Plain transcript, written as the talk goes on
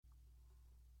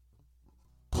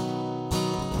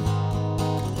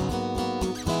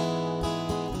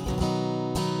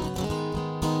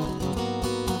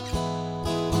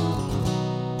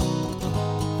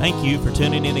Thank you for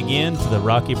tuning in again to the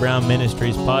Rocky Brown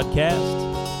Ministries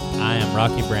podcast. I am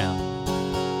Rocky Brown.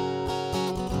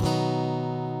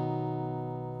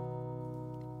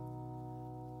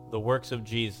 The works of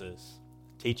Jesus: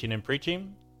 teaching and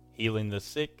preaching, healing the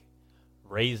sick,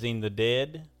 raising the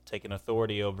dead, taking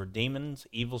authority over demons,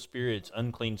 evil spirits,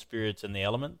 unclean spirits, and the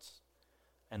elements,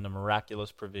 and the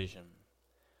miraculous provision.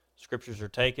 Scriptures are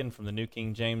taken from the New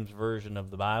King James Version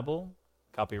of the Bible,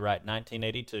 copyright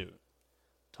 1982,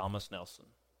 Thomas Nelson.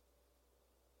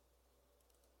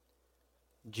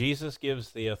 Jesus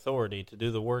gives the authority to do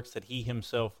the works that he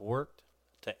himself worked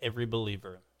to every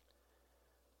believer.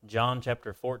 John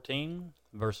chapter 14,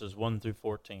 verses 1 through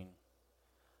 14.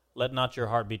 Let not your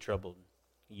heart be troubled.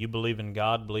 You believe in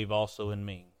God, believe also in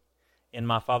me. In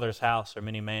my Father's house are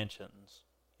many mansions.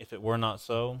 If it were not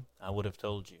so, I would have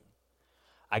told you.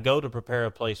 I go to prepare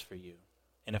a place for you.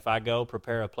 And if I go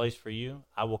prepare a place for you,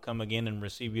 I will come again and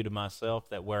receive you to myself,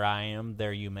 that where I am,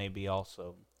 there you may be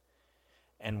also.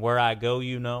 And where I go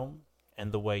you know,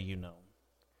 and the way you know.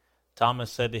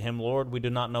 Thomas said to him, Lord, we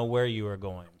do not know where you are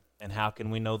going, and how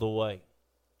can we know the way?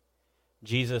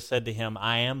 Jesus said to him,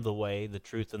 I am the way, the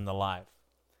truth, and the life.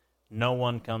 No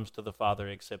one comes to the Father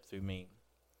except through me.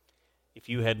 If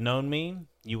you had known me,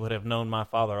 you would have known my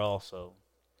Father also.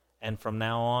 And from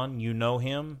now on you know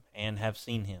him and have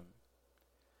seen him.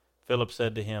 Philip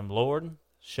said to him, Lord,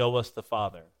 show us the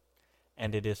Father,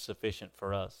 and it is sufficient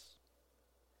for us.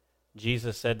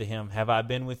 Jesus said to him, Have I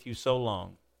been with you so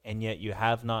long, and yet you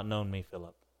have not known me,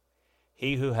 Philip?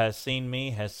 He who has seen me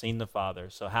has seen the Father.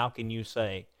 So how can you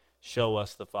say, Show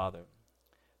us the Father?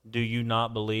 Do you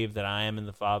not believe that I am in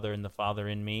the Father, and the Father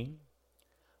in me?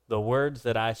 The words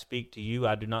that I speak to you,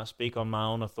 I do not speak on my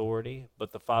own authority,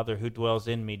 but the Father who dwells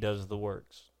in me does the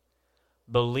works.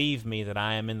 Believe me that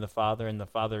I am in the Father, and the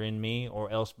Father in me, or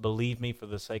else believe me for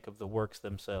the sake of the works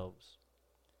themselves.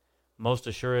 Most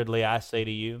assuredly I say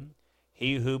to you,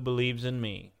 he who believes in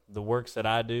me, the works that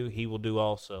I do, he will do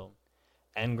also.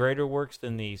 And greater works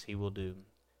than these he will do,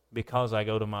 because I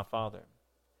go to my Father.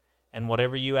 And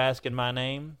whatever you ask in my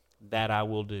name, that I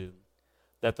will do,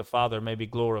 that the Father may be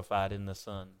glorified in the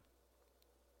Son.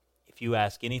 If you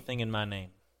ask anything in my name,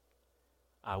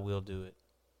 I will do it.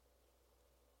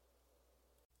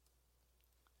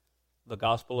 The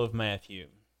Gospel of Matthew,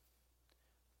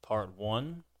 Part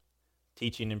 1,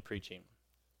 Teaching and Preaching.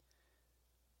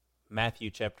 Matthew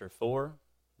chapter 4,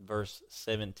 verse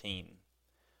 17.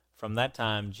 From that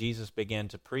time Jesus began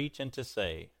to preach and to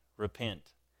say,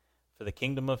 Repent, for the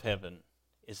kingdom of heaven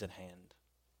is at hand.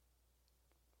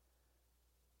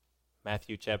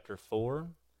 Matthew chapter 4,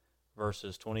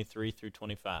 verses 23 through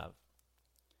 25.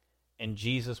 And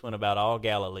Jesus went about all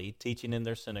Galilee, teaching in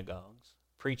their synagogues,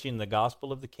 preaching the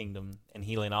gospel of the kingdom, and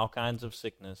healing all kinds of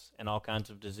sickness and all kinds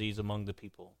of disease among the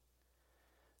people.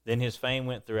 Then his fame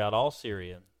went throughout all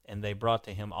Syria, and they brought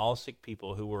to him all sick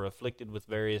people who were afflicted with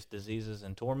various diseases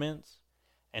and torments,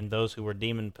 and those who were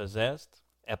demon-possessed,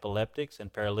 epileptics,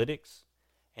 and paralytics,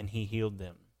 and he healed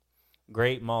them.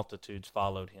 Great multitudes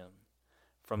followed him,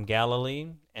 from Galilee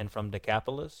and from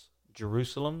Decapolis,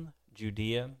 Jerusalem,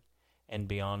 Judea, and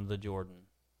beyond the Jordan.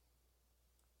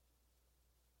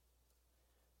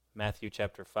 Matthew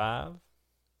chapter 5,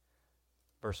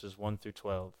 verses 1 through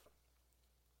 12.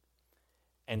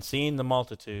 And seeing the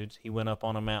multitudes, he went up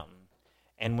on a mountain.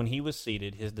 And when he was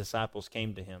seated, his disciples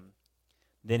came to him.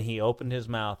 Then he opened his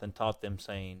mouth and taught them,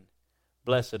 saying,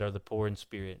 Blessed are the poor in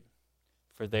spirit,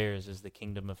 for theirs is the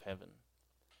kingdom of heaven.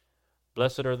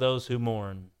 Blessed are those who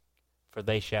mourn, for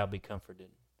they shall be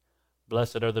comforted.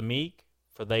 Blessed are the meek,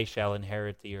 for they shall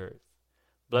inherit the earth.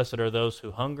 Blessed are those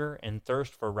who hunger and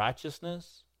thirst for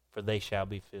righteousness, for they shall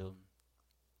be filled.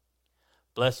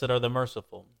 Blessed are the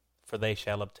merciful, for they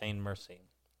shall obtain mercy.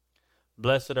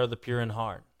 Blessed are the pure in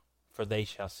heart, for they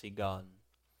shall see God.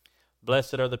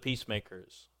 Blessed are the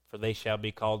peacemakers, for they shall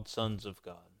be called sons of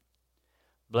God.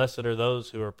 Blessed are those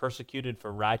who are persecuted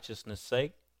for righteousness'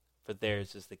 sake, for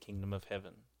theirs is the kingdom of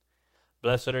heaven.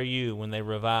 Blessed are you when they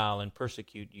revile and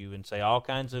persecute you and say all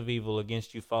kinds of evil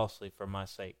against you falsely for my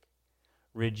sake.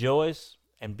 Rejoice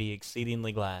and be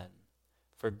exceedingly glad,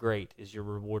 for great is your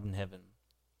reward in heaven.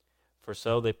 For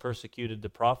so they persecuted the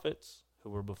prophets who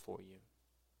were before you.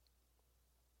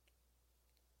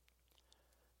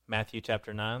 Matthew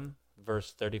chapter 9,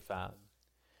 verse 35.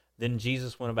 Then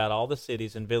Jesus went about all the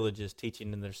cities and villages,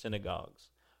 teaching in their synagogues,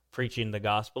 preaching the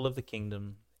gospel of the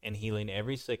kingdom, and healing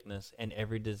every sickness and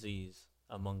every disease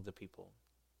among the people.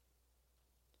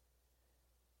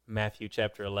 Matthew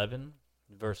chapter 11,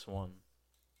 verse 1.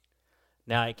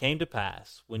 Now it came to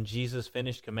pass, when Jesus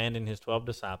finished commanding his 12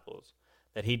 disciples,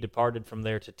 that he departed from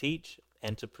there to teach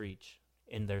and to preach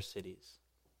in their cities.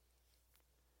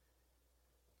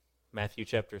 Matthew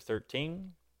chapter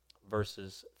 13,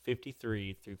 verses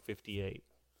 53 through 58.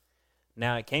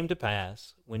 Now it came to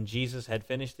pass, when Jesus had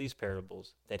finished these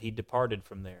parables, that he departed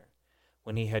from there.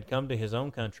 When he had come to his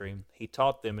own country, he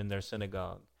taught them in their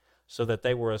synagogue, so that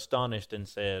they were astonished and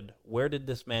said, Where did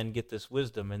this man get this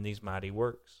wisdom and these mighty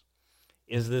works?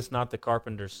 Is this not the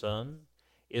carpenter's son?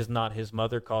 Is not his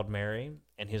mother called Mary,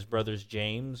 and his brothers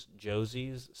James,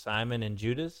 Joses, Simon, and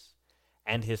Judas?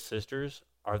 And his sisters,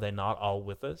 are they not all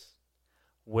with us?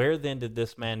 Where then did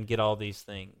this man get all these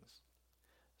things?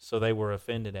 So they were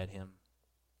offended at him.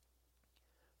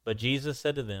 But Jesus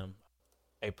said to them,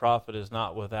 A prophet is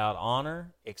not without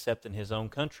honor, except in his own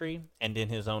country and in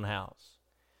his own house.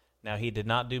 Now he did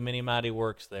not do many mighty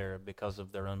works there because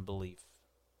of their unbelief.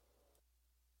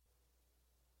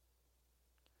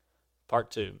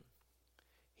 Part 2.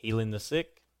 Healing the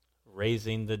sick,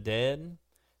 raising the dead,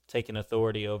 taking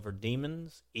authority over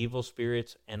demons, evil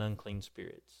spirits, and unclean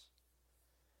spirits.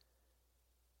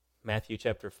 Matthew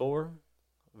chapter 4,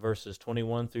 verses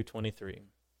 21 through 23.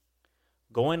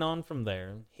 Going on from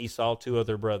there, he saw two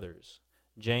other brothers,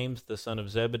 James the son of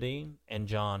Zebedee, and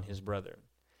John his brother,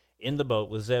 in the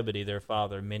boat with Zebedee their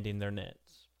father, mending their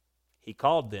nets. He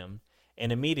called them,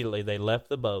 and immediately they left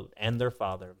the boat and their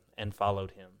father, and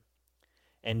followed him.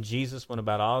 And Jesus went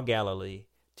about all Galilee,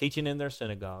 teaching in their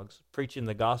synagogues, preaching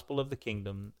the gospel of the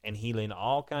kingdom, and healing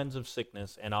all kinds of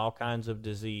sickness and all kinds of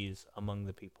disease among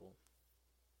the people.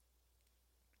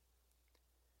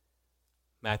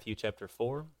 Matthew chapter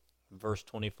 4, verse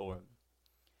 24.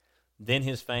 Then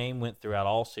his fame went throughout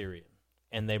all Syria,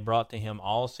 and they brought to him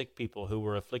all sick people who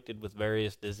were afflicted with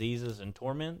various diseases and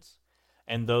torments,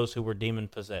 and those who were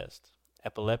demon-possessed,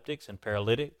 epileptics and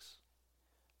paralytics,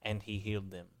 and he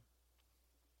healed them.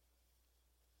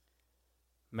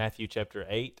 Matthew chapter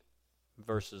 8,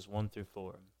 verses 1 through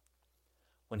 4.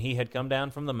 When he had come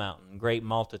down from the mountain, great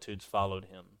multitudes followed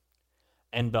him.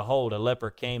 And behold, a leper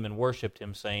came and worshipped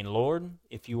him, saying, Lord,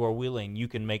 if you are willing, you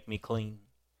can make me clean.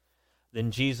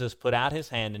 Then Jesus put out his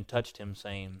hand and touched him,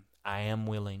 saying, I am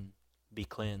willing, be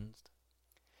cleansed.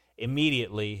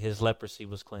 Immediately his leprosy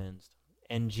was cleansed.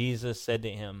 And Jesus said to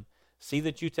him, See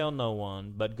that you tell no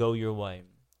one, but go your way.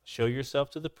 Show yourself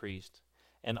to the priest,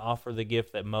 and offer the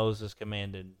gift that Moses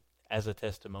commanded as a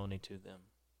testimony to them.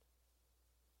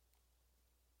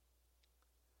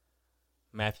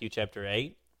 Matthew chapter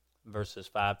 8, verses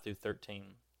 5 through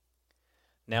 13.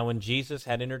 Now when Jesus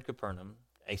had entered Capernaum,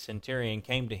 a centurion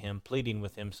came to him, pleading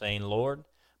with him, saying, Lord,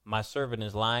 my servant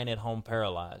is lying at home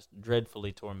paralyzed,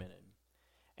 dreadfully tormented.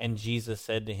 And Jesus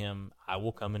said to him, I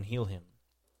will come and heal him.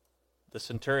 The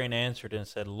centurion answered and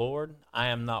said, Lord, I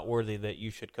am not worthy that you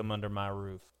should come under my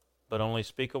roof, but only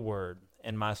speak a word,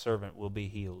 and my servant will be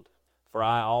healed. For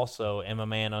I also am a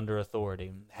man under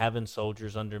authority, having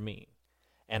soldiers under me.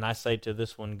 And I say to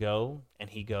this one, Go, and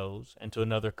he goes, and to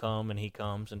another, Come, and he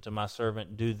comes, and to my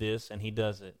servant, Do this, and he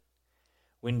does it.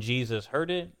 When Jesus heard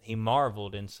it, he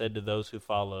marveled and said to those who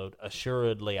followed,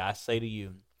 Assuredly, I say to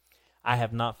you, I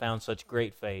have not found such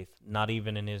great faith, not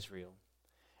even in Israel.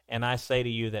 And I say to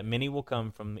you that many will come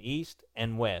from the east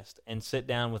and west and sit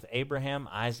down with Abraham,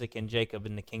 Isaac, and Jacob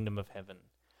in the kingdom of heaven.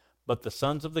 But the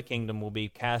sons of the kingdom will be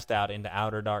cast out into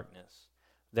outer darkness.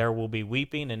 There will be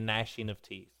weeping and gnashing of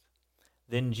teeth.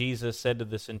 Then Jesus said to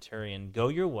the centurion, Go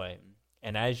your way,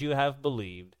 and as you have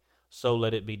believed, so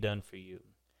let it be done for you.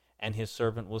 And his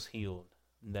servant was healed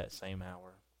that same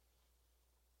hour.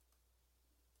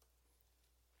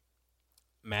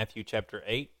 Matthew chapter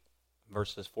 8,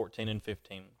 verses 14 and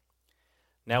 15.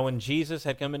 Now when Jesus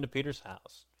had come into Peter's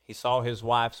house, he saw his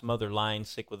wife's mother lying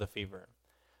sick with a fever.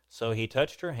 So he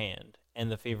touched her hand,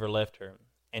 and the fever left her,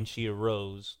 and she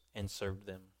arose and served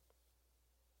them.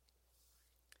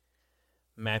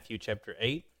 Matthew chapter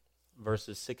 8,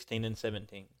 verses 16 and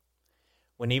 17.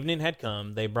 When evening had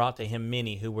come, they brought to him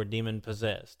many who were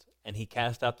demon-possessed, and he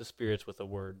cast out the spirits with a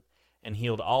word, and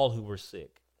healed all who were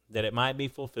sick, that it might be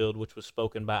fulfilled which was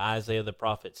spoken by Isaiah the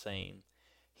prophet, saying,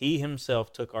 He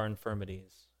himself took our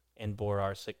infirmities and bore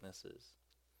our sicknesses.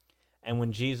 And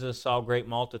when Jesus saw great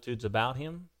multitudes about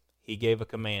him, he gave a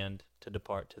command to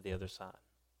depart to the other side.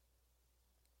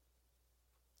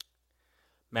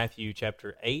 Matthew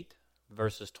chapter 8,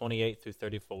 verses 28 through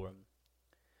 34.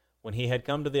 When he had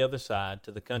come to the other side,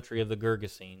 to the country of the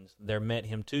Gergesenes, there met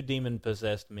him two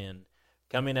demon-possessed men,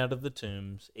 coming out of the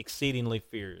tombs, exceedingly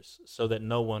fierce, so that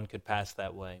no one could pass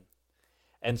that way.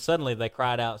 And suddenly they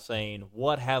cried out, saying,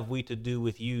 What have we to do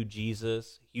with you,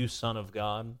 Jesus, you Son of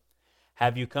God?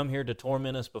 Have you come here to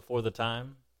torment us before the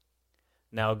time?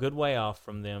 Now a good way off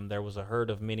from them there was a herd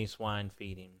of many swine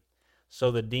feeding.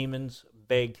 So the demons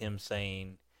begged him,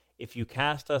 saying, If you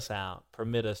cast us out,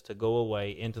 permit us to go away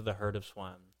into the herd of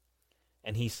swine.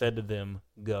 And he said to them,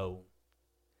 Go.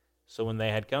 So when they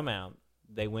had come out,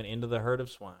 they went into the herd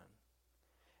of swine.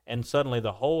 And suddenly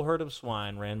the whole herd of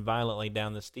swine ran violently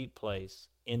down the steep place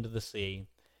into the sea,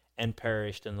 and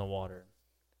perished in the water.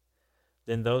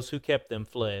 Then those who kept them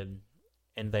fled,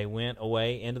 and they went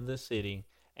away into the city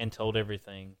and told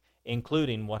everything,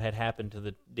 including what had happened to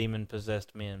the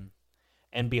demon-possessed men.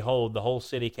 And behold, the whole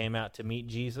city came out to meet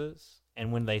Jesus,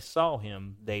 and when they saw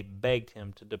him, they begged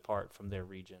him to depart from their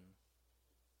region.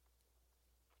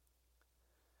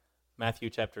 Matthew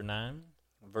chapter 9,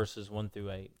 verses 1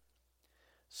 through 8.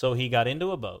 So he got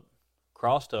into a boat,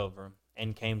 crossed over,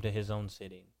 and came to his own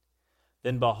city.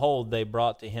 Then behold, they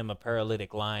brought to him a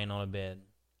paralytic lying on a bed.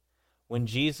 When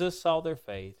Jesus saw their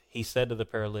faith, he said to the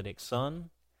paralytic, Son,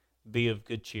 be of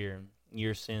good cheer,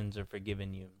 your sins are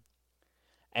forgiven you.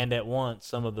 And at once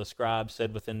some of the scribes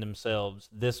said within themselves,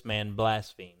 This man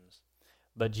blasphemes.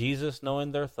 But Jesus,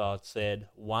 knowing their thoughts, said,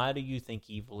 Why do you think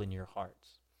evil in your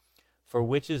hearts? For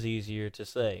which is easier to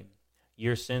say,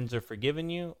 Your sins are forgiven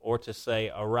you, or to say,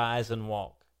 Arise and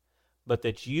walk? But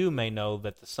that you may know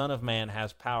that the Son of Man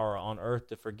has power on earth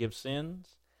to forgive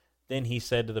sins. Then he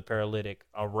said to the paralytic,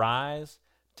 Arise,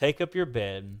 take up your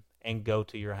bed, and go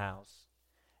to your house.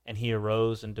 And he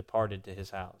arose and departed to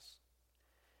his house.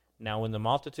 Now when the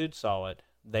multitude saw it,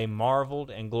 they marveled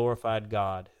and glorified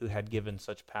God, who had given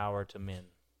such power to men.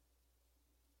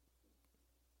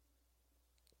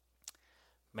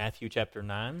 Matthew chapter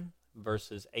 9,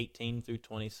 verses 18 through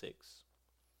 26.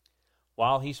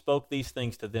 While he spoke these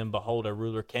things to them, behold, a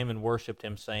ruler came and worshipped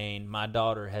him, saying, My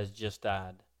daughter has just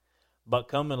died, but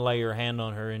come and lay your hand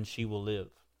on her, and she will live.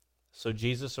 So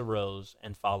Jesus arose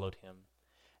and followed him,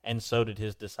 and so did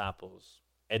his disciples.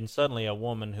 And suddenly a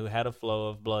woman who had a flow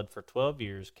of blood for 12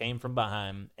 years came from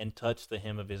behind and touched the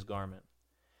hem of his garment.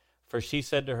 For she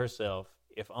said to herself,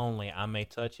 If only I may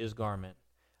touch his garment,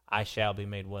 I shall be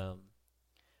made well.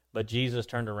 But Jesus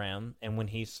turned around, and when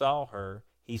he saw her,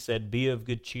 he said, Be of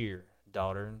good cheer,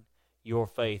 daughter, your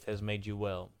faith has made you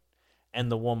well. And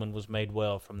the woman was made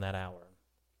well from that hour.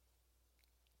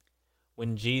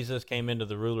 When Jesus came into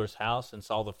the ruler's house and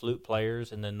saw the flute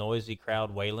players and the noisy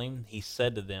crowd wailing, he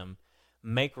said to them,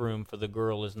 Make room, for the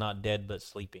girl is not dead but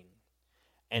sleeping.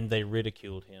 And they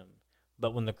ridiculed him.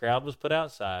 But when the crowd was put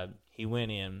outside, he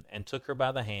went in and took her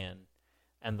by the hand,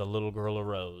 and the little girl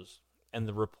arose. And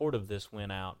the report of this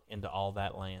went out into all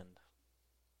that land.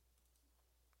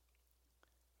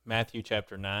 Matthew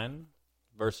chapter 9,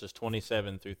 verses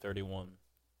 27 through 31.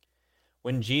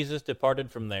 When Jesus departed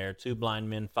from there, 2 blind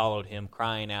men followed him,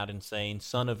 crying out and saying,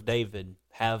 Son of David,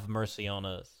 have mercy on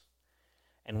us.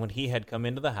 And when he had come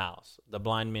into the house, the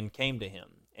blind men came to him,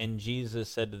 and Jesus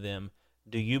said to them,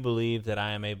 Do you believe that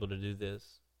I am able to do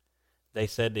this? They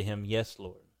said to him, Yes,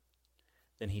 Lord.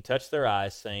 Then he touched their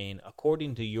eyes, saying,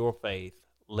 According to your faith,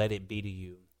 let it be to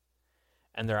you.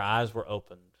 And their eyes were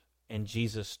opened, and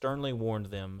Jesus sternly warned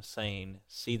them, saying,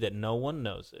 See that no one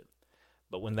knows it.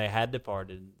 But when they had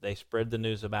departed, they spread the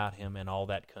news about him in all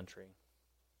that country.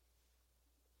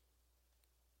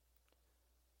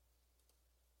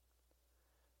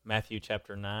 Matthew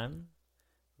chapter 9,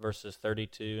 verses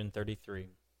 32 and 33.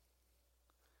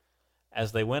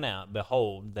 As they went out,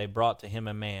 behold, they brought to him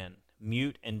a man,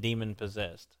 mute and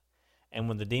demon-possessed. And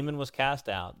when the demon was cast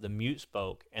out, the mute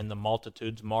spoke, and the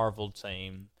multitudes marveled,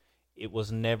 saying, It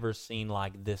was never seen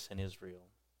like this in Israel.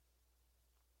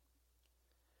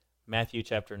 Matthew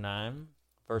chapter 9,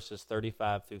 verses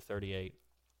 35 through 38.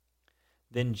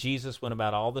 Then Jesus went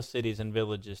about all the cities and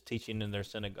villages, teaching in their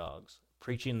synagogues,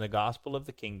 preaching the gospel of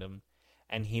the kingdom,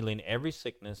 and healing every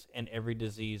sickness and every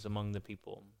disease among the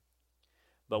people.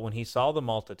 But when he saw the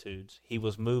multitudes, he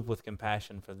was moved with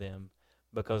compassion for them,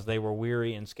 because they were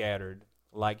weary and scattered,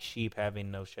 like sheep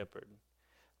having no shepherd.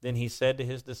 Then he said to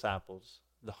his disciples,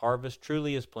 The harvest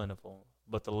truly is plentiful,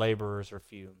 but the laborers are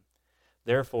few.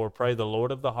 Therefore pray the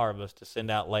Lord of the harvest to send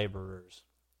out laborers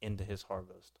into his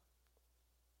harvest.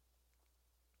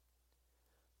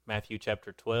 Matthew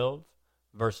chapter 12,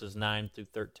 verses 9 through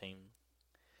 13.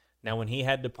 Now when he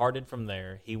had departed from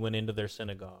there, he went into their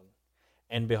synagogue.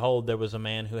 And behold, there was a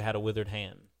man who had a withered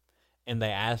hand. And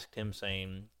they asked him,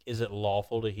 saying, Is it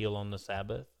lawful to heal on the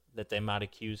Sabbath? That they might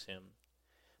accuse him.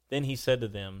 Then he said to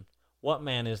them, What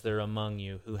man is there among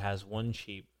you who has one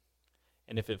sheep,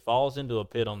 and if it falls into a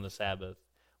pit on the Sabbath,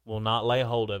 will not lay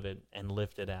hold of it and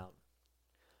lift it out?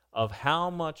 Of how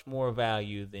much more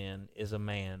value then is a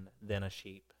man than a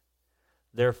sheep?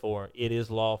 Therefore it is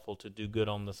lawful to do good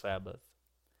on the Sabbath.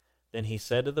 Then he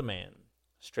said to the man,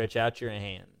 Stretch out your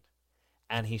hand.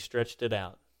 And he stretched it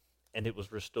out, and it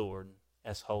was restored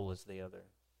as whole as the other.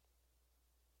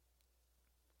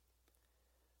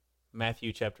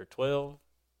 Matthew chapter 12,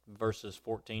 verses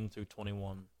 14 through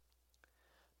 21.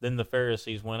 Then the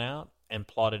Pharisees went out and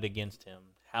plotted against him,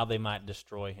 how they might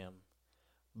destroy him.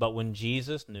 But when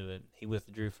Jesus knew it, he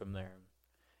withdrew from there.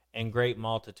 And great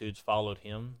multitudes followed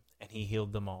him, and he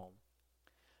healed them all.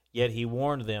 Yet he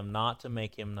warned them not to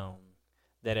make him known,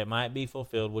 that it might be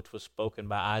fulfilled which was spoken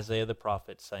by Isaiah the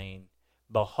prophet, saying,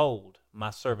 Behold, my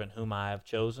servant whom I have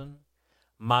chosen,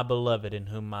 my beloved in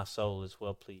whom my soul is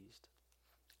well pleased.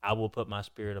 I will put my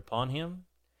spirit upon him,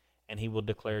 and he will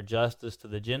declare justice to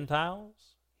the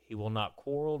Gentiles. He will not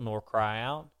quarrel nor cry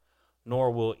out,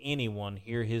 nor will anyone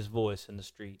hear his voice in the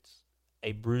streets.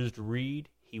 A bruised reed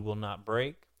he will not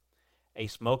break, a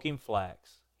smoking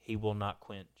flax he will not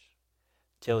quench,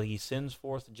 till he sends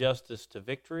forth justice to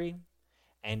victory,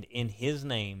 and in his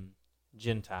name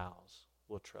Gentiles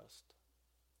will trust.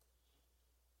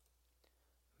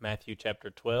 Matthew chapter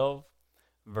 12,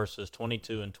 verses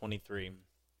 22 and 23.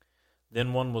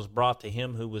 Then one was brought to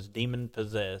him who was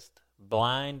demon-possessed,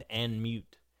 blind and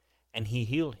mute, and he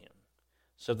healed him,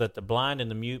 so that the blind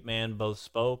and the mute man both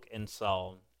spoke and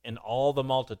saw. And all the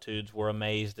multitudes were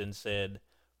amazed and said,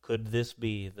 Could this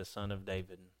be the Son of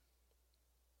David?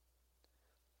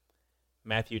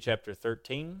 Matthew chapter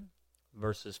 13,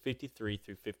 verses 53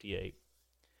 through 58.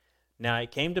 Now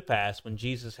it came to pass, when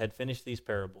Jesus had finished these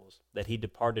parables, that he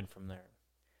departed from there.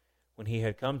 When he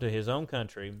had come to his own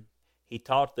country, he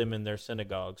taught them in their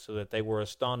synagogues, so that they were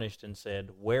astonished and said,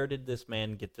 Where did this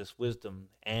man get this wisdom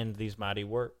and these mighty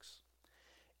works?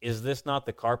 Is this not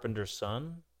the carpenter's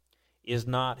son? Is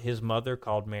not his mother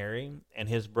called Mary, and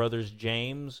his brothers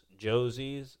James,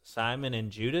 Joses, Simon,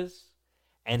 and Judas?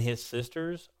 And his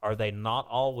sisters, are they not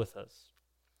all with us?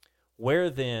 Where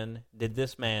then did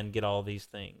this man get all these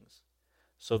things?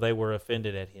 So they were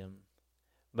offended at him.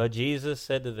 But Jesus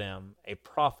said to them, A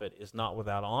prophet is not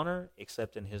without honor,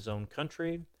 except in his own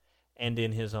country and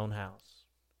in his own house.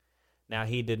 Now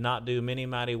he did not do many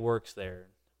mighty works there,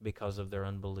 because of their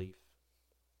unbelief.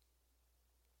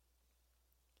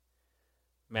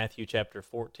 Matthew chapter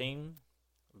 14,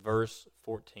 verse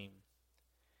 14.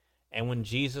 And when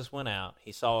Jesus went out,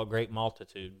 he saw a great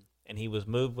multitude, and he was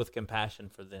moved with compassion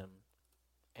for them,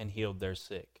 and healed their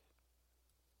sick.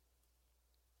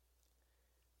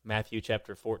 Matthew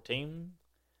chapter 14,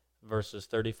 verses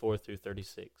 34 through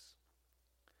 36.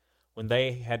 When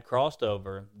they had crossed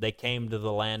over, they came to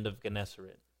the land of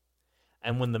Gennesaret.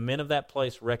 And when the men of that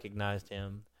place recognized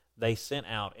him, they sent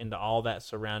out into all that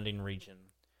surrounding region,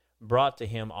 brought to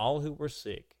him all who were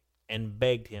sick, and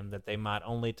begged him that they might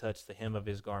only touch the hem of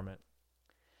his garment.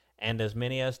 And as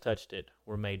many as touched it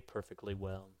were made perfectly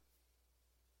well.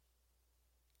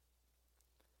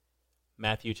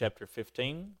 Matthew chapter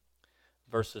 15,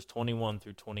 verses 21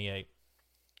 through 28.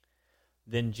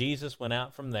 Then Jesus went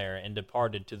out from there and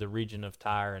departed to the region of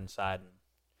Tyre and Sidon.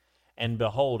 And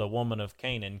behold, a woman of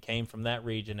Canaan came from that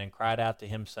region and cried out to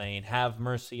him, saying, Have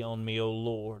mercy on me, O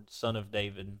Lord, Son of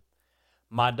David.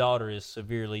 My daughter is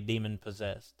severely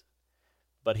demon-possessed.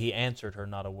 But he answered her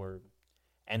not a word.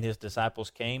 And his disciples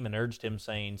came and urged him,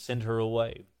 saying, Send her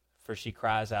away, for she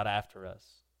cries out after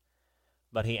us.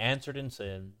 But he answered and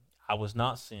said, I was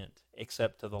not sent,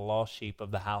 except to the lost sheep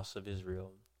of the house of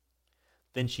Israel.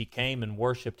 Then she came and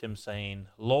worshipped him, saying,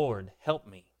 Lord, help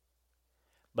me.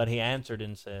 But he answered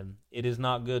and said, It is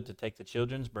not good to take the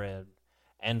children's bread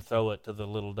and throw it to the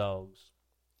little dogs.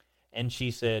 And she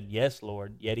said, Yes,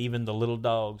 Lord, yet even the little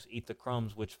dogs eat the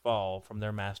crumbs which fall from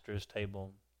their master's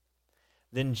table.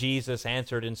 Then Jesus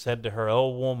answered and said to her, O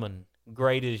woman,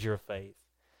 great is your faith.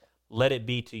 Let it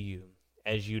be to you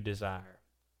as you desire.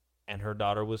 And her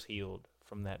daughter was healed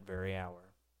from that very hour.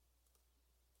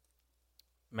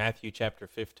 Matthew chapter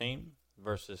 15,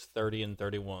 verses 30 and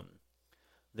 31.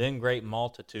 Then great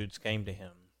multitudes came to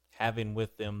him, having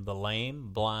with them the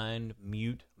lame, blind,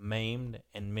 mute, maimed,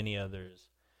 and many others.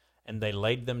 And they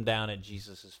laid them down at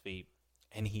Jesus' feet,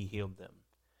 and he healed them.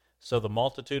 So the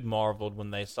multitude marveled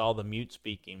when they saw the mute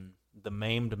speaking, the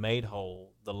maimed made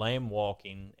whole, the lame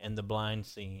walking, and the blind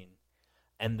seeing.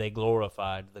 And they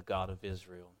glorified the God of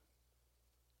Israel.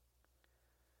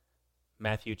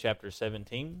 Matthew chapter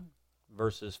 17,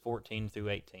 verses 14 through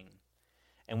 18.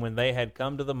 And when they had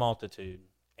come to the multitude,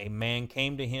 a man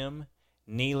came to him,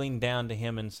 kneeling down to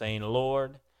him and saying,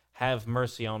 Lord, have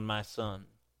mercy on my son,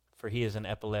 for he is an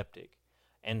epileptic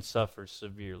and suffers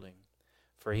severely.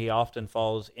 For he often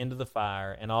falls into the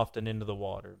fire and often into the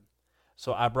water.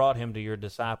 So I brought him to your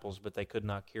disciples, but they could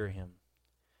not cure him.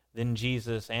 Then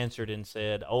Jesus answered and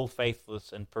said, O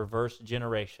faithless and perverse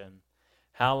generation,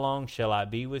 how long shall I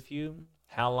be with you?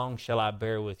 How long shall I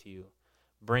bear with you?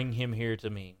 Bring him here to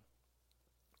me.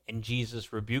 And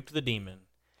Jesus rebuked the demon,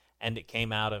 and it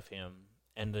came out of him,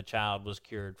 and the child was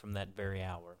cured from that very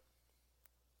hour.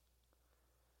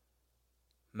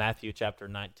 Matthew chapter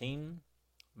 19,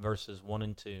 verses 1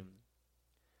 and 2.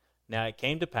 Now it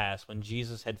came to pass, when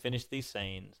Jesus had finished these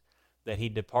sayings, that he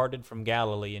departed from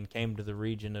Galilee and came to the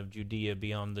region of Judea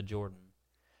beyond the Jordan.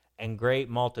 And great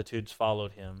multitudes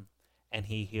followed him, and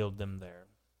he healed them there.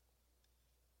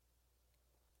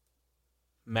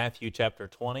 Matthew chapter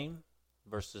 20,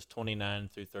 verses 29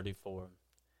 through 34.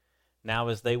 Now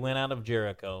as they went out of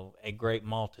Jericho, a great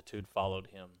multitude followed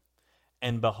him.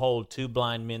 And behold, 2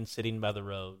 blind men sitting by the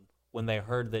road, when they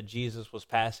heard that Jesus was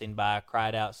passing by,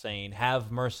 cried out, saying,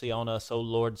 Have mercy on us, O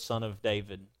Lord, Son of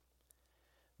David.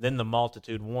 Then the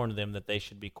multitude warned them that they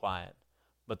should be quiet.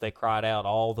 But they cried out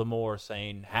all the more,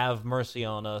 saying, Have mercy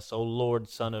on us, O Lord,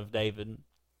 Son of David.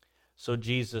 So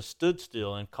Jesus stood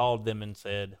still and called them and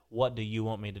said, What do you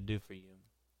want me to do for you?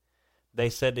 They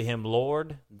said to him,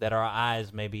 Lord, that our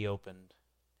eyes may be opened.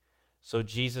 So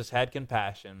Jesus had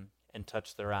compassion and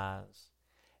touched their eyes.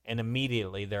 And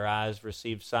immediately their eyes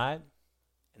received sight,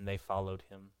 and they followed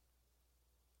him.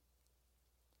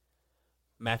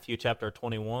 Matthew chapter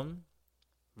 21,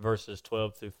 verses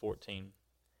 12 through 14.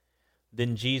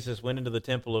 Then Jesus went into the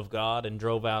temple of God and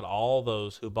drove out all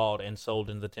those who bought and sold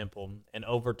in the temple, and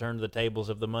overturned the tables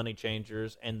of the money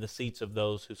changers and the seats of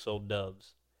those who sold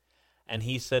doves. And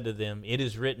he said to them, It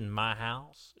is written, My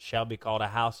house shall be called a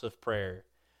house of prayer,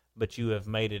 but you have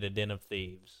made it a den of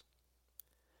thieves.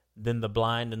 Then the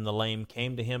blind and the lame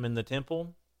came to him in the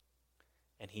temple,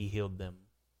 and he healed them.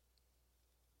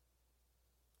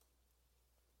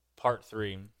 Part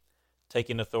 3,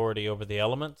 taking authority over the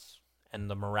elements and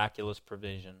the miraculous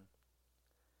provision.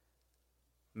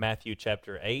 Matthew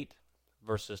chapter 8,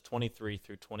 verses 23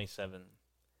 through 27.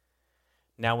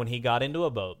 Now when he got into a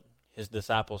boat, his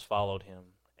disciples followed him,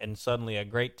 and suddenly a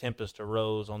great tempest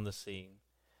arose on the sea,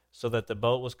 so that the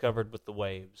boat was covered with the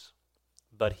waves.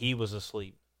 But he was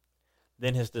asleep.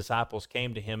 Then his disciples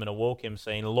came to him and awoke him,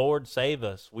 saying, Lord, save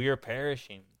us, we are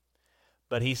perishing.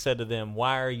 But he said to them,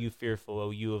 Why are you fearful,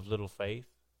 O you of little faith?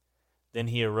 Then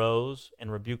he arose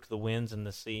and rebuked the winds and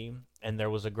the sea, and there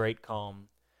was a great calm.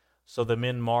 So the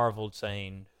men marveled,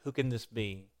 saying, Who can this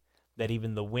be, that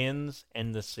even the winds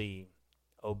and the sea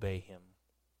obey him?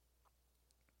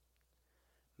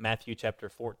 Matthew chapter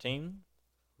 14,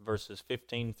 verses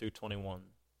 15 through 21.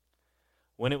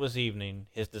 When it was evening,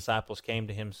 his disciples came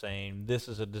to him, saying, This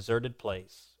is a deserted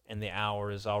place, and the hour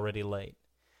is already late.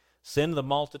 Send the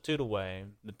multitude away,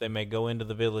 that they may go into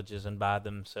the villages and buy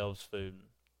themselves food.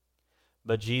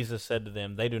 But Jesus said to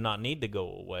them, They do not need to go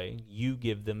away. You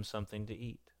give them something to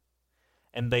eat.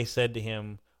 And they said to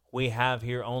him, We have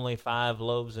here only 5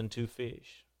 loaves and 2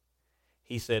 fish.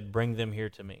 He said, Bring them here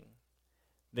to me.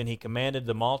 Then he commanded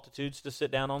the multitudes to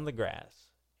sit down on the grass.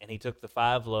 And he took the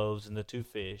 5 loaves and the 2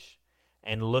 fish,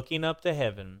 and looking up to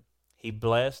heaven, he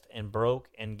blessed and broke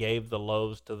and gave the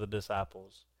loaves to the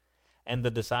disciples. And the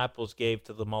disciples gave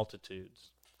to the multitudes.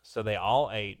 So they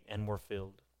all ate and were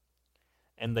filled.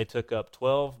 And they took up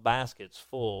 12 baskets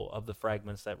full of the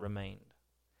fragments that remained.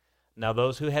 Now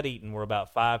those who had eaten were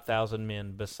about 5,000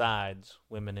 men, besides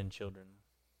women and children.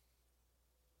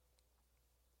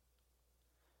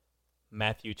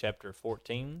 Matthew chapter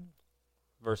 14,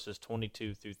 verses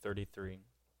 22 through 33.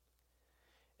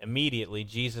 Immediately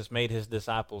Jesus made his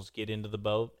disciples get into the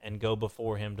boat and go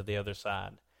before him to the other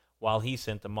side, while he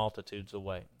sent the multitudes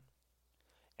away.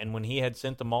 And when he had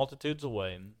sent the multitudes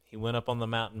away, he went up on the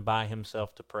mountain by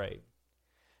himself to pray.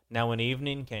 Now when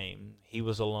evening came, he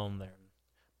was alone there.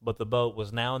 But the boat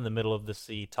was now in the middle of the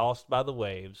sea, tossed by the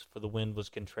waves, for the wind was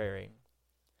contrary.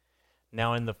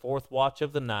 Now in the 4th watch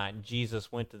of the night,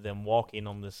 Jesus went to them walking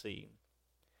on the sea.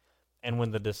 And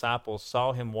when the disciples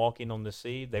saw him walking on the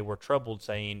sea, they were troubled,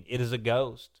 saying, It is a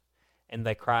ghost. And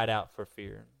they cried out for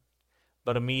fear.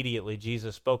 But immediately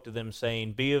Jesus spoke to them,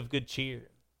 saying, Be of good cheer.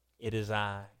 It is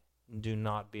I. Do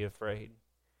not be afraid.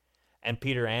 And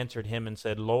Peter answered him and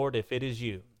said, Lord, if it is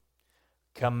you,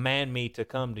 command me to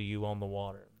come to you on the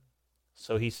water.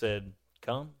 So he said,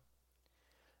 Come.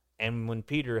 And when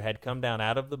Peter had come down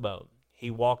out of the boat, he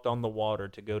walked on the water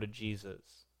to go to Jesus.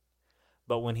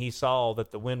 But when he saw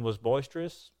that the wind was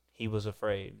boisterous, he was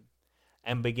afraid.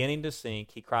 And beginning to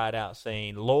sink, he cried out,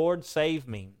 saying, Lord, save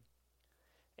me.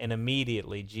 And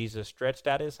immediately Jesus stretched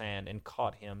out his hand and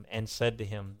caught him and said to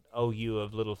him, O you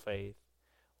of little faith,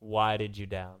 why did you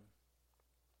doubt?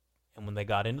 And when they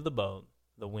got into the boat,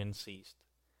 the wind ceased.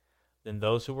 Then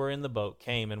those who were in the boat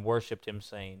came and worshipped him,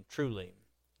 saying, Truly,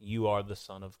 you are the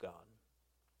Son of God.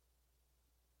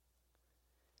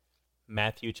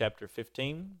 Matthew chapter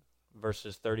 15,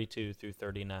 verses 32 through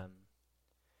 39.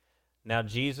 Now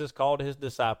Jesus called his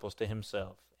disciples to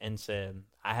himself, and said,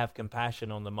 I have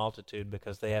compassion on the multitude,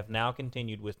 because they have now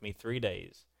continued with me 3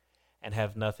 days, and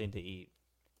have nothing to eat.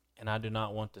 And I do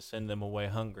not want to send them away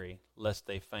hungry, lest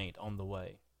they faint on the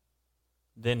way.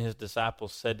 Then his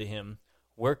disciples said to him,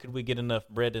 Where could we get enough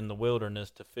bread in the wilderness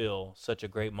to fill such a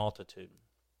great multitude?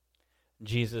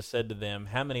 Jesus said to them,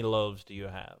 How many loaves do you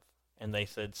have? And they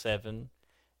said, 7,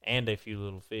 and a few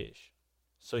little fish.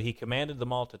 So he commanded the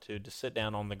multitude to sit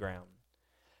down on the ground.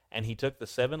 And he took the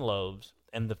 7 loaves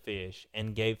and the fish,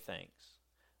 and gave thanks,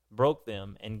 broke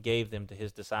them, and gave them to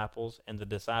his disciples, and the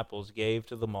disciples gave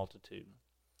to the multitude.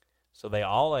 So they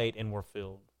all ate and were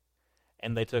filled.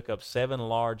 And they took up 7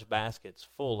 large baskets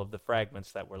full of the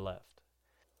fragments that were left.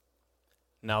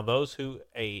 Now those who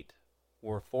ate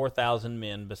were 4,000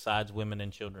 men, besides women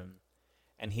and children.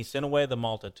 And he sent away the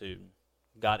multitude,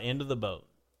 got into the boat,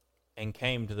 and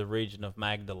came to the region of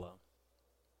Magdala.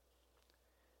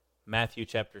 Matthew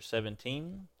chapter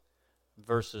 17,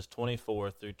 verses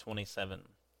 24 through 27.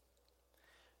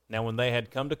 Now when they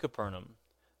had come to Capernaum,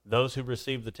 those who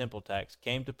received the temple tax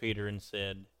came to Peter and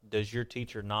said, Does your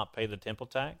teacher not pay the temple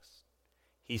tax?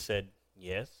 He said,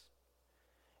 Yes.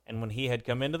 And when he had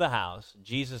come into the house,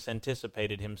 Jesus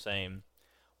anticipated him, saying,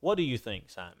 What do you think,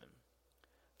 Simon?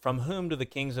 From whom do the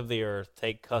kings of the earth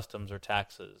take customs or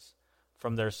taxes?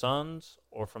 From their sons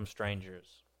or from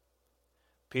strangers?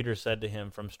 Peter said to him,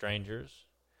 From strangers.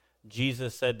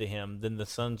 Jesus said to him, Then the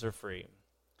sons are free.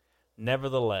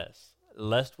 Nevertheless,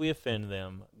 lest we offend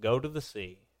them, go to the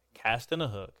sea, cast in a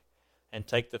hook, and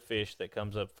take the fish that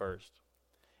comes up first.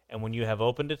 And when you have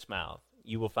opened its mouth,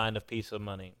 you will find a piece of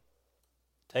money.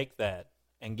 Take that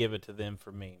and give it to them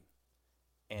for me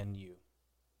and you.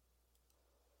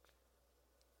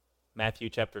 Matthew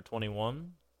chapter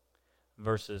 21,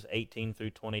 verses 18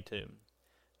 through 22.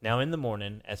 Now in the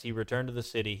morning, as he returned to the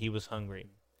city, he was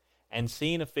hungry. And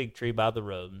seeing a fig tree by the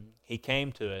road, he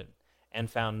came to it, and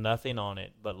found nothing on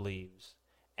it but leaves,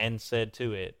 and said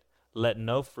to it, Let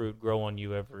no fruit grow on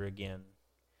you ever again.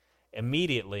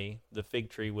 Immediately the fig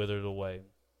tree withered away.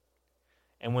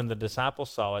 And when the disciples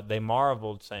saw it, they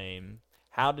marveled, saying,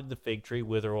 How did the fig tree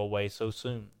wither away so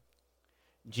soon?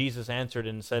 Jesus answered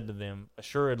and said to them,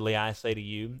 Assuredly I say to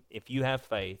you, if you have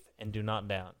faith and do not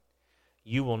doubt,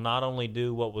 you will not only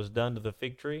do what was done to the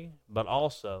fig tree, but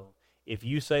also, if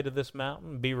you say to this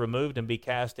mountain, Be removed and be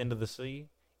cast into the sea,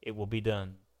 it will be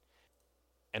done.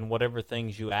 And whatever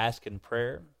things you ask in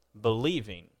prayer,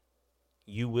 believing,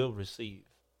 you will receive.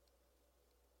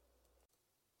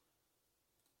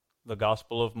 The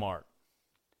Gospel of Mark,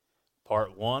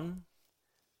 Part 1,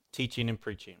 Teaching and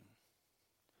Preaching.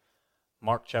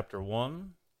 Mark chapter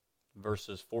 1,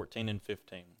 verses 14 and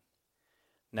 15.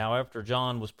 Now after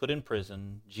John was put in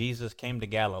prison, Jesus came to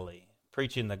Galilee,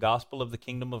 preaching the gospel of the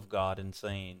kingdom of God, and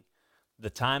saying,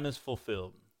 The time is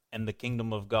fulfilled, and the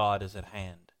kingdom of God is at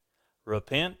hand.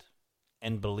 Repent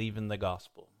and believe in the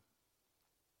gospel.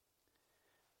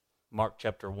 Mark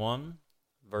chapter 1,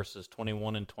 verses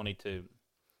 21 and 22.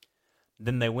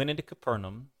 Then they went into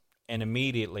Capernaum, and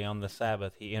immediately on the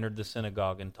Sabbath he entered the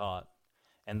synagogue and taught.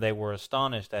 And they were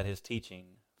astonished at his teaching,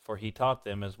 for he taught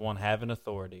them as one having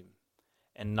authority,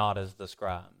 and not as the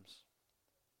scribes.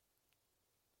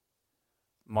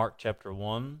 Mark chapter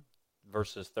 1,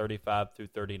 verses 35 through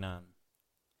 39.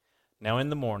 Now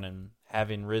in the morning,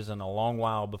 having risen a long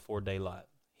while before daylight,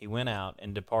 he went out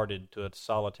and departed to a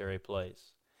solitary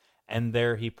place. And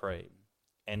there he prayed.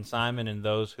 And Simon and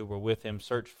those who were with him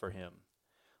searched for him.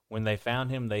 When they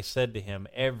found him, they said to him,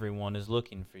 Everyone is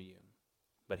looking for you.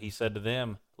 But he said to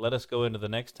them, Let us go into the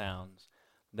next towns,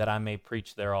 that I may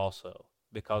preach there also,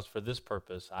 because for this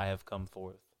purpose I have come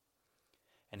forth.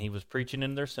 And he was preaching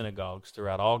in their synagogues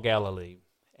throughout all Galilee,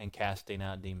 and casting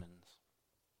out demons.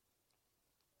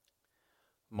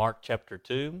 Mark chapter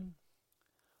 2,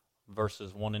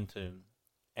 verses 1 and 2.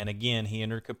 And again he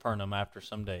entered Capernaum after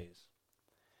some days.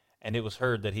 And it was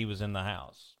heard that he was in the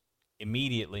house.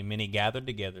 Immediately many gathered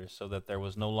together, so that there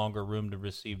was no longer room to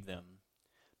receive them,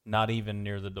 not even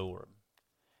near the door.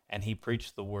 And he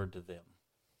preached the word to them.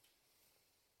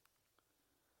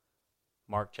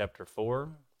 Mark chapter 4,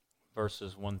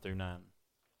 verses 1 through 9.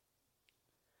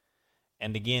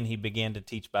 And again he began to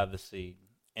teach by the sea,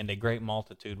 and a great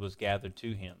multitude was gathered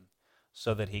to him,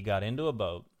 so that he got into a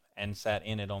boat and sat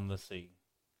in it on the sea.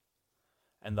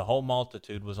 And the whole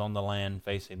multitude was on the land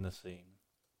facing the sea.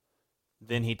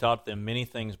 Then he taught them many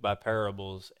things by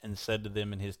parables, and said to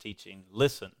them in his teaching,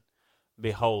 Listen,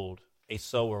 behold, a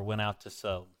sower went out to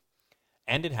sow.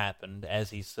 And it happened,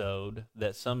 as he sowed,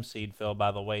 that some seed fell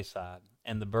by the wayside,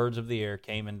 and the birds of the air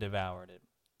came and devoured it.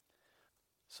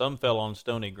 Some fell on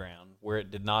stony ground, where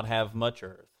it did not have much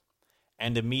earth,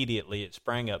 and immediately it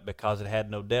sprang up because it had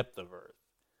no depth of earth.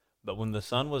 But when the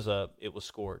sun was up, it was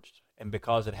scorched, and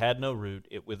because it had no root,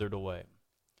 it withered away.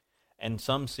 And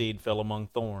some seed fell among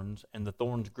thorns, and the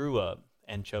thorns grew up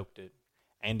and choked it,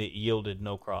 and it yielded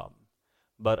no crop.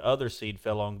 But other seed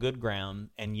fell on good ground,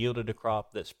 and yielded a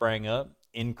crop that sprang up,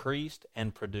 increased,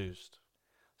 and produced,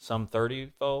 some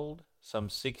 30-fold, some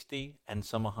 60, and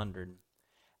some 100.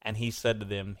 And he said to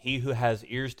them, He who has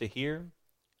ears to hear,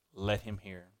 let him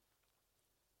hear.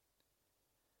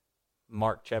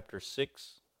 Mark chapter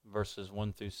 6, verses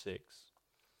 1 through 6.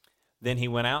 Then he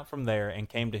went out from there and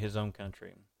came to his own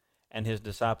country, and his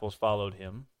disciples followed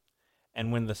him.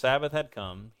 And when the Sabbath had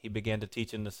come, he began to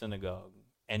teach in the synagogue.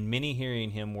 And many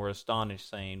hearing him were astonished,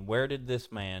 saying, Where did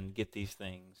this man get these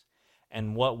things?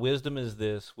 And what wisdom is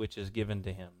this which is given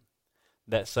to him,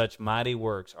 that such mighty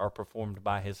works are performed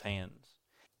by his hands?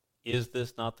 Is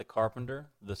this not the carpenter,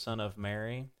 the son of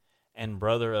Mary, and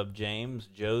brother of James,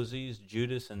 Joses,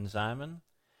 Judas, and Simon?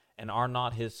 And are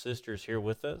not his sisters here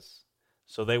with us?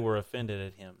 So they were offended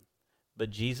at him. But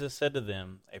Jesus said to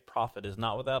them, A prophet is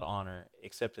not without honor,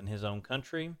 except in his own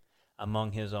country,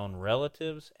 among his own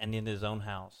relatives, and in his own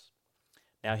house.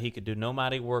 Now he could do no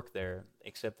mighty work there,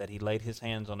 except that he laid his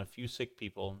hands on a few sick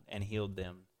people and healed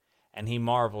them. And he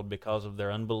marveled because of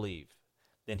their unbelief.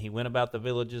 Then he went about the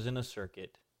villages in a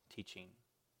circuit, teaching.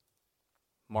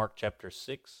 Mark chapter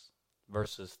 6,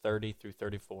 verses 30 through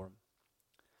 34.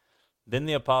 Then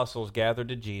the apostles gathered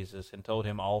to Jesus and told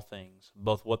him all things,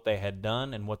 both what they had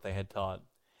done and what they had taught.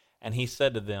 And he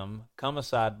said to them, Come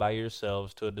aside by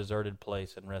yourselves to a deserted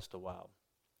place and rest a while.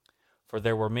 For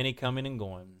there were many coming and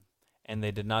going, and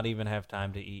they did not even have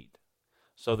time to eat.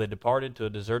 So they departed to a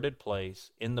deserted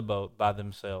place in the boat by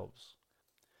themselves.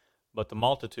 But the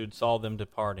multitude saw them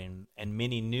departing, and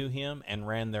many knew him and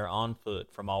ran there on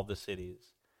foot from all the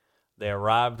cities. They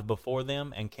arrived before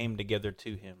them and came together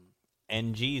to him.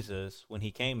 And Jesus, when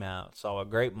he came out, saw a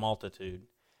great multitude,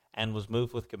 and was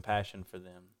moved with compassion for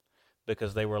them,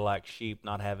 because they were like sheep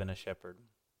not having a shepherd.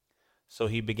 So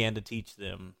he began to teach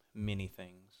them many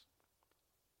things.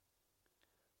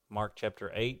 Mark chapter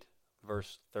 8,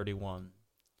 verse 31.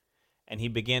 And he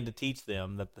began to teach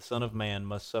them that the Son of Man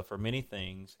must suffer many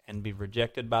things, and be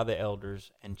rejected by the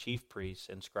elders and chief priests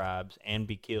and scribes, and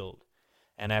be killed,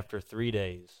 and after 3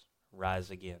 days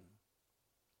rise again.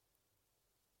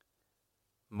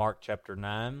 Mark chapter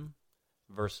 9,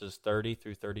 verses 30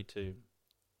 through 32.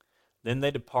 Then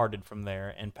they departed from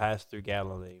there and passed through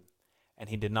Galilee, and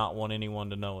he did not want anyone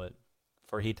to know it.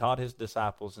 For he taught his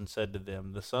disciples and said to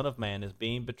them, The Son of Man is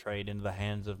being betrayed into the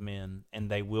hands of men, and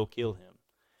they will kill him.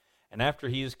 And after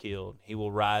he is killed, he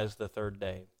will rise the 3rd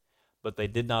day. But they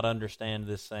did not understand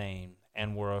this saying,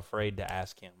 and were afraid to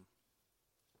ask him.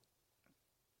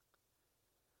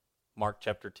 Mark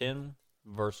chapter 10,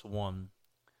 verse 1.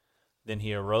 Then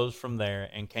he arose from there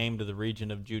and came to the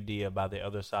region of Judea by the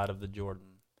other side of the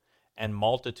Jordan. And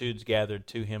multitudes gathered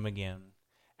to him again.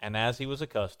 And as he was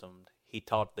accustomed, he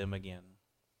taught them again.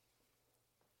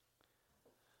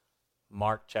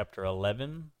 Mark chapter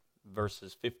 11,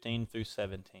 verses 15 through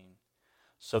 17.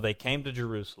 So they came to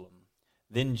Jerusalem.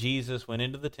 Then Jesus went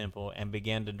into the temple and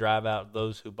began to drive out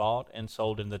those who bought and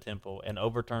sold in the temple, and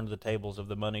overturned the tables of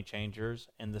the money changers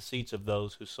and the seats of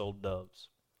those who sold doves.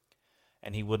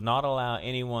 And he would not allow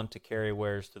anyone to carry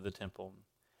wares to the temple.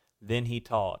 Then he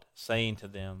taught, saying to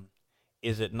them,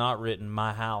 Is it not written,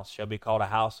 My house shall be called a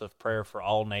house of prayer for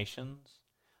all nations?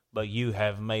 But you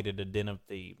have made it a den of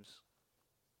thieves.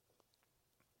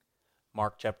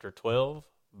 Mark chapter 12,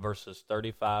 verses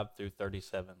 35 through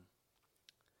 37.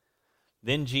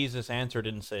 Then Jesus answered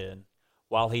and said,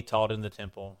 while he taught in the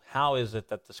temple, How is it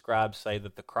that the scribes say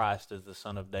that the Christ is the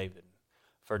son of David?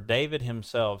 For David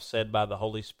himself said by the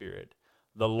Holy Spirit,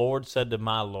 The Lord said to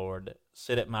my Lord,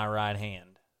 Sit at my right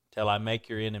hand, till I make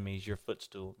your enemies your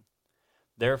footstool.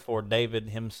 Therefore David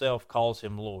himself calls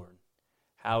him Lord.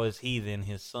 How is he then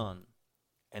his son?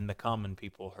 And the common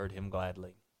people heard him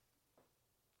gladly.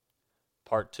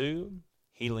 Part 2,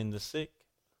 healing the sick,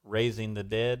 raising the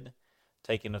dead,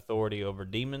 taking authority over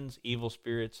demons, evil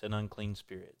spirits, and unclean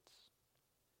spirits.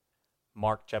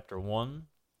 Mark chapter 1,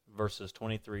 verses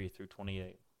 23 through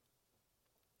 28.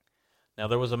 Now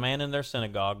there was a man in their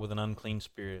synagogue with an unclean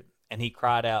spirit, and he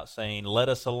cried out, saying, Let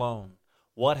us alone.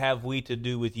 What have we to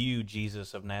do with you,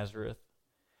 Jesus of Nazareth?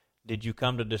 Did you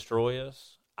come to destroy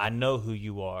us? I know who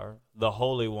you are, the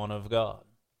Holy One of God.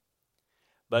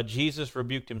 But Jesus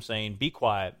rebuked him, saying, Be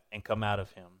quiet, and come out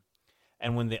of him.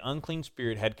 And when the unclean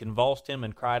spirit had convulsed him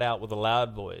and cried out with a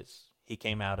loud voice, he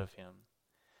came out of him.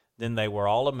 Then they were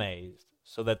all amazed,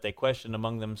 so that they questioned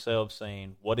among themselves,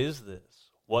 saying, What is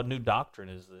this? What new doctrine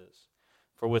is this?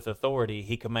 For with authority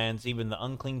he commands even the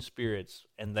unclean spirits,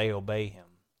 and they obey him.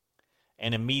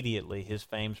 And immediately his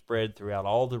fame spread throughout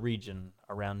all the region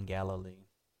around Galilee.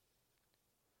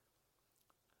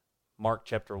 Mark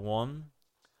chapter 1,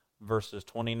 verses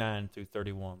 29 through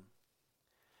 31.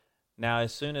 Now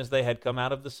as soon as they had come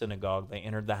out of the synagogue, they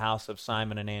entered the house of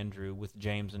Simon and Andrew with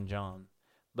James and John.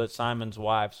 But Simon's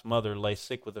wife's mother lay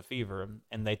sick with a fever,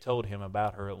 and they told him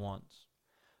about her at once.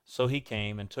 So he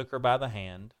came and took her by the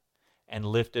hand and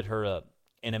lifted her up,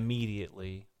 and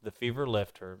immediately the fever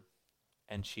left her,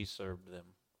 and she served them.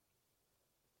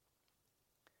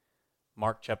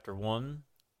 Mark chapter 1,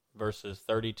 verses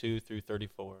 32 through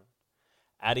 34.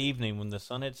 At evening, when the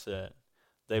sun had set,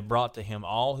 they brought to him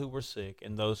all who were sick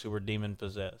and those who were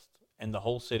demon-possessed, and the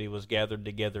whole city was gathered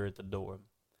together at the door.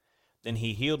 Then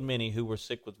he healed many who were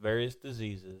sick with various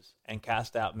diseases, and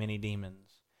cast out many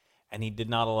demons. And he did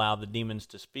not allow the demons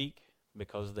to speak,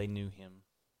 because they knew him.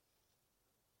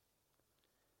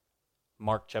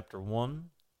 Mark chapter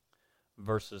 1,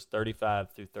 verses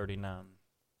 35 through 39.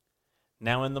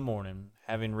 Now in the morning,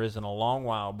 having risen a long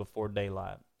while before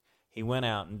daylight, he went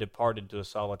out and departed to a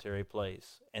solitary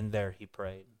place, and there he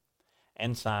prayed.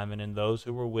 And Simon and those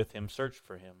who were with him searched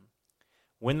for him.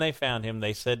 When they found him,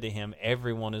 they said to him,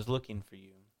 "Everyone is looking for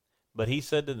you." But he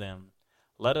said to them,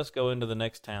 "Let us go into the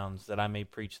next towns, that I may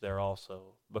preach there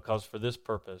also, because for this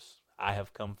purpose I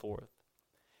have come forth."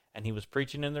 And he was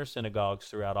preaching in their synagogues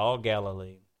throughout all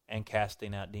Galilee, and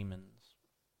casting out demons.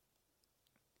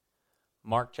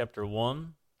 Mark chapter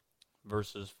 1,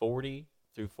 verses 40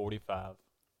 through 45.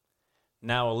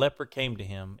 Now a leper came to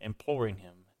him, imploring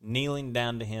him, kneeling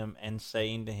down to him, and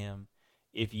saying to him,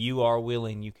 "If you are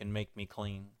willing, you can make me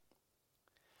clean."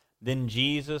 Then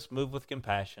Jesus, moved with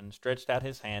compassion, stretched out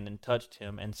his hand and touched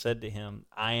him, and said to him,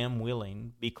 "I am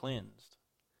willing, be cleansed."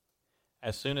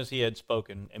 As soon as he had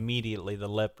spoken, immediately the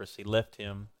leprosy left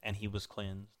him, and he was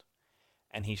cleansed.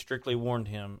 And he strictly warned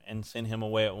him, and sent him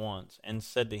away at once, and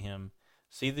said to him,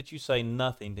 "See that you say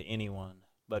nothing to anyone,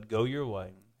 but go your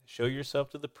way, show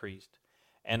yourself to the priest,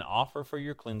 and offer for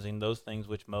your cleansing those things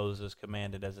which Moses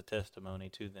commanded as a testimony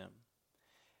to them."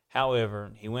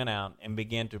 However, he went out and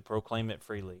began to proclaim it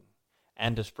freely,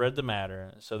 and to spread the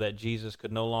matter, so that Jesus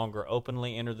could no longer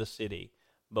openly enter the city,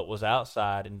 but was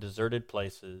outside in deserted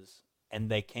places, and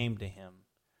they came to him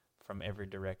from every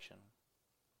direction.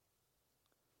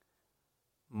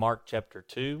 Mark chapter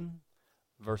 2,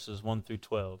 verses 1 through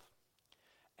 12.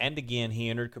 And again he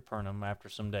entered Capernaum after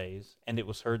some days, and it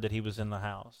was heard that he was in the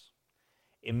house.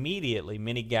 Immediately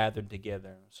many gathered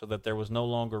together, so that there was no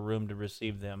longer room to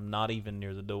receive them, not even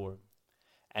near the door.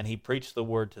 And he preached the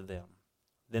word to them.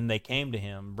 Then they came to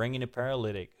him, bringing a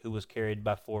paralytic who was carried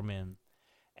by 4 men.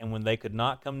 And when they could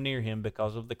not come near him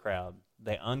because of the crowd,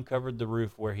 they uncovered the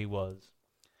roof where he was.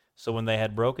 So when they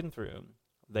had broken through,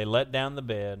 they let down the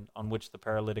bed on which the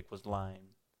paralytic was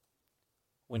lying.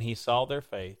 When he saw their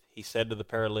faith, he said to the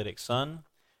paralytic, "Son,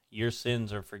 your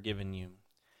sins are forgiven you."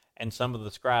 And some of the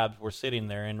scribes were sitting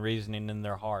there and reasoning in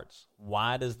their hearts,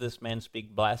 "Why does this man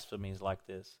speak blasphemies like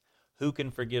this? Who can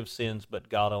forgive sins but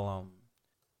God alone?"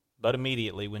 But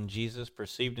immediately when Jesus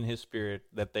perceived in his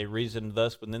spirit that they reasoned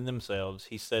thus within themselves,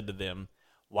 he said to them,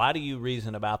 "Why do you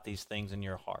reason about these things in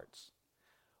your hearts?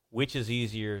 Which is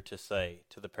easier to say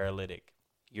to the paralytic,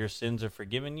 'Your sins are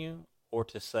forgiven you,' or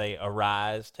to say,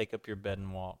 'Arise, take up your bed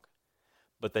and walk'?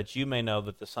 But that you may know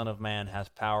that the Son of Man has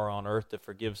power on earth to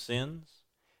forgive sins,"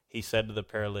 he said to the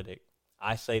paralytic,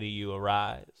 "I say to you,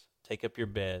 arise, take up your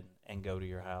bed, and go to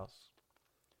your house."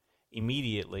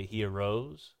 Immediately he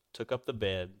arose, took up the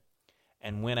bed,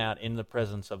 and went out in the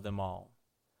presence of them all,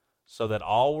 so that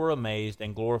all were amazed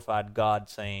and glorified God,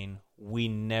 saying, "We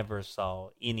never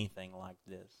saw anything like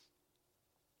this."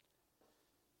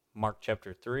 Mark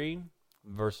chapter 3,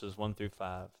 verses 1 through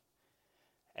 5.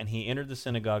 And he entered the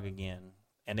synagogue again,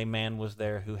 and a man was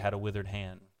there who had a withered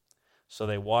hand. So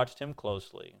they watched him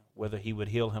closely, whether he would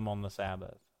heal him on the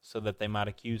Sabbath, so that they might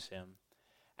accuse him.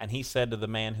 And he said to the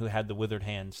man who had the withered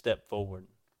hand, "Step forward."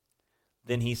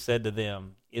 Then he said to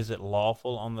them, "Is it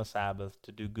lawful on the Sabbath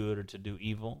to do good or to do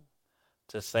evil,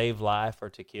 to save life or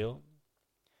to kill?"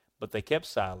 But they kept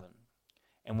silent.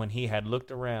 And when he had looked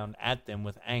around at them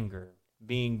with anger,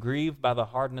 being grieved by the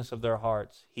hardness of their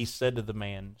hearts, he said to the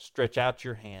man, "Stretch out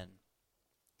your hand."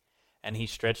 And he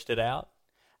stretched it out,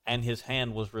 and his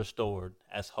hand was restored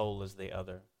as whole as the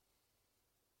other.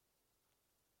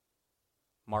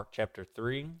 Mark chapter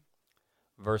 3,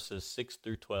 verses 6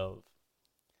 through 12.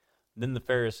 Then the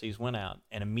Pharisees went out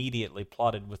and immediately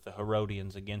plotted with the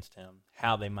Herodians against him,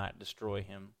 how they might destroy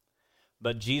him.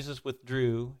 But Jesus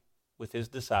withdrew with his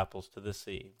disciples to the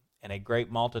sea, And a great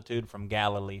multitude from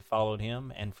Galilee followed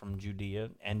him, and from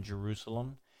Judea and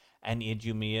Jerusalem, and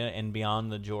Idumea and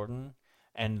beyond the Jordan,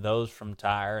 and those from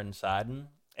Tyre and Sidon,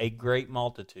 a great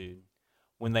multitude,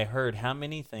 when they heard how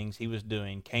many things he was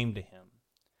doing, came to him.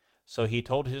 So he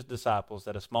told his disciples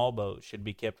that a small boat should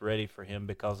be kept ready for him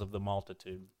because of the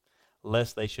multitude,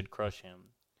 lest they should crush him.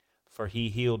 For he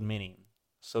healed many,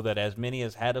 so that as many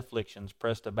as had afflictions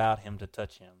pressed about him to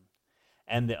touch him.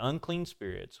 And the unclean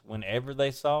spirits, whenever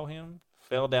they saw him,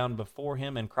 fell down before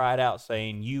him and cried out,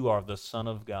 saying, You are the Son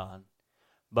of God.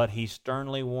 But he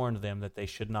sternly warned them that they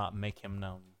should not make him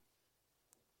known.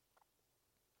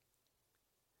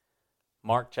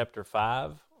 Mark chapter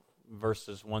 5,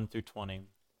 verses 1 through 20.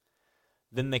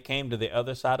 Then they came to the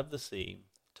other side of the sea,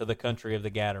 to the country of the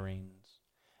Gadarenes.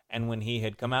 And when he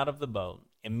had come out of the boat,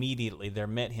 immediately there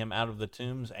met him out of the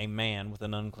tombs a man with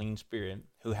an unclean spirit,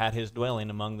 who had his dwelling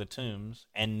among the tombs,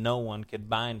 and no one could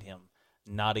bind him,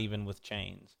 not even with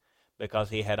chains, because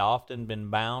he had often been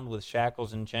bound with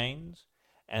shackles and chains,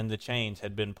 and the chains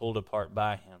had been pulled apart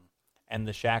by him, and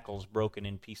the shackles broken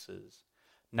in pieces.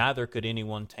 Neither could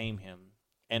anyone tame him.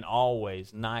 And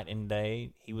always, night and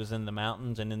day, he was in the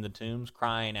mountains and in the tombs,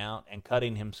 crying out and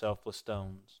cutting himself with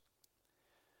stones.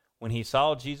 When he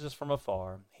saw Jesus from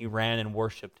afar, he ran and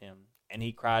worshipped him. And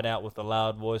he cried out with a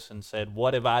loud voice and said,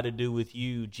 What have I to do with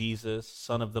you, Jesus,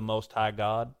 Son of the Most High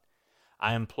God?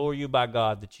 I implore you by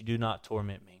God that you do not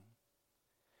torment me.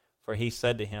 For he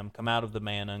said to him, Come out of the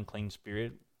man, unclean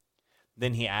spirit.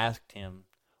 Then he asked him,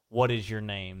 What is your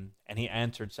name? And he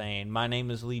answered, saying, My name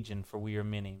is Legion, for we are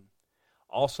many.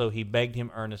 Also he begged him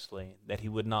earnestly that he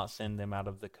would not send them out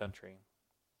of the country.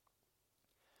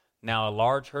 Now a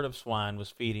large herd of swine was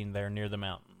feeding there near the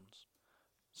mountains.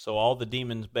 So all the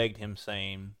demons begged him,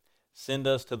 saying, Send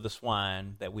us to the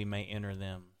swine, that we may enter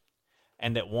them.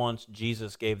 And at once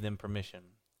Jesus gave them permission.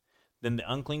 Then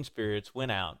the unclean spirits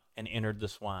went out and entered the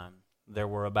swine. There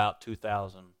were about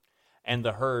 2,000. And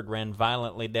the herd ran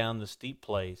violently down the steep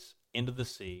place into the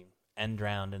sea, and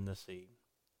drowned in the sea.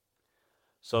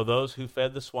 So those who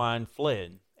fed the swine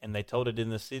fled, and they told it in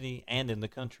the city and in the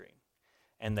country.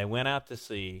 And they went out to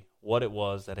see what it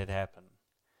was that had happened.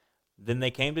 Then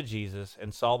they came to Jesus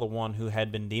and saw the one who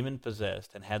had been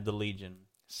demon-possessed and had the legion,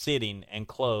 sitting and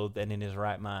clothed and in his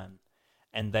right mind.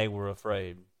 And they were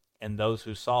afraid. And those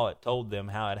who saw it told them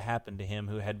how it happened to him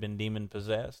who had been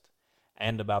demon-possessed,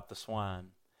 and about the swine.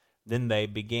 Then they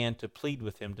began to plead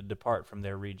with him to depart from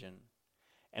their region.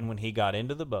 And when he got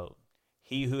into the boat,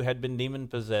 he who had been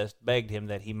demon-possessed begged him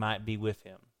that he might be with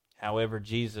him. However,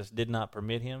 Jesus did not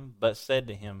permit him, but said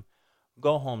to him,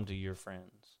 Go home to your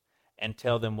friends, and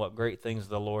tell them what great things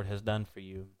the Lord has done for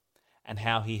you, and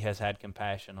how he has had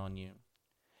compassion on you.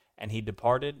 And he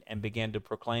departed and began to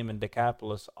proclaim in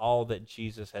Decapolis all that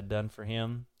Jesus had done for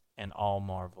him, and all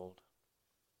marveled.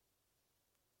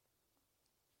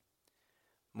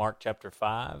 Mark chapter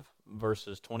 5,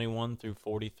 verses 21 through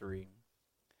 43.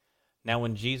 Now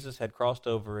when Jesus had crossed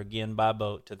over again by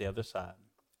boat to the other side,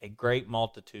 a great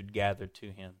multitude gathered to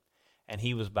him, and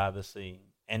he was by the sea.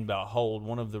 And behold,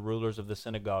 one of the rulers of the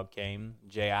synagogue came,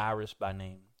 Jairus by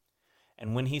name.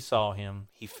 And when he saw him,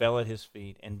 he fell at his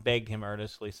feet and begged him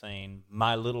earnestly, saying,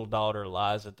 My little daughter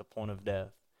lies at the point of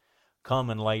death. Come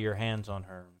and lay your hands on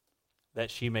her, that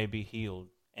she may be healed,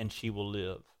 and she will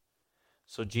live.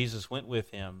 So Jesus went with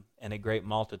him, and a great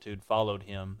multitude followed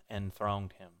him and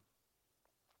thronged him.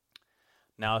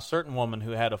 Now a certain woman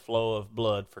who had a flow of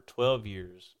blood for 12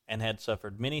 years, and had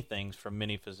suffered many things from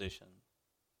many physicians,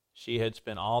 she had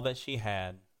spent all that she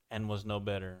had, and was no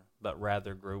better, but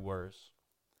rather grew worse.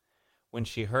 When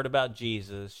she heard about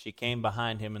Jesus, she came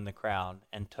behind him in the crowd,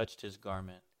 and touched his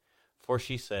garment. For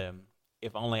she said,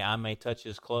 If only I may touch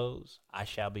his clothes, I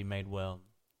shall be made well.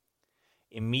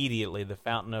 Immediately the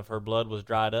fountain of her blood was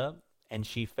dried up, and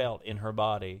she felt in her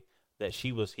body that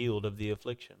she was healed of the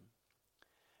affliction.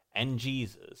 And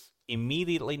Jesus,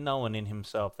 immediately knowing in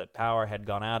himself that power had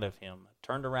gone out of him,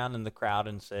 turned around in the crowd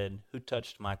and said, Who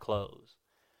touched my clothes?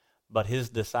 But his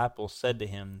disciples said to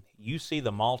him, You see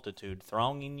the multitude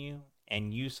thronging you,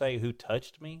 and you say, Who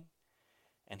touched me?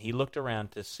 And he looked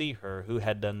around to see her who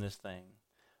had done this thing.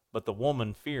 But the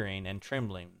woman, fearing and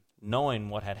trembling, knowing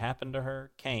what had happened to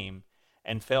her, came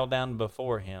and fell down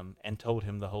before him and told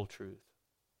him the whole truth.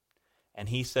 And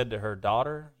he said to her,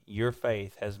 Daughter, your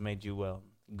faith has made you well.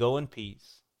 Go in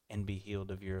peace and be healed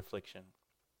of your affliction.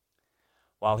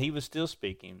 While he was still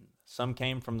speaking, some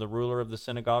came from the ruler of the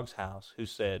synagogue's house, who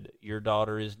said, Your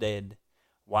daughter is dead.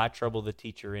 Why trouble the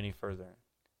teacher any further?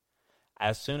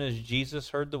 As soon as Jesus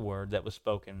heard the word that was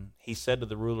spoken, he said to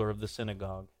the ruler of the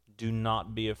synagogue, Do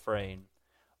not be afraid,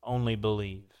 only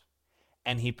believe.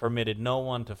 And he permitted no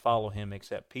one to follow him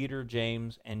except Peter,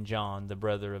 James, and John, the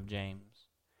brother of James.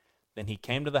 Then he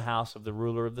came to the house of the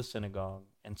ruler of the synagogue,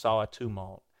 and saw a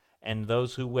tumult, and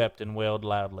those who wept and wailed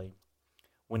loudly.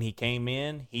 When he came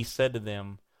in, he said to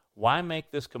them, "Why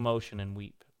make this commotion and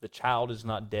weep? The child is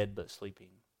not dead, but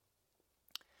sleeping."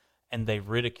 And they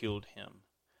ridiculed him.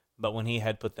 But when he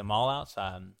had put them all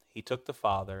outside, he took the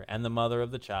father and the mother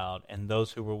of the child and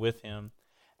those who were with him,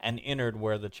 and entered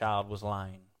where the child was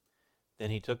lying. Then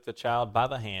he took the child by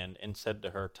the hand and said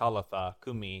to her, "Talitha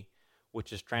cumi,"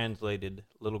 which is translated,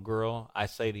 "Little girl, I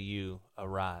say to you,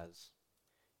 arise."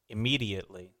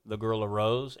 Immediately the girl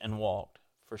arose and walked,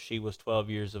 for she was 12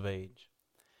 years of age.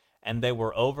 And they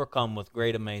were overcome with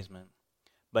great amazement.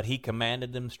 But he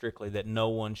commanded them strictly that no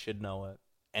one should know it,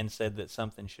 and said that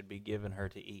something should be given her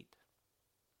to eat.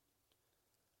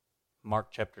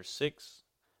 Mark chapter 6,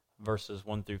 verses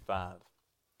 1 through 5.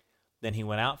 Then he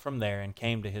went out from there and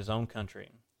came to his own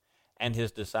country, and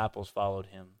his disciples followed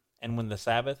him. And when the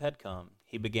Sabbath had come,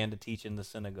 he began to teach in the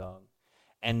synagogue.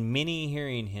 And many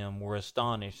hearing him were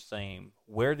astonished, saying,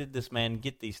 "Where did this man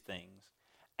get these things?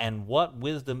 And what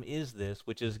wisdom is this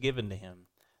which is given to him,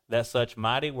 that such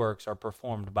mighty works are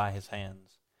performed by his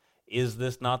hands? Is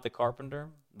this not the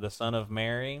carpenter, the son of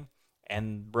Mary,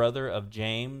 and brother of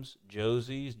James,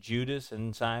 Joses, Judas,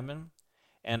 and Simon?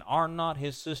 And are not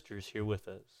his sisters here with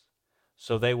us?"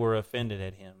 So they were offended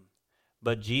at him.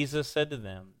 But Jesus said to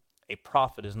them, "A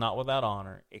prophet is not without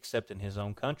honor, except in his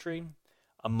own country,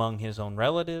 among his own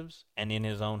relatives, and in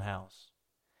his own house."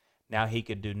 Now he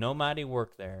could do no mighty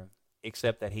work there,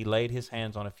 except that he laid his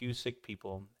hands on a few sick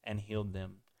people and healed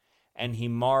them. And he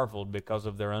marveled because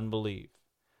of their unbelief.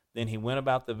 Then he went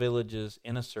about the villages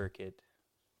in a circuit,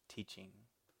 teaching.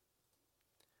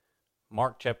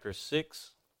 Mark chapter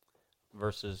 6,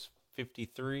 verses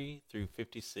 53 through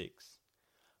 56.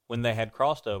 When they had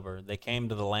crossed over, they came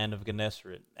to the land of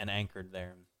Gennesaret and anchored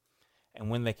there. And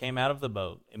when they came out of the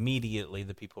boat, immediately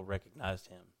the people recognized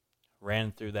him,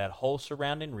 ran through that whole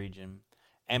surrounding region,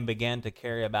 and began to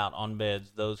carry about on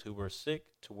beds those who were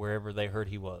sick to wherever they heard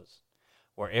he was.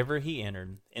 Wherever he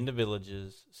entered, into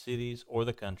villages, cities, or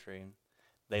the country,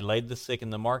 they laid the sick in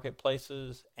the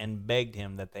marketplaces and begged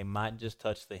him that they might just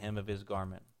touch the hem of his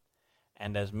garment.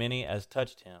 And as many as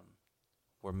touched him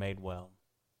were made well.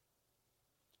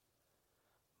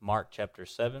 Mark chapter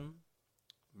 7,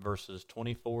 verses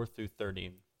 24 through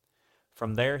 30.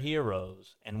 From there he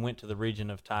arose and went to the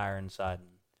region of Tyre and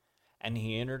Sidon. And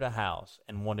he entered a house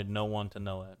and wanted no one to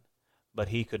know it, but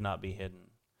he could not be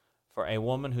hidden. For a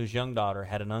woman whose young daughter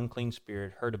had an unclean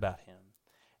spirit heard about him,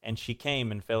 and she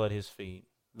came and fell at his feet.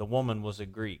 The woman was a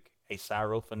Greek, a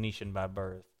Syrophoenician by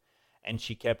birth, and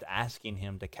she kept asking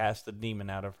him to cast the demon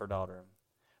out of her daughter.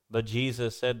 But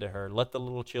Jesus said to her, "Let the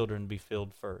little children be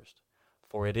filled first,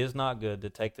 for it is not good to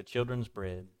take the children's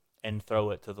bread and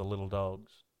throw it to the little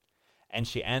dogs." And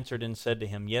she answered and said to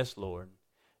him, "Yes, Lord,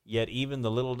 yet even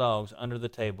the little dogs under the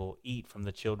table eat from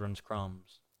the children's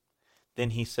crumbs."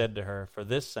 Then he said to her, "For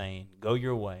this saying, go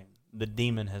your way, the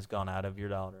demon has gone out of your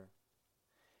daughter."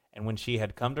 And when she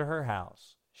had come to her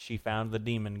house, she found the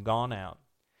demon gone out,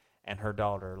 and her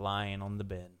daughter lying on the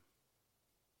bed.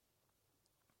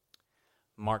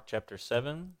 Mark chapter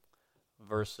 7,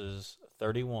 verses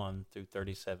 31 through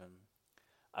 37.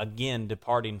 Again,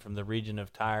 departing from the region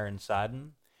of Tyre and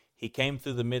Sidon, he came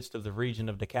through the midst of the region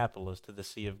of Decapolis to the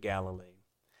Sea of Galilee.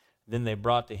 Then they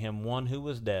brought to him one who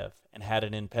was deaf and had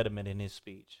an impediment in his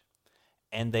speech.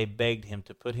 And they begged him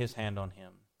to put his hand on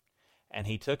him. And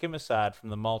he took him aside from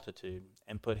the multitude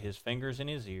and put his fingers in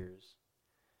his ears.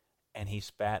 And he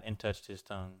spat and touched his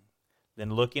tongue.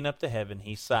 Then looking up to heaven,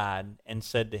 he sighed and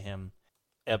said to him,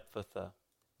 "Ephphatha,"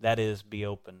 that is, "be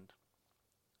opened."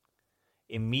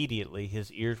 Immediately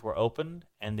his ears were opened,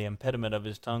 and the impediment of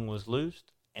his tongue was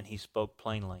loosed, and he spoke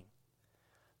plainly.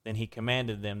 Then he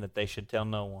commanded them that they should tell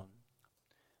no one.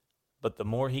 But the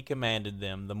more he commanded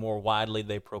them, the more widely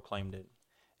they proclaimed it.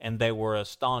 And they were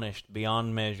astonished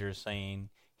beyond measure, saying,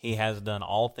 "He has done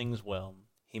all things well.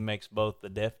 He makes both the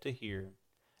deaf to hear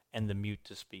and the mute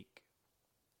to speak."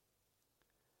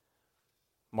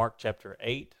 Mark chapter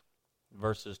 8,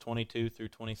 verses 22 through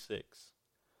 26.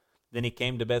 Then he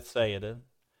came to Bethsaida,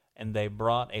 and they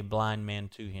brought a blind man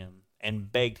to him,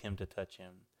 and begged him to touch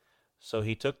him. So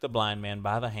he took the blind man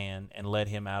by the hand, and led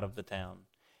him out of the town.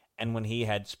 And when he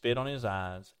had spit on his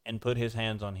eyes, and put his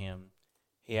hands on him,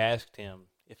 he asked him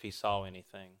if he saw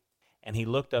anything. And he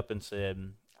looked up and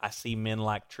said, "I see men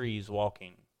like trees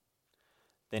walking."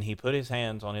 Then he put his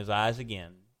hands on his eyes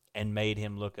again, and made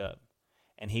him look up.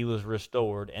 And he was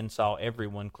restored, and saw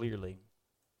everyone clearly.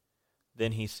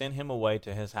 Then he sent him away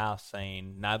to his house,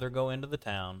 saying, "Neither go into the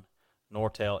town, nor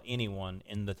tell anyone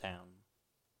in the town.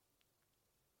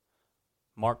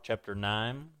 Mark chapter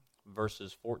 9,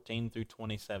 verses 14 through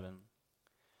 27.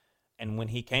 And when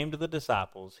he came to the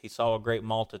disciples, he saw a great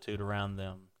multitude around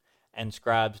them, and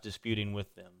scribes disputing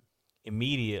with them.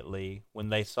 Immediately, when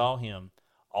they saw him,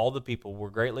 all the people were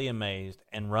greatly amazed,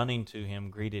 and running to him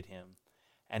greeted him.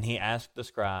 And he asked the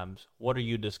scribes, "What are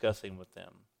you discussing with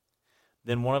them?"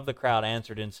 Then one of the crowd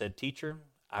answered and said, "Teacher,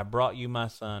 I brought you my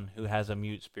son who has a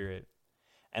mute spirit,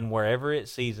 and wherever it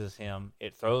seizes him,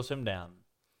 it throws him down.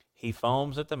 He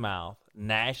foams at the mouth,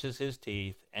 gnashes his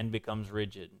teeth, and becomes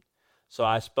rigid. So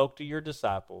I spoke to your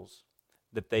disciples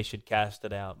that they should cast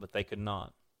it out, but they could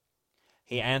not."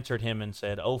 He answered him and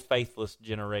said, "O faithless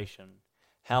generation,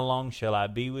 how long shall I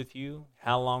be with you?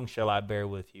 How long shall I bear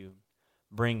with you?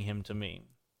 Bring him to me."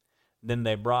 Then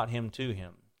they brought him to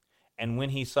him. And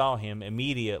when he saw him,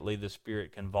 immediately the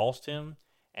spirit convulsed him,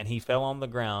 and he fell on the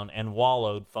ground and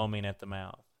wallowed, foaming at the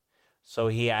mouth. So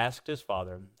he asked his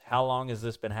father, "How long has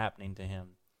this been happening to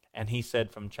him?" And he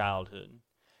said, "From childhood.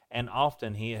 And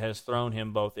often he has thrown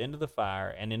him both into the fire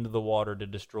and into the water to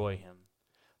destroy him.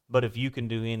 But if you can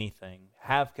do anything,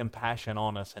 have compassion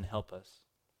on us and help us."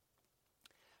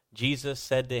 Jesus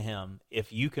said to him,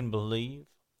 "If you can believe,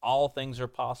 all things are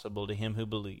possible to him who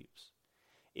believes."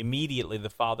 Immediately the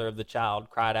father of the child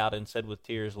cried out and said with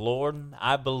tears, "Lord,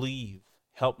 I believe.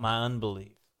 Help my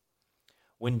unbelief."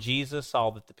 When Jesus saw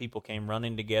that the people came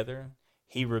running together,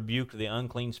 he rebuked the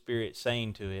unclean spirit,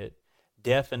 saying to it,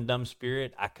 "Deaf and dumb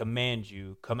spirit, I command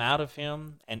you, come out of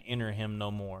him and enter him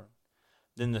no more."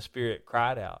 Then the spirit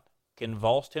cried out,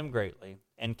 convulsed him greatly,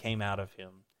 and came out of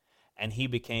him. And he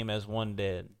became as one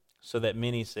dead, so that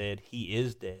many said, "He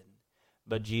is dead."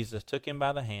 But Jesus took him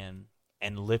by the hand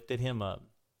and lifted him up,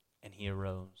 and he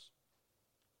arose.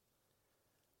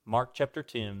 Mark chapter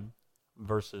 10,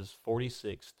 verses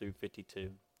 46 through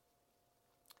 52.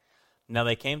 Now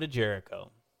they came to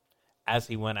Jericho. As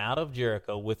he went out of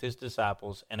Jericho with his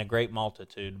disciples and a great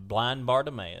multitude, blind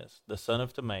Bartimaeus, the son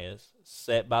of Timaeus,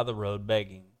 sat by the road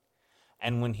begging.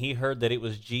 And when he heard that it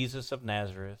was Jesus of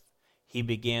Nazareth, he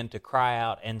began to cry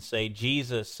out and say,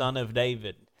 "Jesus, Son of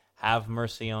David, have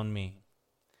mercy on me."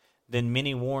 Then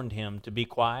many warned him to be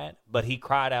quiet, but he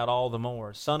cried out all the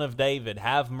more, "Son of David,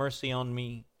 have mercy on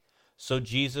me." So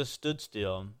Jesus stood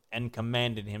still and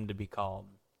commanded him to be called.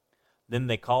 Then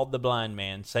they called the blind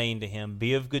man, saying to him,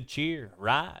 "Be of good cheer,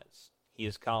 rise, he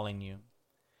is calling you."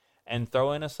 And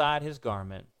throwing aside his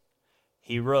garment,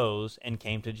 he rose and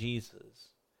came to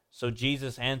Jesus. So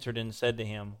Jesus answered and said to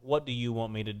him, "What do you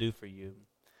want me to do for you?"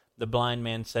 The blind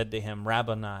man said to him,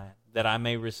 "Rabboni, that I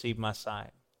may receive my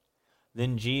sight."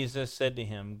 Then Jesus said to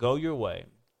him, "Go your way,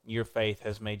 your faith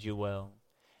has made you well."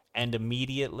 And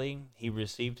immediately he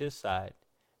received his sight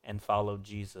and followed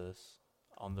Jesus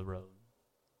on the road.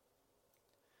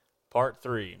 Part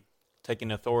 3,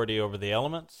 taking authority over the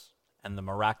elements and the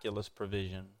miraculous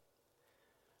provision.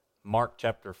 Mark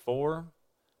chapter 4,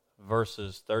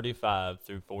 verses 35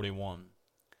 through 41.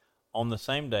 On the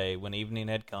same day, when evening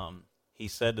had come, he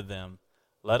said to them,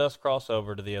 "Let us cross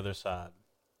over to the other side."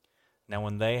 Now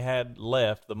when they had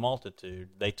left the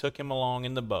multitude, they took him along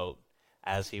in the boat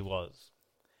as he was.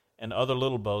 And other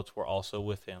little boats were also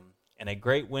with him. And a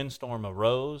great windstorm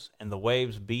arose, and the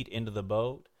waves beat into the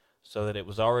boat, so that it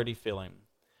was already filling.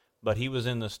 But he was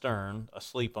in the stern,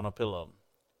 asleep on a pillow.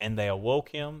 And they awoke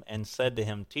him and said to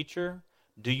him, "Teacher,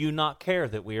 do you not care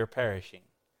that we are perishing?"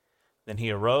 Then he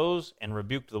arose and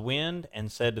rebuked the wind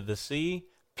and said to the sea,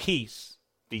 "Peace,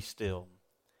 be still."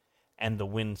 And the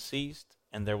wind ceased,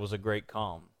 and there was a great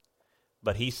calm.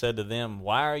 But he said to them,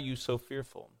 "Why are you so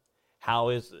fearful? How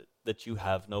is it that you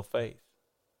have no faith?"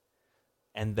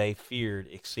 And they feared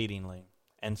exceedingly,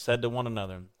 and said to one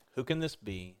another, "Who can this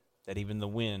be, that even the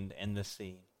wind and the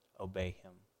sea obey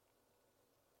him?"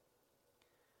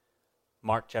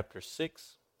 Mark chapter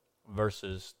 6,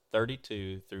 verses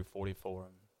 32 through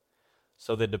 44.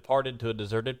 So they departed to a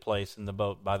deserted place in the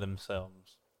boat by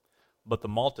themselves. But the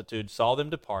multitude saw them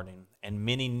departing, and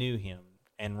many knew him,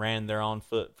 and ran there on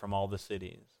foot from all the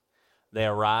cities. They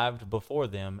arrived before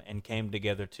them and came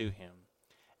together to him.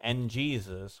 And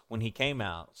Jesus, when he came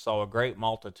out, saw a great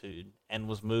multitude, and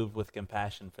was moved with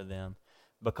compassion for them,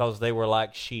 because they were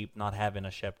like sheep not having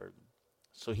a shepherd.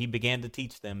 So he began to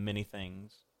teach them many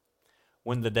things.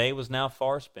 When the day was now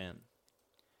far spent,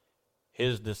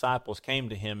 his disciples came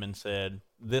to him and said,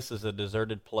 "This is a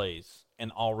deserted place,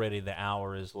 and already the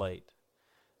hour is late.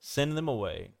 Send them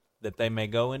away, that they may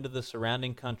go into the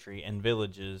surrounding country and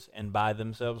villages and buy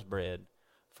themselves bread,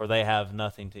 for they have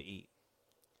nothing to eat."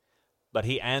 But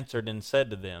he answered and said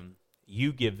to them,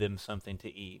 "You give them something to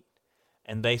eat."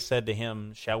 And they said to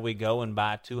him, Shall we go and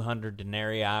buy 200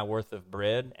 denarii worth of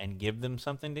bread and give them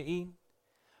something to eat?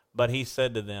 But he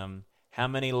said to them, How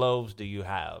many loaves do you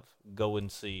have? Go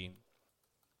and see.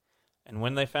 And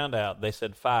when they found out, they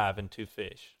said, 5 and 2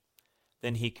 fish.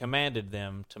 Then he commanded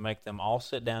them to make them all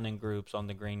sit down in groups on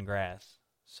the green grass.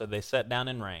 So they sat down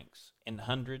in ranks, in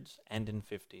hundreds and in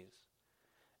 50s.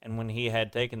 And when he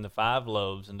had taken the 5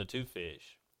 loaves and the 2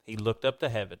 fish, he looked up to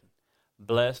heaven,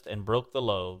 blessed and broke the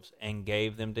loaves, and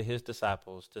gave them to his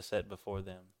disciples to set before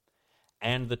them.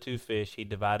 And the 2 fish he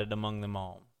divided among them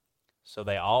all. So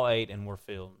they all ate and were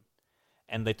filled.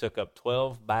 And they took up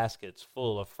 12 baskets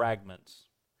full of fragments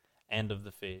and of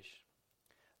the fish.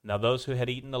 Now those who had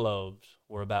eaten the loaves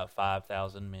were about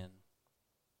 5,000 men.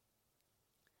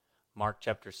 Mark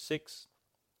chapter 6,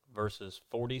 verses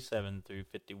 47 through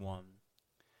 51.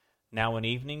 Now when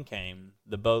evening came,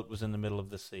 the boat was in the middle of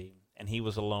the sea, and he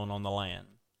was alone on the land.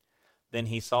 Then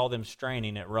he saw them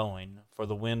straining at rowing, for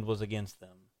the wind was against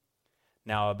them.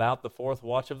 Now about the 4th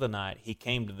watch of the night he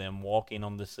came to them walking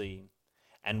on the sea,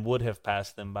 and would have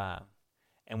passed them by.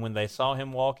 And when they saw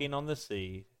him walking on the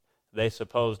sea, they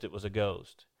supposed it was a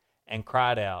ghost, and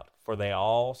cried out, for they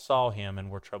all saw him and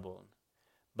were troubled.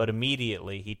 But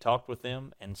immediately he talked with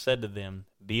them, and said to them,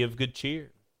 Be of good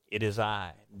cheer, it is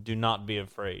I, do not be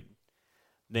afraid.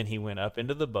 Then he went up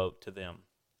into the boat to them,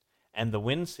 and the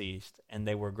wind ceased, and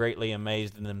they were greatly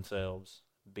amazed in themselves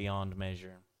beyond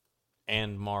measure,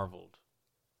 and marveled.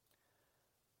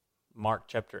 Mark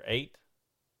chapter 8,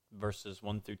 verses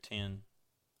 1 through 10.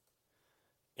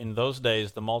 In those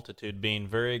days the multitude being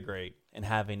very great, and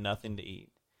having nothing to eat,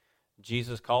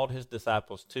 Jesus called his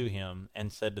disciples to him,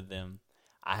 and said to them,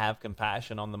 I have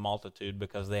compassion on the multitude,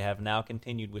 because they have now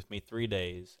continued with me 3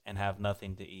 days, and have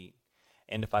nothing to eat.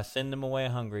 And if I send them away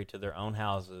hungry to their own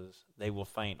houses, they will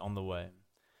faint on the way,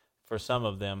 for some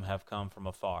of them have come from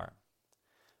afar.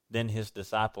 Then his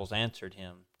disciples answered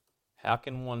him, How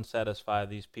can one satisfy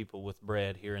these people with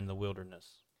bread here in the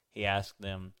wilderness? He asked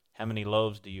them, How many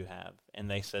loaves do you have?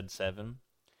 And they said, 7.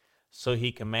 So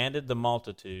he commanded the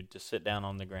multitude to sit down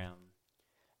on the ground.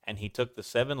 And he took the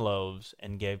 7 loaves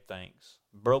and gave thanks,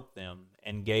 broke them,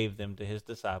 and gave them to his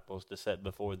disciples to set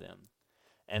before them.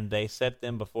 And they set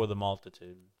them before the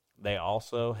multitude. They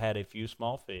also had a few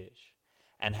small fish.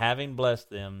 And having blessed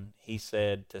them, he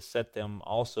said to set them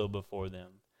also before them.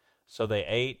 So they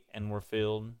ate and were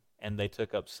filled, and they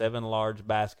took up 7 large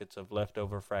baskets of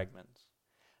leftover fragments.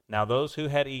 Now those who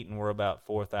had eaten were about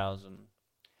 4,000.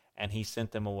 And he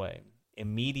sent them away,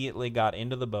 immediately got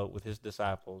into the boat with his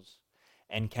disciples,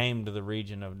 and came to the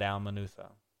region of Dalmanutha.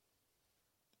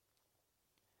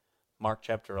 Mark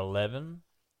chapter 11,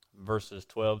 verses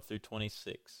 12 through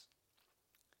 26.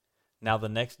 Now the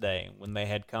next day, when they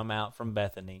had come out from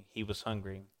Bethany, he was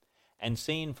hungry, and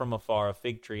seeing from afar a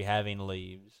fig tree having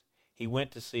leaves, he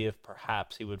went to see if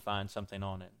perhaps he would find something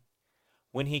on it.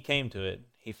 When he came to it,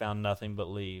 he found nothing but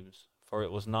leaves, for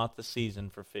it was not the season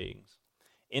for figs.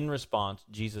 In response,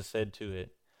 Jesus said to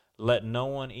it, Let no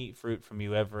one eat fruit from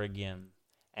you ever again.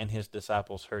 And his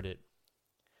disciples heard it.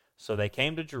 So they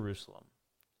came to Jerusalem.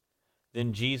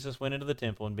 Then Jesus went into the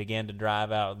temple and began to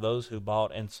drive out those who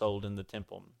bought and sold in the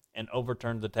temple, and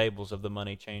overturned the tables of the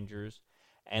money changers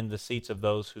and the seats of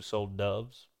those who sold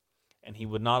doves. And he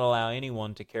would not allow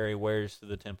anyone to carry wares to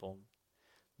the temple.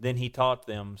 Then he taught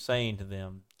them, saying to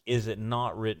them, Is it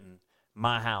not written,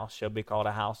 My house shall be called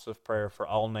a house of prayer for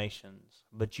all nations,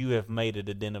 but you have made it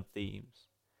a den of thieves?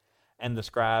 And the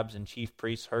scribes and chief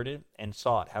priests heard it, and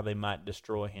sought how they might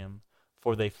destroy him,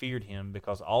 for they feared him,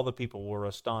 because all the people were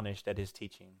astonished at his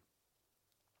teaching.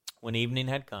 When evening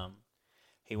had come,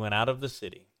 he went out of the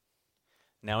city.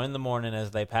 Now in the morning, as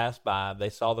they passed by,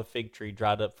 they saw the fig tree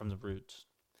dried up from the roots.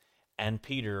 And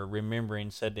Peter,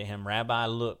 remembering, said to him, Rabbi,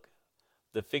 look,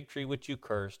 the fig tree which you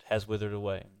cursed has withered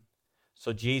away.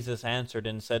 So Jesus answered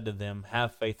and said to them,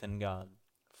 Have faith in God.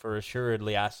 For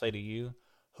assuredly I say to you,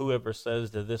 whoever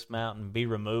says to this mountain, Be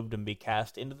removed and be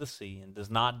cast into the sea, and does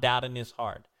not doubt in his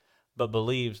heart, but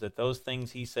believes that those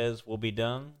things he says will be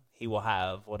done, he will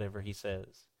have whatever he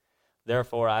says.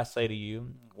 Therefore I say to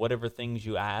you, whatever things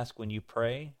you ask when you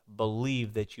pray,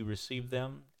 believe that you receive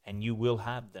them, and you will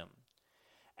have them.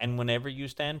 And whenever you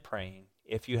stand praying,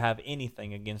 if you have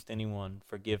anything against anyone,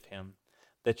 forgive him,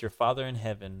 that your Father in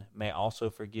heaven may also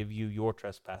forgive you your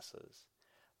trespasses.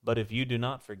 But if you do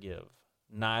not forgive,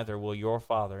 neither will your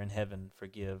Father in heaven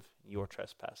forgive your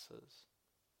trespasses.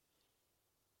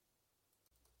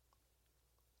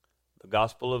 The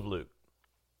Gospel of Luke,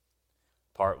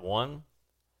 Part 1,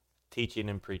 Teaching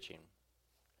and Preaching.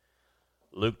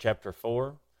 Luke chapter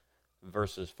 4,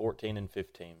 verses 14 and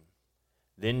 15.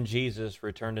 Then Jesus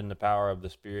returned in the power of the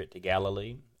Spirit to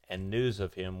Galilee, and news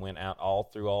of him went out all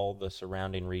through all the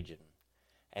surrounding region.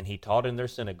 And he taught in their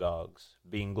synagogues,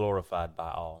 being glorified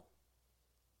by all.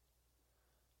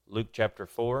 Luke chapter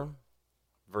 4,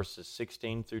 verses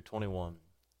 16 through 21.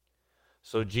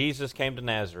 So Jesus came to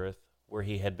Nazareth, where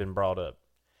he had been brought up.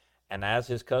 And as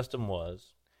his custom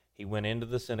was, he went into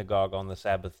the synagogue on the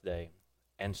Sabbath day,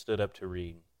 and stood up to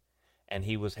read. And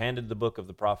he was handed the book of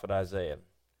the prophet Isaiah.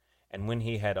 And when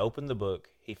he had opened the book,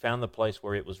 he found the place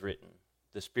where it was written,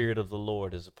 The Spirit of the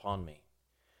Lord is upon me,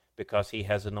 because he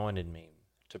has anointed me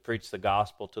to preach the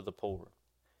gospel to the poor.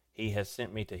 He has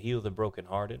sent me to heal the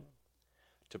brokenhearted,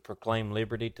 to proclaim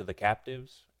liberty to the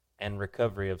captives, and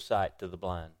recovery of sight to the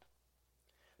blind,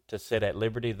 to set at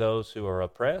liberty those who are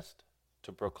oppressed,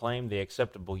 to proclaim the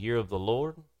acceptable year of the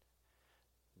Lord.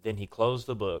 Then he closed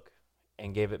the book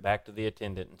and gave it back to the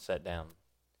attendant and sat down.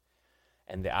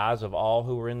 And the eyes of all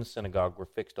who were in the synagogue were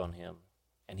fixed on him.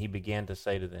 And he began to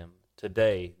say to them,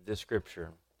 Today this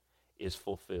scripture is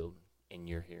fulfilled in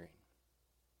your hearing.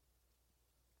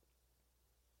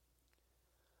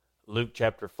 Luke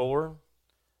chapter 4,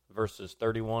 verses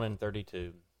 31 and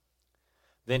 32.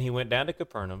 Then he went down to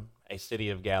Capernaum, a city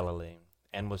of Galilee,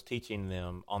 and was teaching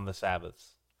them on the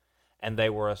Sabbaths. And they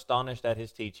were astonished at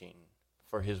his teaching,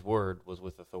 for his word was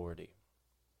with authority.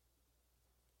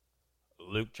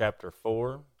 Luke chapter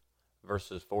 4,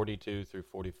 verses 42 through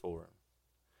 44.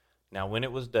 Now when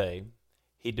it was day,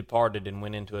 he departed and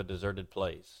went into a deserted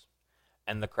place.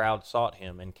 And the crowd sought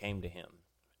him and came to him,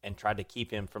 and tried to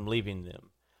keep him from leaving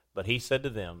them. But he said to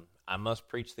them, I must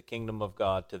preach the kingdom of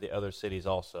God to the other cities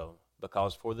also,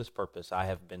 because for this purpose I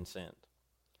have been sent.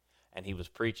 And he was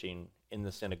preaching in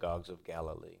the synagogues of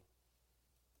Galilee.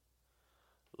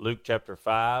 Luke chapter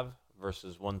 5,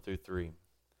 verses 1 through 3.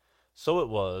 So it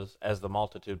was, as the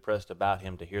multitude pressed about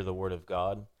him to hear the word of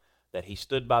God, that he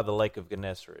stood by the lake of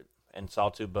Gennesaret, and saw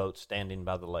two boats standing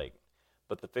by the lake.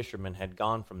 But the fishermen had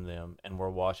gone from them, and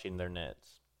were washing their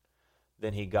nets.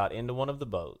 Then he got into one of the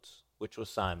boats, which was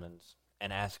Simon's,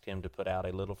 and asked him to put out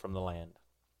a little from the land.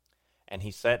 And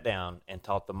he sat down and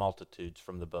taught the multitudes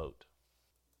from the boat.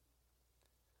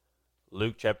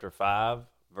 Luke chapter 5,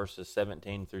 verses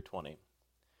 17 through 20.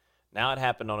 Now it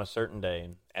happened on a certain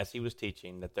day, as he was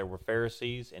teaching, that there were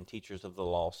Pharisees and teachers of the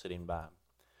law sitting by,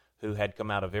 who had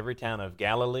come out of every town of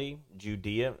Galilee,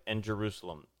 Judea, and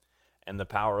Jerusalem, and the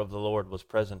power of the Lord was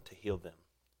present to heal them.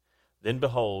 Then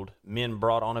behold, men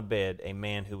brought on a bed a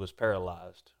man who was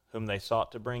paralyzed, whom they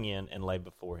sought to bring in and lay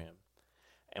before him.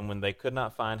 And when they could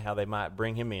not find how they might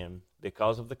bring him in,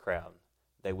 because of the crowd,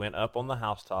 they went up on the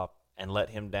housetop and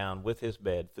let him down with his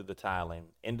bed through the tiling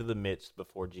into the midst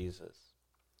before Jesus.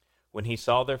 When he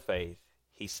saw their faith,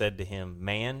 he said to him,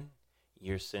 Man,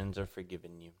 your sins are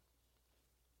forgiven you.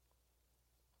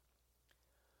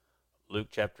 Luke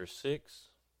chapter 6,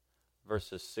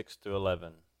 verses 6 through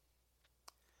 11.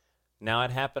 Now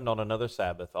it happened on another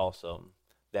Sabbath also,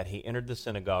 that he entered the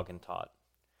synagogue and taught.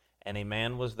 And a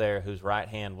man was there whose right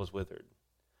hand was withered.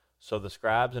 So the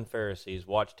scribes and Pharisees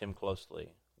watched him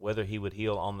closely, whether he would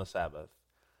heal on the Sabbath,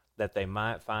 that they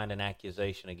might find an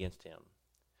accusation against him.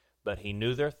 But he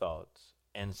knew their thoughts,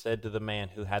 and said to the man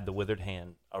who had the withered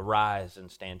hand, Arise and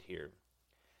stand here.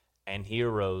 And he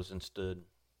arose and stood.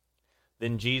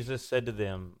 Then Jesus said to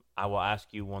them, I will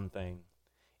ask you one thing.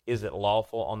 Is it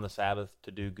lawful on the Sabbath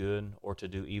to do good or to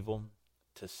do evil,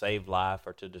 to save life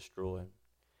or to destroy?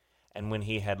 And when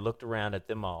he had looked around at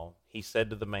them all, he said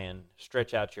to the man,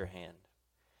 Stretch out your hand.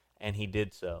 And he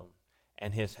did so,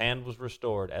 and his hand was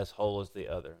restored as whole as the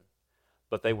other.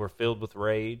 But they were filled with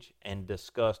rage and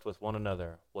discussed with one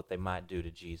another what they might do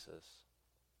to Jesus.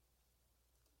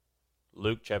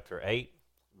 Luke chapter 8,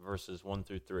 verses 1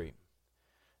 through 3.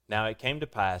 Now it came to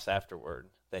pass afterward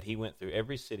that he went through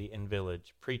every city and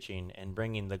village, preaching and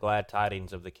bringing the glad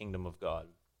tidings of the kingdom of God.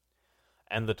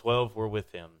 And the 12 were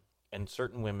with him, and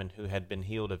certain women who had been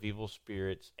healed of evil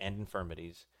spirits and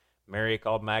infirmities, Mary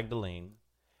called Magdalene,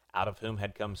 out of whom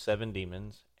had come 7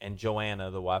 demons, and Joanna,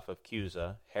 the wife of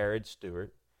Chuza, Herod's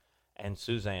steward, and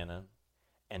Susanna,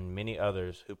 and many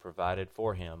others who provided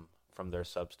for him from their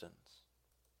substance.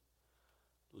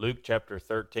 Luke chapter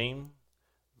 13,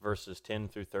 verses 10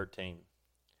 through 13.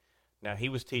 Now he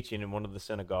was teaching in one of the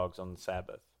synagogues on the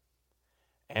Sabbath.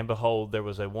 And behold, there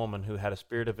was a woman who had a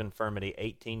spirit of infirmity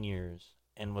 18 years,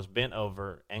 and was bent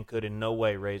over, and could in no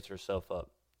way raise herself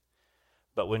up.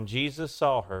 But when Jesus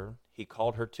saw her, he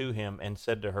called her to him, and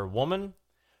said to her, Woman,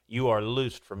 you are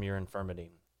loosed from your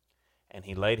infirmity. And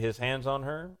he laid his hands on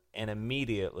her, and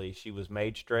immediately she was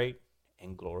made straight,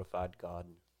 and glorified God.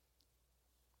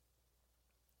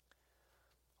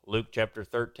 Luke chapter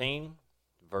 13,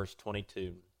 verse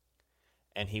 22.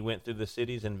 And he went through the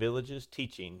cities and villages,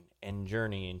 teaching and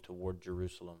journeying toward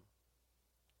Jerusalem.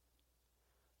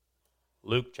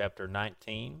 Luke chapter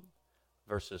 19,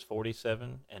 verses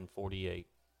 47 and 48.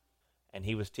 And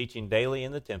he was teaching daily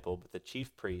in the temple, but the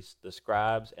chief priests, the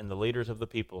scribes, and the leaders of the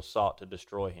people sought to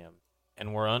destroy him,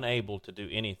 and were unable to do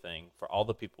anything, for all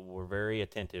the people were very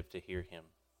attentive to hear him.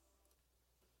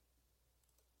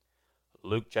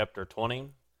 Luke chapter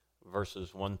 20,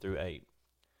 verses 1 through 8.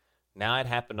 Now it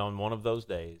happened on one of those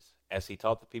days, as he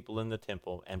taught the people in the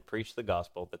temple and preached the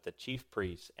gospel, that the chief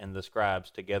priests and the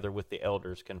scribes, together with the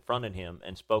elders, confronted him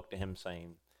and spoke to him,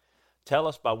 saying, Tell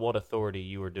us by what authority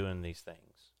you are doing these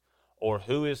things, or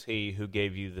who is he who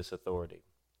gave you this authority?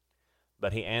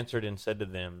 But he answered and said to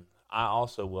them, I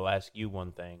also will ask you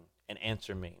one thing, and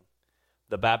answer me.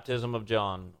 The baptism of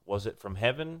John, was it from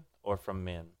heaven or from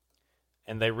men?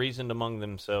 And they reasoned among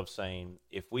themselves, saying,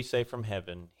 If we say from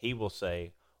heaven, he will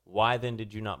say, Why then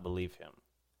did you not believe him?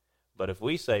 But if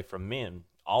we say from men,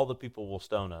 all the people will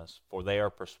stone us, for they are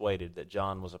persuaded that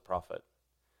John was a prophet.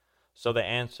 So they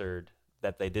answered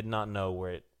that they did not know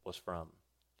where it was from.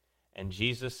 And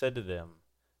Jesus said to them,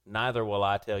 Neither will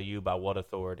I tell you by what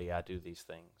authority I do these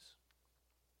things.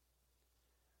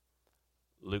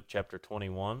 Luke chapter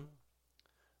 21,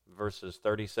 verses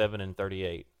 37 and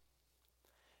 38.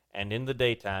 And in the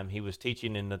daytime he was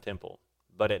teaching in the temple,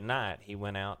 but at night he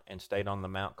went out and stayed on the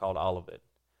mount called Olivet.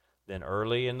 Then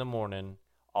early in the morning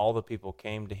all the people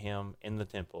came to him in the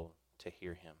temple to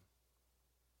hear him.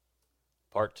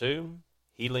 Part 2,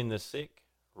 healing the sick,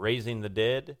 raising the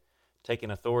dead,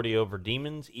 taking authority over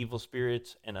demons, evil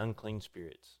spirits, and unclean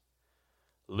spirits.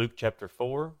 Luke chapter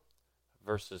 4,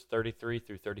 verses 33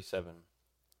 through 37.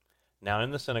 Now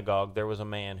in the synagogue there was a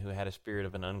man who had a spirit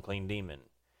of an unclean demon,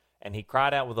 and he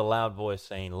cried out with a loud voice,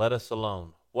 saying, Let us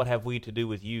alone. What have we to do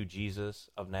with you, Jesus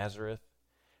of Nazareth?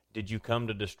 Did you come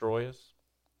to destroy us?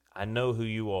 I know who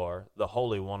you are, the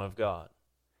Holy One of God.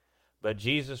 But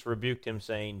Jesus rebuked him,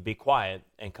 saying, Be quiet,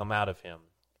 and come out of him.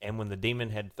 And when the demon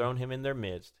had thrown him in their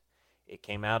midst, it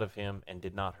came out of him and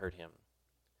did not hurt him.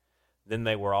 Then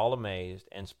they were all amazed,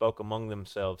 and spoke among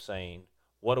themselves, saying,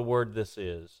 What a word this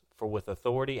is! For with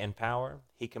authority and power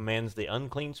he commands the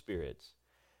unclean spirits,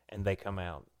 and they come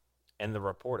out. And the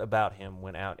report about him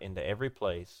went out into every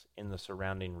place in the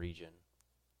surrounding region.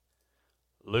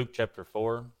 Luke chapter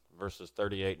 4, verses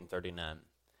 38 and 39.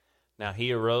 Now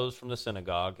he arose from the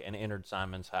synagogue and entered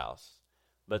Simon's house.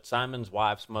 But Simon's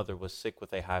wife's mother was sick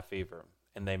with a high fever,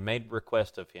 and they made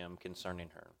request of him concerning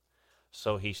her.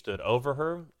 So he stood over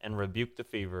her and rebuked the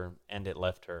fever, and it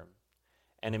left her.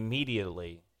 And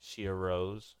immediately she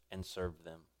arose and served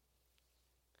them.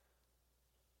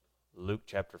 Luke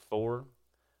chapter 4,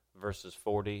 verses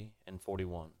 40 and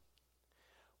 41.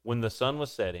 When the sun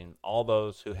was setting, all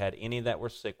those who had any that were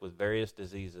sick with various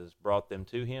diseases brought them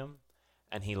to him,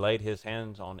 and he laid his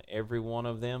hands on every one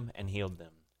of them and healed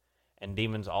them. And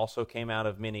demons also came out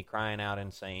of many, crying out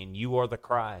and saying, You are the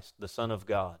Christ, the Son of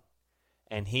God.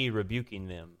 And he, rebuking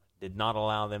them, did not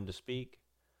allow them to speak,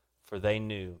 for they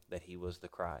knew that he was the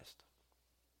Christ.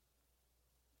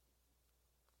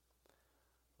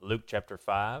 Luke chapter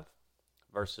 5,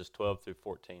 verses 12 through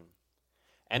 14.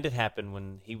 And it happened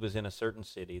when he was in a certain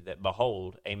city that,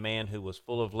 behold, a man who was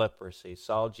full of leprosy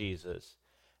saw Jesus,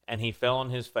 and he fell on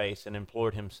his face and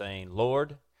implored him, saying,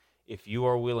 Lord, if you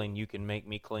are willing, you can make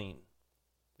me clean.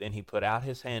 Then he put out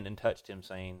his hand and touched him,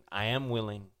 saying, I am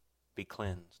willing, be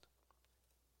cleansed.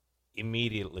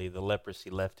 Immediately the leprosy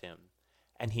left him,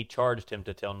 and he charged him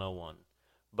to tell no one,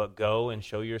 but go and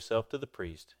show yourself to the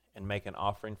priest, and make an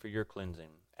offering for your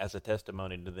cleansing, as a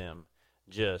testimony to them,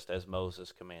 just as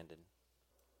Moses commanded.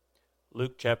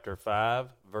 Luke chapter 5,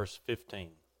 verse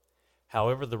 15.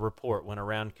 However, the report went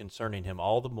around concerning him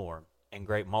all the more, and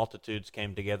great multitudes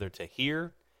came together to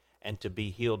hear and to be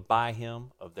healed by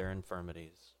him of their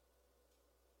infirmities.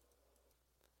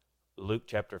 Luke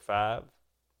chapter 5,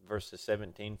 verses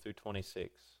 17 through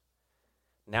 26.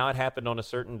 Now it happened on a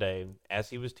certain day, as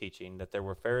he was teaching, that there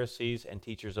were Pharisees and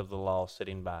teachers of the law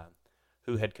sitting by,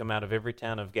 who had come out of every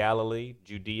town of Galilee,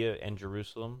 Judea, and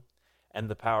Jerusalem, and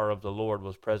the power of the Lord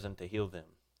was present to heal them.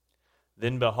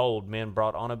 Then behold, men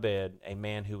brought on a bed a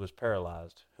man who was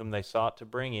paralyzed, whom they sought to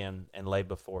bring in and lay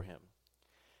before him.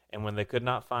 And when they could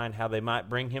not find how they might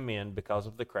bring him in because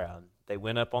of the crowd, they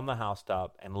went up on the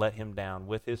housetop and let him down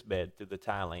with his bed through the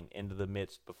tiling into the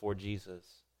midst before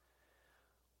Jesus.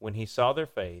 When he saw their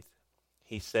faith,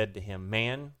 he said to him,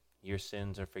 Man, your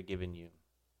sins are forgiven you.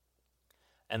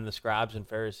 And the scribes and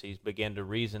Pharisees began to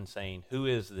reason, saying, Who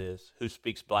is this who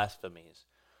speaks blasphemies?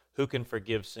 Who can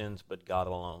forgive sins but God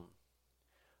alone?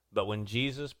 But when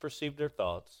Jesus perceived their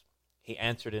thoughts, He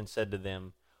answered and said to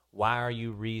them, Why are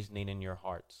you reasoning in your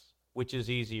hearts? Which is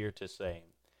easier to say,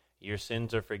 Your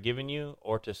sins are forgiven you,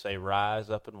 or to say, Rise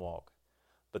up and walk?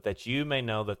 But that you may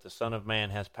know that the Son of Man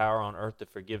has power on earth to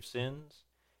forgive sins,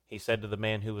 he said to the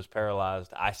man who was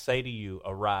paralyzed, I say to you,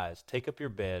 arise, take up your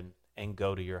bed, and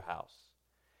go to your house.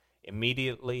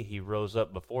 Immediately he rose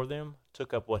up before them,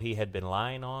 took up what he had been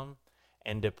lying on,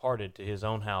 and departed to his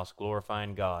own house,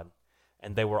 glorifying God.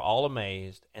 And they were all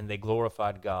amazed, and they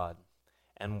glorified God,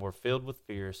 and were filled with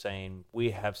fear, saying,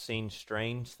 We have seen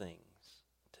strange things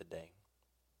today.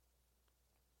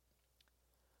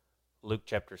 Luke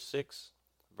chapter 6,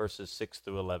 verses 6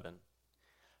 through 11.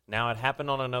 Now it happened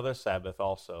on another Sabbath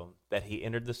also, that he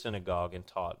entered the synagogue and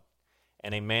taught.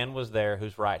 And a man was there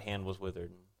whose right hand was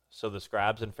withered. So the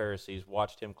scribes and Pharisees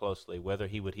watched him closely, whether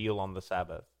he would heal on the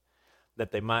Sabbath,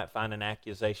 that they might find an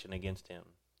accusation against him.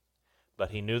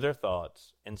 But he knew their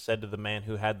thoughts, and said to the man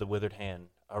who had the withered hand,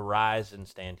 Arise and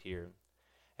stand here.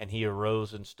 And he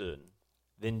arose and stood.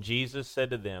 Then Jesus said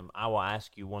to them, I will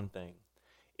ask you one thing.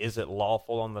 Is it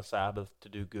lawful on the Sabbath to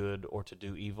do good or to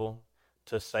do evil,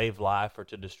 to save life or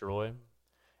to destroy?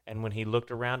 And when he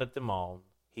looked around at them all,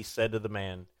 he said to the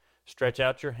man, Stretch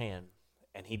out your hand.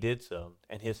 And he did so,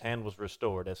 and his hand was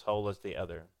restored as whole as the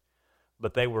other.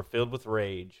 But they were filled with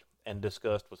rage and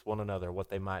discussed with one another what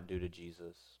they might do to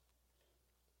Jesus.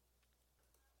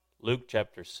 Luke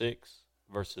chapter 6,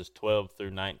 verses 12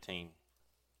 through 19.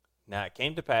 Now it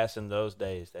came to pass in those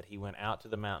days that he went out to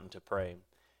the mountain to pray,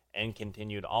 and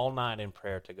continued all night in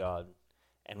prayer to God.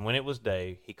 And when it was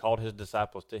day, he called his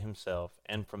disciples to himself,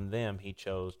 and from them he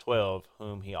chose 12,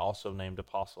 whom he also named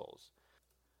apostles.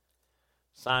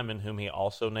 Simon, whom he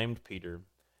also named Peter,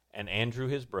 and Andrew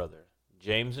his brother,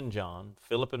 James and John,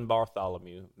 Philip and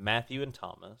Bartholomew, Matthew and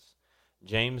Thomas,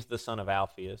 James the son of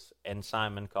Alphaeus, and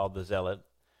Simon called the Zealot,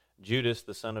 Judas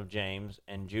the son of James,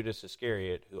 and Judas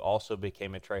Iscariot, who also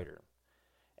became a traitor.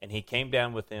 And he came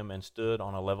down with them and stood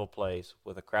on a level place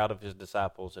with a crowd of his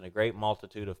disciples and a great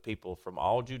multitude of people from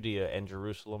all Judea and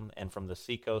Jerusalem and from the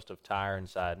seacoast of Tyre and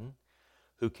Sidon,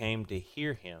 who came to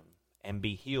hear him and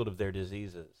be healed of their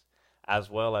diseases, as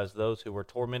well as those who were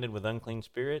tormented with unclean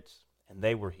spirits, and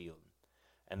they were healed.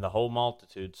 And the whole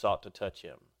multitude sought to touch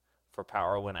him, for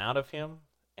power went out of him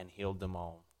and healed them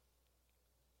all.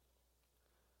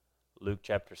 Luke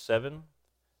chapter 7,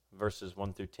 verses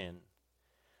 1 through 10.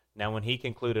 Now when he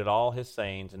concluded all his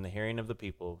sayings in the hearing of the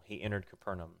people, he entered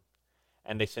Capernaum.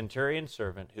 And a centurion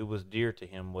servant who was dear to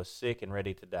him was sick and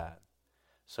ready to die.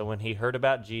 So when he heard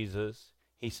about Jesus,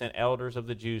 he sent elders of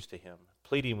the Jews to him,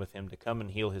 pleading with him to come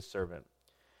and heal his servant.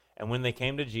 And when they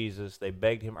came to Jesus, they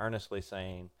begged him earnestly,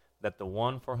 saying that the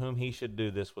one for whom he should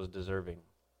do this was deserving,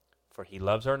 for he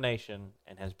loves our nation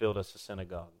and has built us a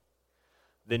synagogue.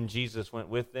 Then Jesus went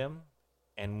with them,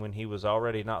 and when he was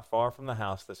already not far from the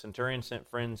house, the centurion sent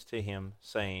friends to him,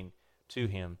 saying to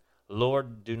him,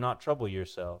 Lord, do not trouble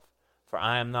yourself, for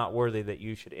I am not worthy that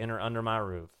you should enter under my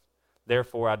roof.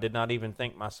 Therefore I did not even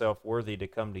think myself worthy to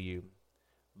come to you.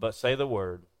 But say the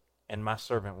word, and my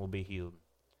servant will be healed.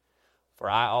 For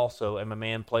I also am a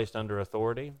man placed under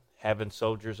authority, having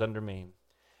soldiers under me.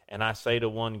 And I say to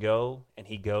one, Go, and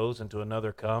he goes, and to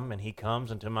another, Come, and he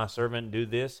comes, and to my servant, Do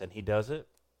this, and he does it.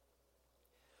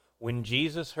 When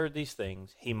Jesus heard these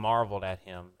things, he marveled at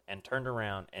him, and turned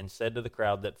around, and said to the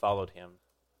crowd that followed him,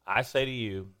 I say to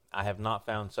you, I have not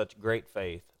found such great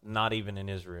faith, not even in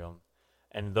Israel.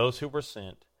 And those who were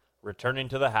sent, returning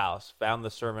to the house, found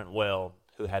the servant well,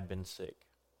 who had been sick.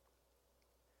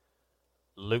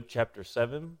 Luke chapter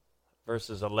 7,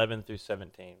 verses 11 through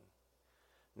 17.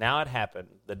 Now it happened,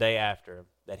 the day after,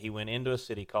 that he went into a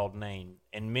city called Nain,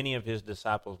 and many of his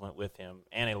disciples went with him,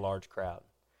 and a large crowd.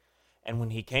 And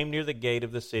when he came near the gate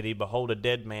of the city, behold, a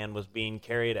dead man was being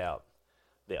carried out,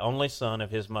 the only son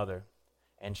of his mother,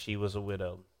 and she was a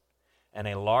widow. And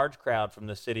a large crowd from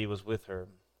the city was with her.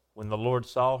 When the Lord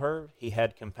saw her, he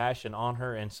had compassion on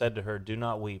her, and said to her, Do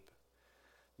not weep.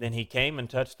 Then he came and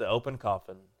touched the open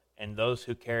coffin, and those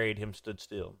who carried him stood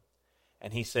still.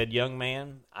 And he said, Young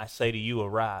man, I say to you,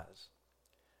 arise.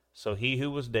 So he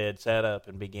who was dead sat up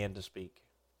and began to speak,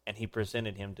 and he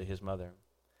presented him to his mother.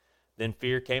 Then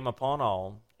fear came upon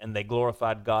all, and they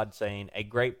glorified God, saying, A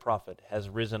great prophet has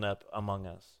risen up among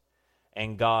us,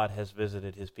 and God has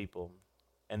visited his people.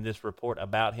 And this report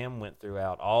about him went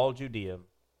throughout all Judea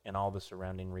and all the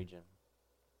surrounding region.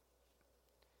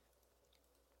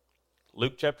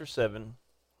 Luke chapter 7,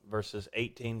 verses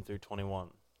 18 through 21.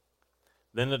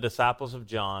 Then the disciples of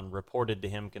John reported to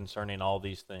him concerning all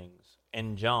these things.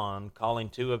 And John, calling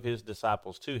 2 of his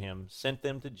disciples to him, sent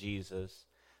them to Jesus,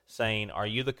 saying, Are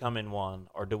you the coming one,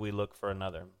 or do we look for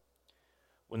another?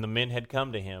 When the men had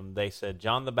come to him, they said,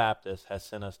 John the Baptist has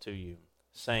sent us to you,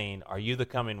 saying, Are you the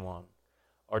coming one,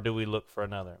 or do we look for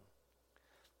another?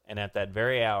 And at that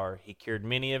very hour he cured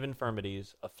many of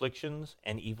infirmities, afflictions,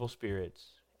 and evil spirits,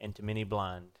 and to many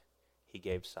blind he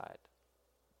gave sight.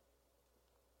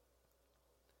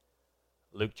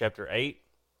 Luke chapter 8,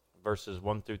 verses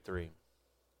 1 through 3.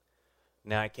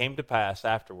 Now it came to pass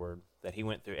afterward that he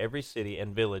went through every city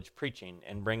and village preaching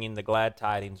and bringing the glad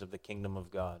tidings of the kingdom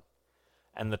of God.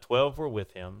 And the 12 were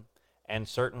with him, and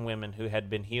certain women who had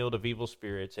been healed of evil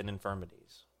spirits and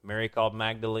infirmities. Mary called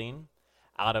Magdalene,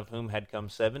 out of whom had come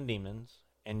 7 demons,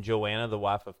 and Joanna the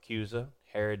wife of Chuza,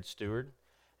 Herod's steward,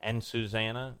 and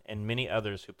Susanna, and many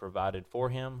others who provided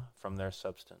for him from their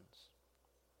substance.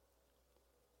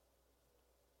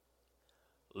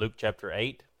 Luke chapter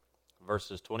 8,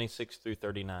 verses 26 through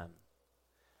 39.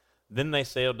 Then they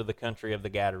sailed to the country of the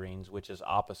Gadarenes, which is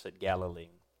opposite Galilee.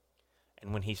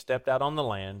 And when he stepped out on the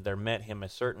land, there met him a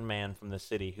certain man from the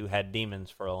city who had demons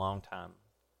for a long time.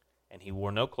 And he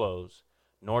wore no clothes,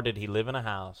 nor did he live in a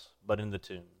house, but in the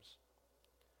tombs.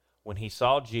 When he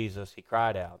saw Jesus, he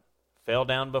cried out, fell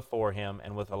down before him,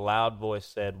 and with a loud voice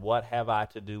said, What have I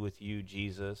to do with you,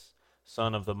 Jesus,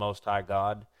 Son of the Most High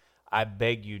God? I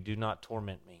beg you, do not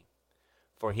torment me.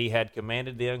 For he had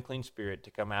commanded the unclean spirit to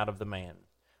come out of the man.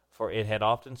 For it had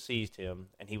often seized him,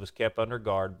 and he was kept under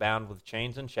guard, bound with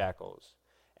chains and shackles.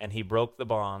 And he broke the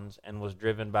bonds, and was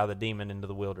driven by the demon into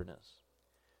the wilderness.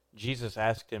 Jesus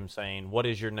asked him, saying, What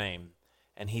is your name?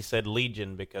 And he said,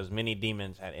 Legion, because many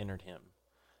demons had entered him.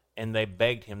 And they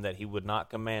begged him that he would not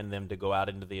command them to go out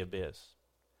into the abyss.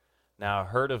 Now a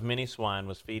herd of many swine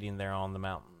was feeding there on the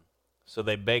mountain. So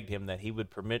they begged him that he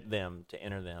would permit them to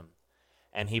enter them.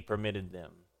 And he permitted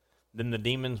them. Then the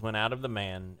demons went out of the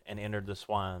man and entered the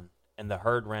swine, and the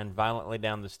herd ran violently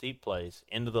down the steep place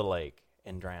into the lake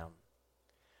and drowned.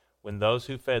 When those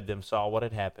who fed them saw what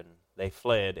had happened, they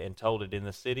fled and told it in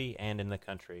the city and in the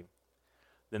country.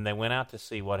 Then they went out to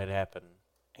see what had happened,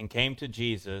 and came to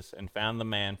Jesus and found the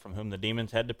man from whom the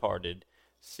demons had departed,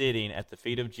 sitting at the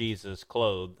feet of Jesus,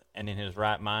 clothed and in his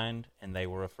right mind, and they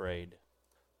were afraid.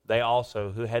 They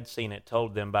also, who had seen it,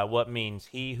 told them by what means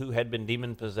he who had been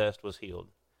demon-possessed was healed.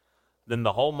 Then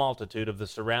the whole multitude of the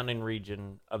surrounding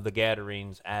region of the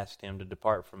Gadarenes asked him to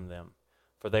depart from them,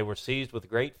 for they were seized with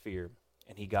great fear,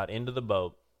 and he got into the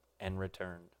boat and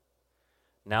returned.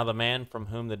 Now the man from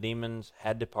whom the demons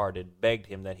had departed begged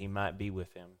him that he might be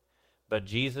with him. But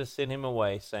Jesus sent him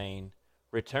away, saying,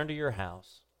 Return to your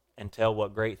house, and tell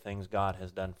what great things God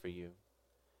has done for you.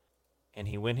 And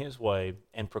he went his way,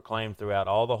 and proclaimed throughout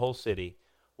all the whole city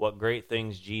what great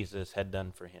things Jesus had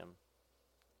done for him.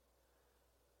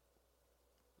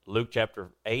 Luke chapter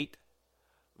 8,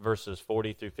 verses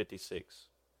 40 through 56.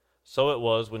 So it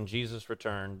was when Jesus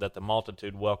returned that the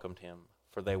multitude welcomed him,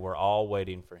 for they were all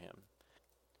waiting for him.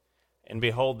 And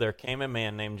behold, there came a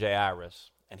man named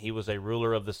Jairus, and he was a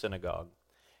ruler of the synagogue.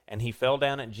 And he fell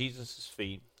down at Jesus'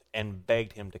 feet and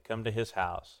begged him to come to his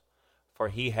house, for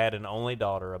he had an only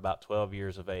daughter about 12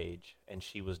 years of age, and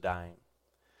she was dying.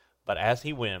 But as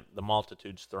he went, the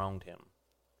multitudes thronged him.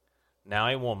 Now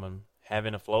a woman,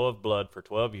 having a flow of blood for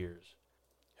 12 years,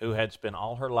 who had spent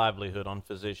all her livelihood on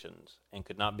physicians, and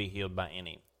could not be healed by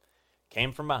any,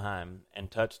 came from behind and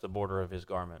touched the border of his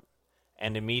garment.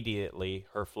 And immediately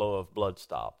her flow of blood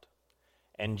stopped.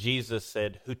 And Jesus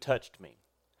said, Who touched me?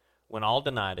 When all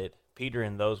denied it, Peter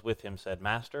and those with him said,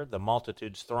 Master, the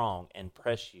multitudes throng and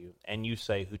press you, and you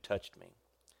say, Who touched me?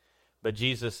 But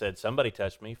Jesus said, Somebody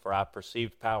touched me, for I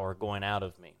perceived power going out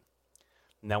of me.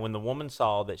 Now when the woman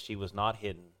saw that she was not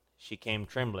hidden, she came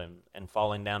trembling and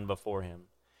falling down before him.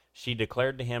 She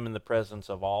declared to him in the presence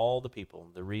of all the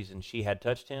people the reason she had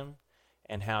touched him,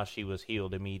 and how she was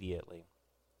healed immediately.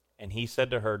 And he said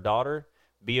to her, Daughter,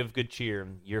 be of good cheer,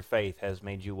 your faith has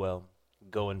made you well.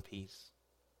 Go in peace.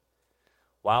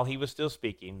 While he was still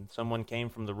speaking, someone came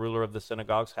from the ruler of the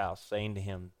synagogue's house, saying to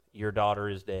him, Your daughter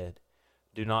is dead.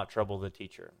 Do not trouble the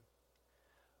teacher.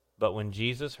 But when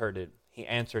Jesus heard it, he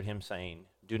answered him, saying,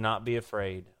 Do not be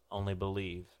afraid, only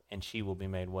believe, and she will be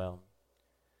made well.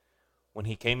 When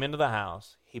he came into the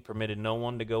house, he permitted no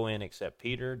one to go in except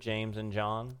Peter, James, and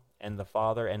John, and the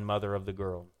father and mother of the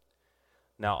girl.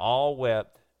 Now all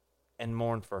wept and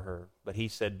mourned for her, but he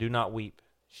said, Do not weep.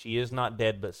 She is not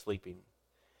dead, but sleeping.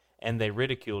 And they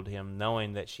ridiculed him,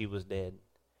 knowing that she was dead.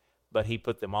 But he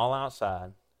put them all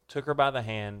outside, took her by the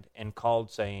hand, and called,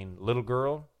 saying, Little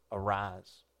girl,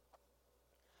 arise.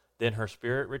 Then her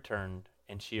spirit returned,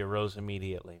 and she arose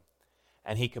immediately.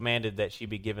 And he commanded that she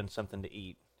be given something to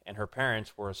eat. And her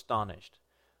parents were astonished,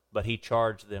 but he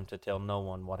charged them to tell no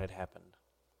one what had happened.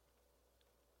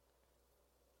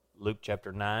 Luke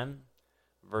chapter 9,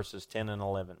 verses 10 and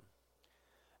 11.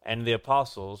 And the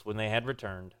apostles, when they had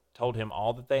returned, told him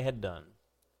all that they had done.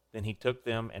 Then he took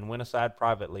them and went aside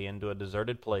privately into a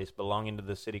deserted place belonging to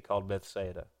the city called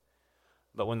Bethsaida.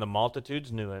 But when the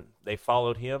multitudes knew it, they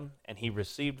followed him, and he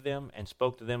received them and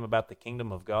spoke to them about the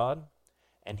kingdom of God,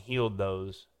 and healed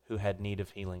those who had need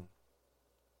of healing.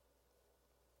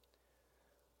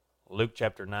 Luke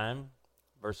chapter 9,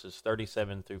 verses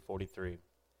 37 through 43.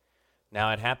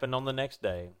 Now it happened on the next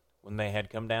day, when they had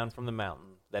come down from the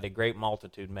mountain, that a great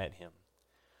multitude met him.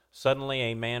 Suddenly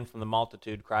a man from the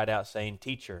multitude cried out, saying,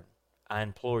 Teacher, I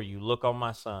implore you, look on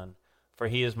my son, for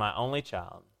he is my only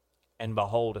child. And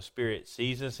behold, a spirit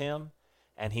seizes him,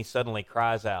 and he suddenly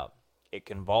cries out. It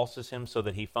convulses him so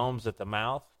that he foams at the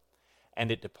mouth, and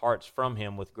it departs from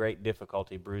him with great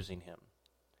difficulty, bruising him.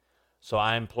 So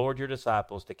I implored your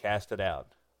disciples to cast it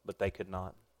out, but they could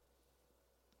not.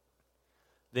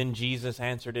 Then Jesus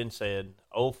answered and said,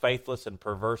 O faithless and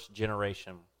perverse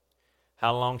generation,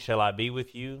 how long shall I be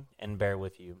with you and bear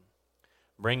with you?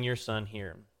 Bring your son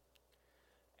here.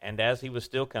 And as he was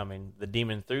still coming, the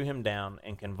demon threw him down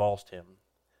and convulsed him.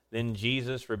 Then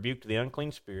Jesus rebuked the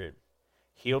unclean spirit,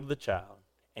 healed the child,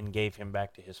 and gave him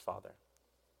back to his father.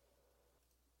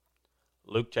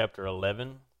 Luke chapter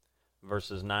 11,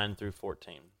 verses 9 through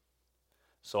 14.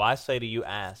 So I say to you,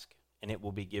 ask, and it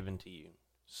will be given to you.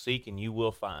 Seek, and you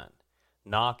will find.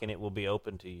 Knock, and it will be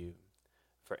opened to you.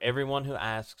 For everyone who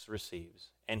asks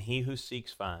receives, and he who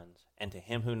seeks finds, and to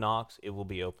him who knocks it will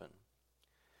be opened.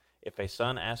 If a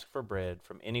son asks for bread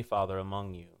from any father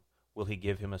among you, will he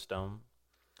give him a stone?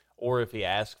 Or if he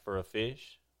asks for a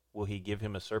fish, will he give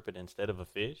him a serpent instead of a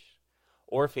fish?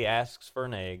 Or if he asks for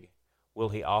an egg, will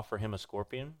he offer him a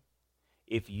scorpion?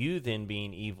 If you then,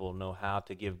 being evil, know how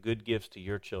to give good gifts to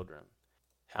your children,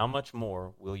 how much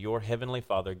more will your heavenly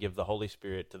Father give the Holy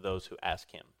Spirit to those who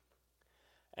ask him?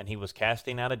 And he was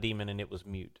casting out a demon, and it was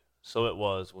mute. So it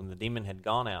was, when the demon had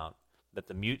gone out, that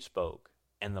the mute spoke,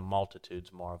 and the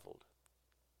multitudes marveled.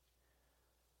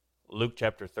 Luke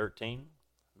chapter 13,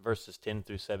 verses 10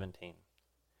 through 17.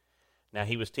 Now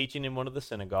he was teaching in one of the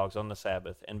synagogues on the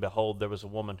Sabbath, and behold, there was a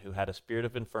woman who had a spirit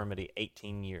of infirmity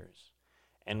 18 years,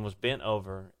 and was bent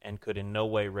over, and could in no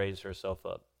way raise herself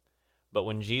up. But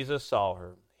when Jesus saw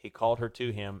her, he called her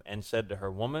to him, and said to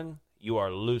her, Woman, you are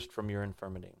loosed from your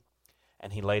infirmity.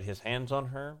 And he laid his hands on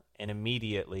her, and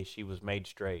immediately she was made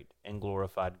straight, and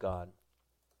glorified God.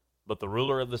 But the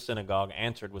ruler of the synagogue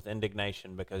answered with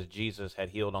indignation, because Jesus had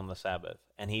healed on the Sabbath.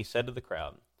 And he said to the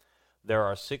crowd, There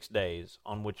are 6 days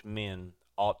on which men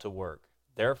ought to work.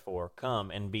 Therefore come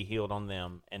and be healed on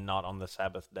them, and not on the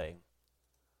Sabbath day.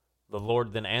 The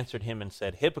Lord then answered him and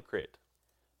said, Hypocrite!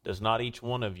 Does not each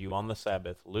one of you on the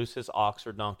Sabbath loose his ox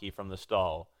or donkey from the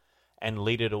stall, and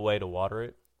lead it away to water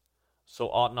it? So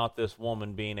ought not this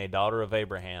woman, being a daughter of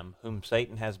Abraham, whom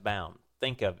Satan has bound,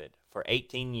 think of it, for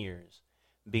 18 years,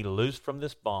 be loosed from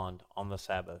this bond on the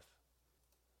Sabbath?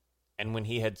 And when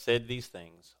he had said these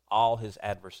things, all his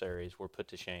adversaries were put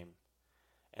to shame,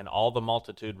 and all the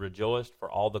multitude rejoiced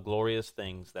for all the glorious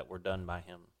things that were done by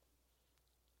him.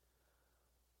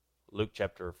 Luke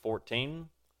chapter 14,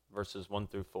 verses 1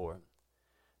 through 4.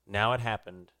 Now it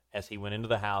happened, as he went into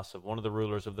the house of one of the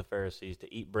rulers of the Pharisees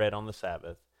to eat bread on the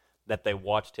Sabbath, that they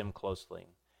watched him closely.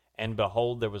 And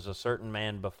behold, there was a certain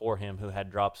man before him who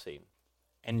had dropsy.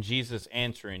 And Jesus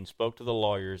answering spoke to the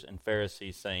lawyers and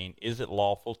Pharisees, saying, Is it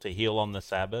lawful to heal on the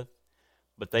Sabbath?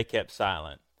 But they kept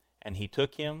silent. And he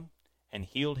took him, and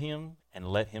healed him, and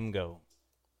let him go.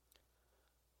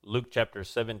 Luke chapter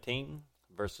 17,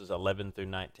 verses 11 through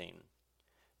 19.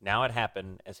 Now it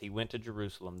happened, as he went to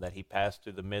Jerusalem, that he passed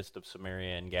through the midst of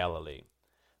Samaria and Galilee.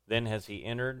 Then as he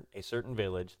entered a certain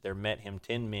village, there met him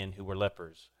 10 men who were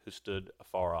lepers, who stood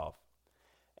afar off.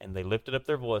 And they lifted up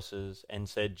their voices and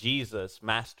said, Jesus,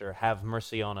 Master, have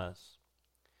mercy on us.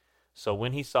 So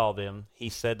when he saw them, he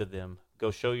said to them,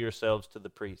 Go show yourselves to the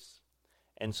priests.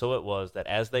 And so it was that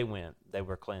as they went, they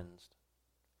were cleansed.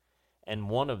 And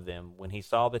one of them, when he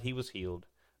saw that he was healed,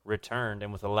 returned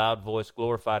and with a loud voice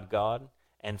glorified God,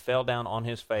 and fell down on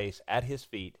his face at his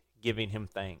feet, giving him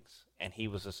thanks. And he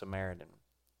was a Samaritan.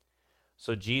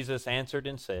 So Jesus answered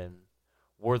and said,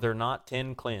 Were there not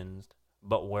 10 cleansed,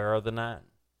 but where are the 9?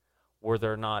 Were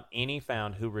there not any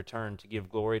found who returned to give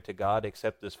glory to God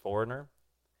except this foreigner?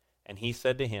 And he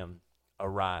said to him,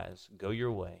 Arise, go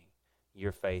your way,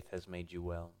 your faith has made you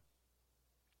well.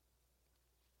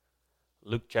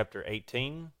 Luke chapter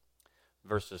 18,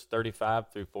 verses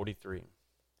 35 through 43.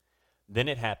 Then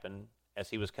it happened, as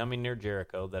he was coming near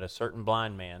Jericho, that a certain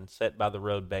blind man sat by the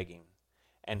road begging.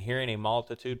 And hearing a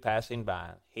multitude passing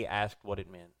by, he asked what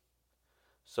it meant.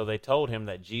 So they told him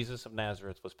that Jesus of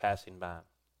Nazareth was passing by.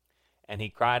 And he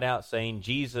cried out, saying,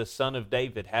 Jesus, Son of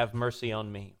David, have mercy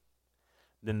on me.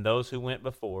 Then those who went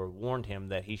before warned him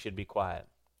that he should be quiet.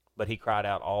 But he cried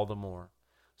out all the more,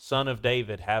 Son of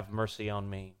David, have mercy on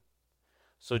me.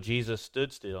 So Jesus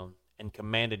stood still and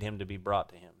commanded him to be brought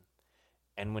to him.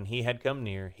 And when he had come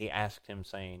near, he asked him,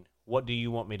 saying, What do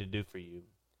you want me to do for you?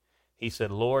 He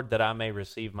said, Lord, that I may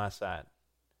receive my sight.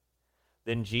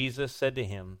 Then Jesus said to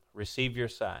him, Receive your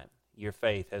sight. Your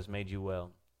faith has made you well.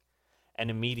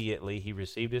 And immediately he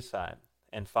received his sight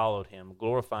and followed him,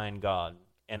 glorifying God.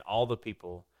 And all the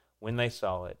people, when they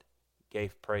saw it,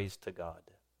 gave praise to God.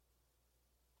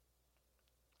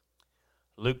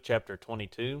 Luke chapter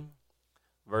 22,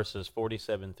 verses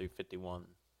 47 through 51.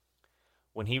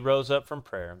 When he rose up from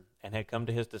prayer and had come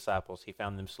to his disciples, he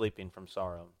found them sleeping from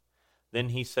sorrow. Then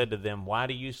he said to them, Why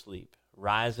do you sleep?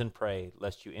 Rise and pray,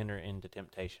 lest you enter into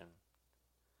temptation.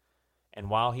 And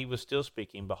while he was still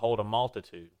speaking, behold, a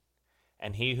multitude,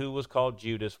 and he who was called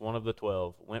Judas, one of the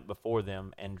 12, went before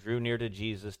them and drew near to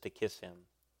Jesus to kiss him.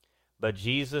 But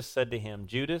Jesus said to him,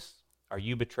 Judas, are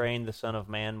you betraying the Son of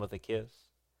Man with a kiss?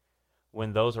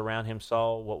 When those around him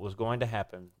saw what was going to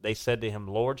happen, they said to him,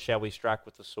 Lord, shall we strike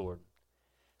with the sword?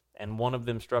 And one of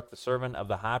them struck the servant of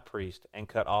the high priest and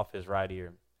cut off his right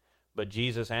ear. But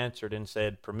Jesus answered and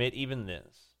said, Permit even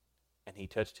this. And he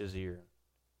touched his ear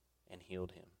and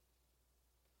healed him.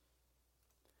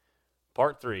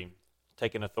 Part 3,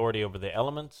 taking authority over the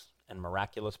elements and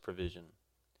miraculous provision.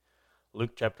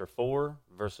 Luke chapter 4,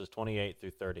 verses 28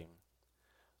 through 30.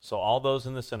 So all those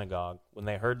in the synagogue, when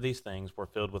they heard these things, were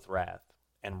filled with wrath,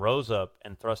 and rose up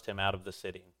and thrust him out of the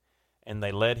city. And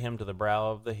they led him to the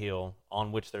brow of the hill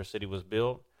on which their city was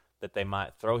built, that they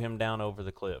might throw him down over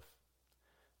the cliff.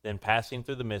 Then passing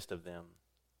through the midst of them,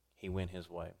 he went his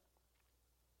way.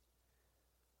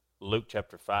 Luke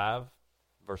chapter 5,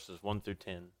 verses 1 through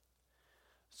 10.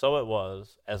 So it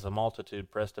was, as the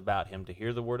multitude pressed about him to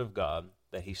hear the word of God,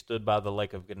 that he stood by the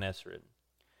lake of Gennesaret,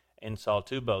 and saw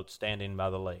 2 boats standing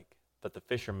by the lake, but the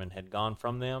fishermen had gone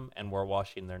from them and were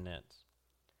washing their nets.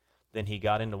 Then he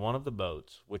got into one of the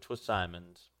boats, which was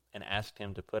Simon's, and asked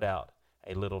him to put out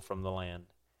a little from the land.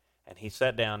 And he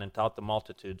sat down and taught the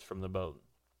multitudes from the boat.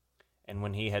 And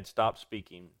when he had stopped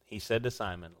speaking, he said to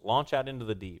Simon, Launch out into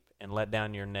the deep, and let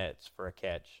down your nets for a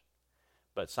catch.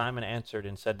 But Simon answered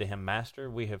and said to him, Master,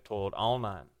 we have toiled all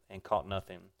night, and caught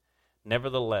nothing.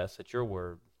 Nevertheless, at your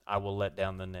word, I will let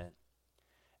down the net.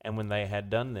 And when they had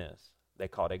done this, they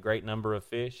caught a great number of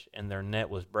fish, and their net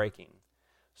was breaking.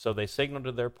 So they signaled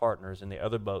to their partners in the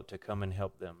other boat to come and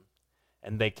help them.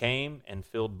 And they came and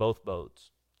filled both boats,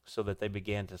 so that they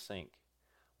began to sink.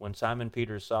 When Simon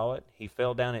Peter saw it, he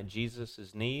fell down at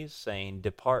Jesus' knees, saying,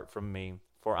 Depart from me,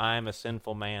 for I am a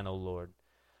sinful man, O Lord.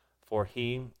 For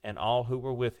he and all who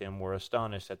were with him were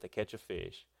astonished at the catch of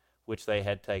fish, which they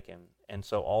had taken. And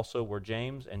so also were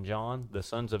James and John, the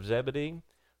sons of Zebedee,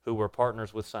 who were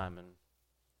partners with Simon.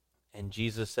 And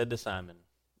Jesus said to Simon,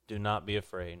 Do not be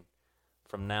afraid.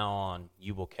 From now on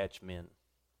you will catch men.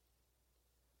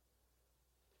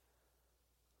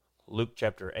 Luke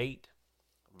chapter 8,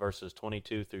 verses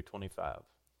 22 through 25.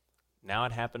 Now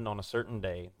it happened on a certain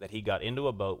day that he got into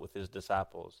a boat with his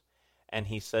disciples, and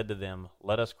he said to them,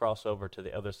 Let us cross over to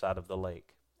the other side of the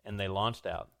lake. And they launched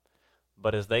out.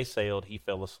 But as they sailed, he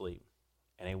fell asleep.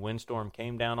 And a windstorm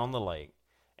came down on the lake,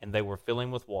 and they were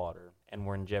filling with water, and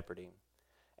were in jeopardy.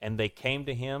 And they came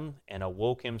to him, and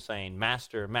awoke him, saying,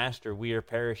 Master, Master, we are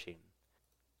perishing.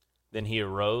 Then he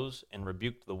arose, and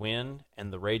rebuked the wind,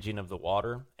 and the raging of the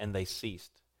water, and they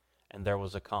ceased, and there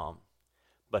was a calm.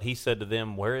 But he said to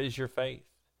them, Where is your faith?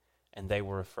 And they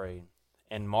were afraid,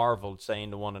 and marveled,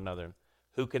 saying to one another,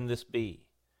 Who can this be?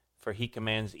 For he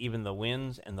commands even the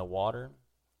winds and the water,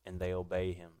 and they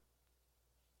obey him.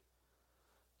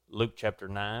 Luke chapter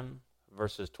 9,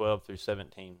 verses 12 through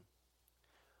 17.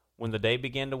 When the day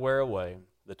began to wear away,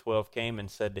 the 12 came and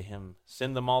said to him,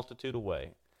 Send the multitude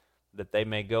away, that they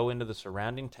may go into the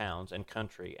surrounding towns and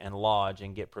country, and lodge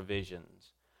and get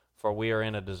provisions, for we are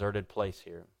in a deserted place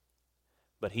here.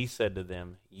 But he said to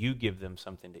them, You give them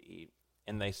something to eat.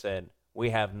 And they said, We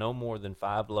have no more than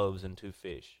 5 loaves and 2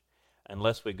 fish,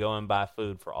 unless we go and buy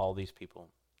food for all these people.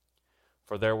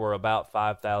 For there were about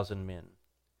 5,000 men.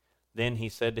 Then he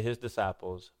said to his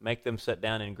disciples, Make them sit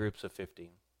down in groups of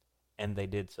 50. And they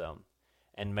did so,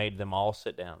 and made them all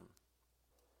sit down.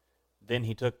 Then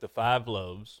he took the 5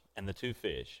 loaves and the 2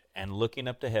 fish, and looking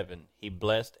up to heaven, he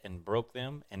blessed and broke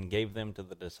them, and gave them to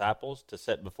the disciples to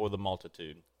set before the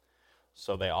multitude.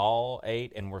 So they all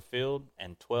ate and were filled,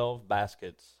 and 12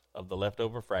 baskets of the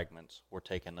leftover fragments were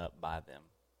taken up by them.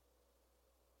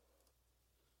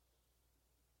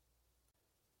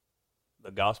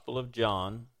 the Gospel of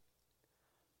John,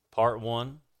 Part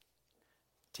 1,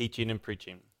 Teaching and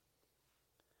Preaching.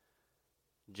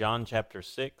 John chapter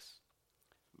 6,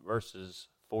 verses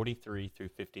 43 through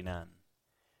 59.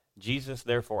 Jesus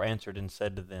therefore answered and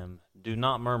said to them, Do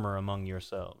not murmur among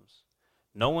yourselves.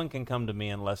 No one can come to me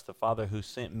unless the Father who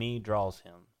sent me draws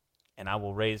him, and I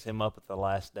will raise him up at the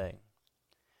last day.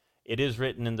 It is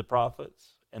written in the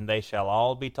prophets, and they shall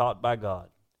all be taught by God.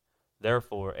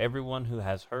 Therefore everyone who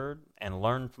has heard and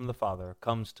learned from the Father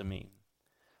comes to me.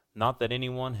 Not that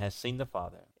anyone has seen the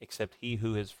Father, except he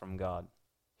who is from God.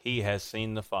 He has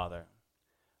seen the Father.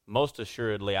 Most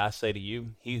assuredly I say to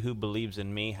you, he who believes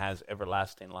in me has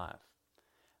everlasting life.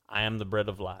 I am the bread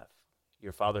of life.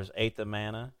 Your fathers ate the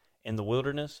manna in the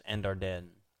wilderness and are dead.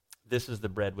 This is the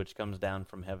bread which comes down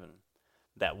from heaven,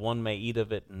 that one may eat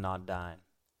of it and not die.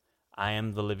 I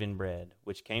am the living bread,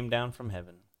 which came down from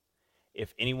heaven.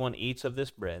 If anyone eats of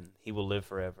this bread, he will live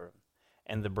forever.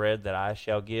 And the bread that I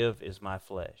shall give is my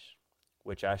flesh,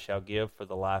 which I shall give for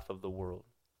the life of the world.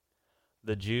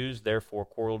 The Jews therefore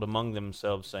quarreled among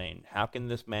themselves, saying, How can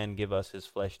this man give us his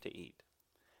flesh to eat?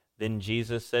 Then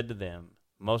Jesus said to them,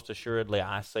 Most assuredly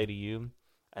I say to you,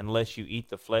 unless you eat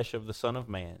the flesh of the Son of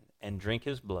Man and drink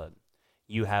his blood,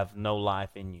 you have no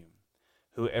life in you.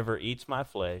 Whoever eats my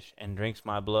flesh and drinks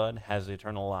my blood has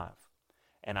eternal life,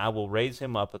 and I will raise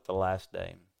him up at the last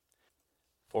day.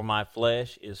 For my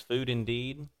flesh is food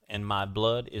indeed, and my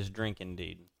blood is drink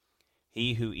indeed.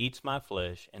 He who eats my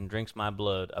flesh and drinks my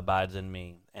blood abides in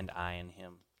me, and I in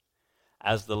him.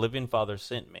 As the living Father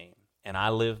sent me, and I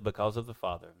live because of the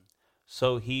Father,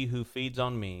 so he who feeds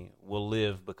on me will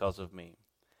live because of me.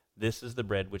 This is the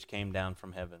bread which came down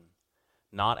from heaven,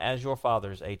 not as your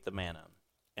fathers ate the manna,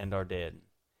 and are dead.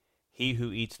 He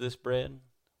who eats this bread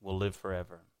will live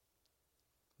forever.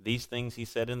 These things he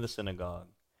said in the synagogue,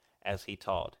 as he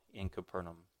taught in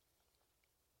Capernaum.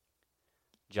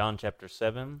 John chapter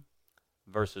 7,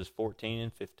 verses 14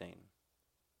 and 15.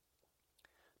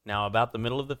 Now about the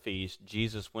middle of the feast,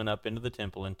 Jesus went up into the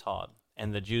temple and taught,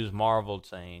 and the Jews marveled,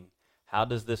 saying, How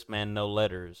does this man know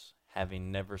letters,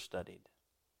 having never studied?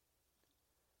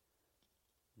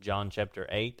 John chapter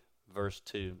 8, verse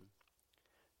 2.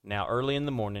 Now early in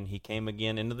the morning he came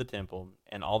again into the temple,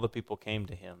 and all the people came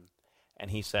to him, and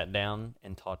he sat down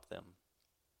and taught them.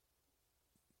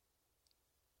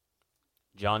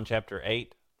 John chapter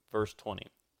 8, verse 20.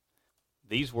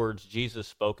 These words Jesus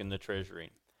spoke in the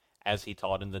treasury, as he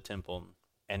taught in the temple,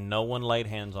 and no one laid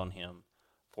hands on him,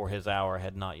 for his hour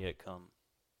had not yet come.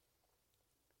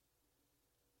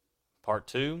 Part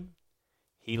 2,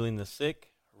 healing the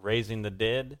sick, raising the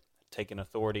dead, taking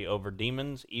authority over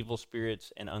demons, evil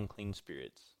spirits, and unclean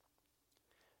spirits.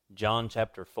 John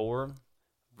chapter 4,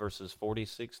 verses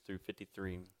 46 through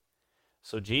 53.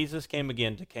 So Jesus came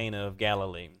again to Cana of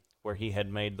Galilee, where he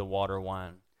had made the water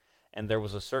wine. And there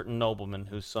was a certain nobleman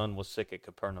whose son was sick at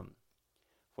Capernaum.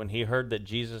 When he heard that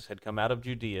Jesus had come out of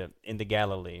Judea into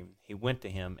Galilee, he went to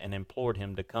him and implored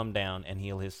him to come down and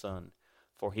heal his son,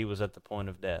 for he was at the point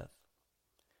of death.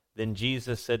 Then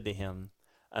Jesus said to him,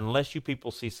 Unless you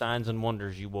people see signs and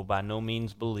wonders, you will by no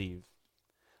means believe.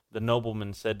 The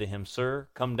nobleman said to him, Sir,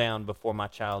 come down before my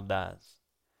child dies.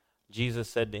 Jesus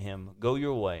said to him, Go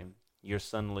your way, your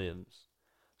son lives.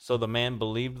 So the man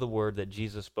believed the word that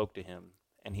Jesus spoke to him,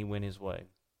 and he went his way.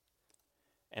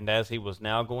 And as he was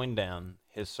now going down,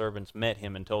 his servants met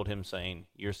him and told him, saying,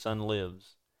 Your son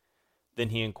lives. Then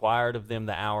he inquired of them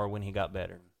the hour when he got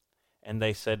better. And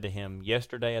they said to him,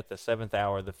 Yesterday at the 7th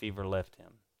hour the fever left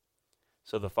him.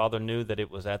 So the father knew that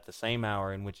it was at the same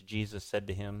hour in which Jesus said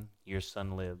to him, Your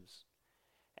son lives.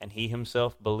 And he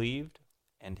himself believed,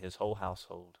 and his whole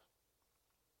household.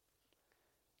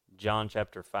 John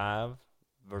chapter 5,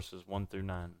 verses 1 through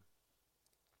 9.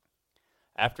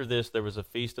 After this there was a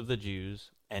feast of the Jews,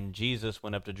 and Jesus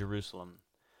went up to Jerusalem.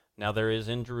 Now there is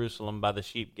in Jerusalem by the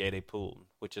sheep gate a pool,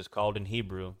 which is called in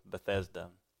Hebrew Bethesda,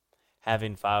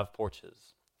 having 5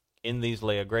 porches. In these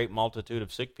lay a great multitude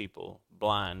of sick people,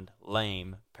 blind,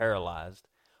 lame, paralyzed,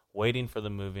 waiting for the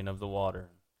moving of the water.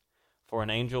 For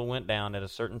an angel went down at a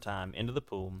certain time into the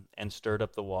pool and stirred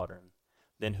up the water.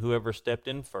 Then whoever stepped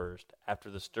in first,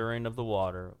 after the stirring of the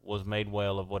water, was made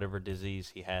well of whatever disease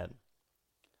he had.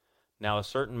 Now a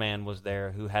certain man was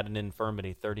there who had an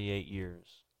infirmity 38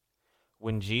 years.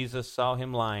 When Jesus saw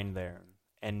him lying there,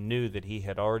 and knew that he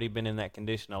had already been in that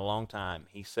condition a long time,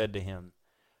 he said to him,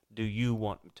 Do you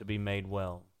want to be made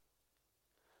well?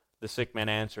 The sick man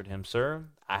answered him, Sir,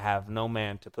 I have no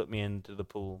man to put me into the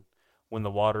pool when the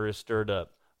water is stirred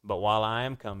up, but while I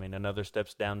am coming, another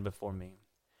steps down before me.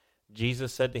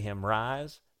 Jesus said to him,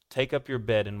 Rise, take up your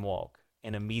bed and walk.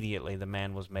 And immediately the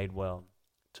man was made well.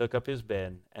 took up his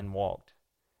bed, and walked.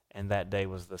 And that day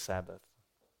was the Sabbath.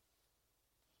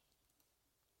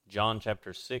 John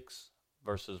chapter 6,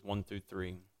 verses 1 through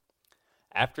 3.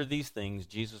 After these things,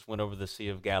 Jesus went over the Sea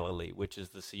of Galilee, which is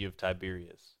the Sea of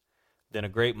Tiberias. Then a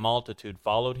great multitude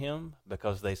followed him,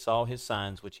 because they saw his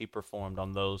signs which he performed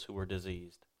on those who were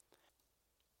diseased.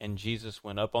 And Jesus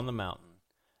went up on the mountain,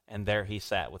 and there he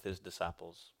sat with his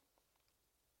disciples.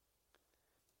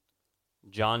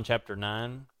 John chapter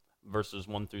 9, verses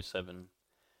 1 through 7.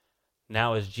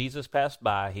 Now as Jesus passed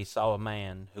by, he saw a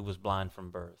man who was blind from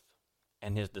birth.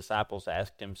 And his disciples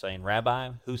asked him, saying,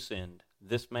 Rabbi, who sinned,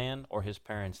 this man or his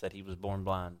parents, that he was born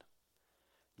blind?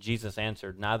 Jesus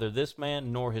answered, Neither this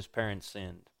man nor his parents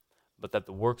sinned, but that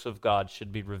the works of God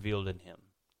should be revealed in him.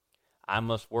 I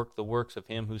must work the works of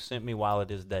him who sent me while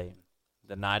it is day.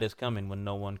 The night is coming when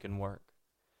no one can work.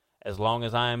 As long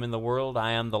as I am in the world,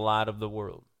 I am the light of the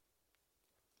world.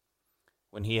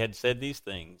 When he had said these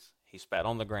things, he spat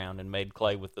on the ground and made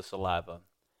clay with the saliva.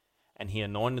 And he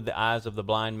anointed the eyes of the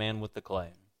blind man with the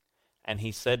clay. And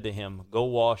he said to him, Go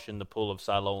wash in the pool of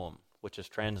Siloam, which is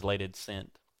translated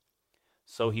sent.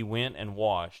 So he went and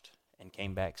washed and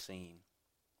came back seeing.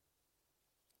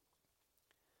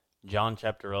 John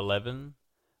chapter 11,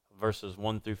 verses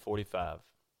 1 through 45.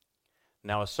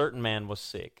 Now a certain man was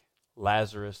sick,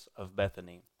 Lazarus of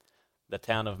Bethany, the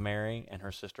town of Mary and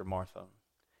her sister Martha.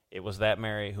 It was that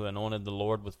Mary who anointed the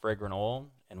Lord with fragrant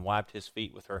oil and wiped his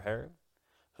feet with her hair,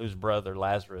 whose brother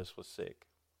Lazarus was sick.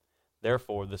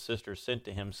 Therefore the sisters sent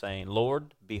to him, saying,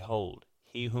 Lord, behold,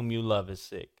 he whom you love is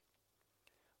sick.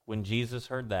 When Jesus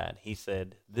heard that, he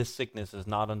said, This sickness is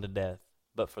not unto death,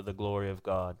 but for the glory of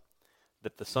God,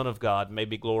 that the Son of God may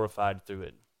be glorified through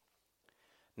it.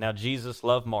 Now Jesus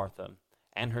loved Martha,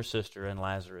 and her sister, and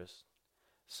Lazarus.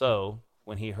 So,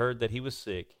 when he heard that he was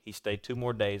sick, he stayed 2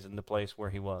 more days in the place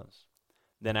where he was.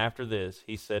 Then after this,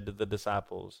 he said to the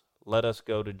disciples, Let us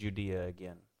go to Judea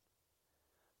again.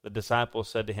 The disciples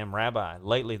said to him, Rabbi,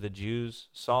 lately the Jews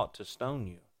sought to stone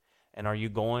you, and are you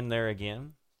going there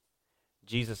again?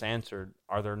 Jesus answered,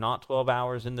 Are there not 12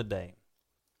 hours in the day?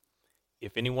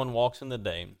 If anyone walks in the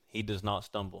day, he does not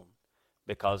stumble,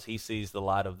 because he sees the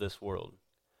light of this world.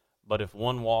 But if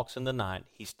one walks in the night,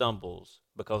 he stumbles,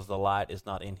 because the light is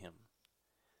not in him.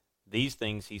 These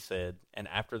things he said, and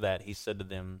after that he said to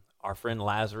them, Our friend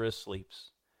Lazarus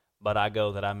sleeps, but I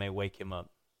go that I may wake him up.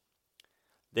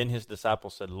 Then his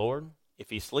disciples said, Lord, if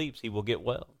he sleeps, he will get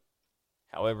well.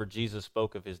 However, Jesus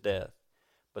spoke of his death,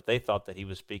 but they thought that he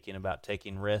was speaking about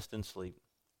taking rest and sleep.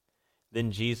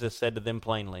 Then Jesus said to them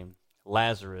plainly,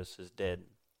 Lazarus is dead,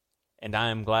 and I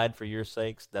am glad for your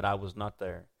sakes that I was not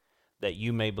there, that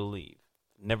you may believe.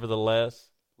 Nevertheless,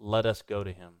 let us go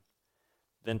to him.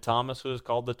 Then Thomas, who is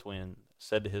called the twin,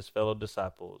 said to his fellow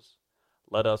disciples,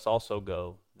 Let us also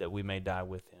go, that we may die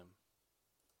with him.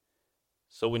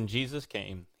 So when Jesus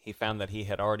came, he found that he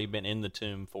had already been in the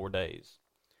tomb 4 days.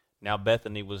 Now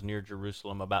Bethany was near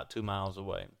Jerusalem, about 2 miles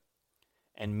away.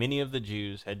 And many of the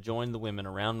Jews had joined the women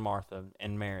around Martha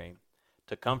and Mary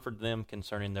to comfort them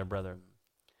concerning their brother.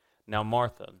 Now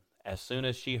Martha, as soon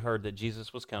as she heard that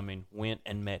Jesus was coming, went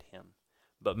and met him,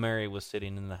 but Mary was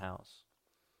sitting in the house.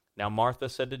 Now Martha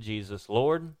said to Jesus,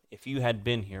 Lord, if you had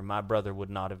been here, my brother would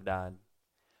not have died.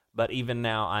 But even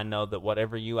now I know that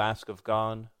whatever you ask of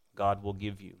God, God will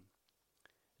give you.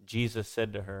 Jesus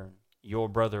said to her, Your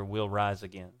brother will rise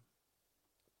again.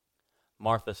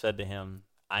 Martha said to him,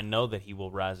 I know that he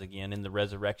will rise again in the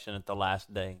resurrection at the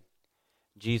last day.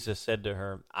 Jesus said to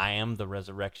her, I am the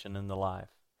resurrection and the life.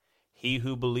 He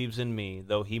who believes in me,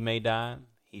 though he may die,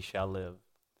 he shall live.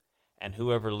 And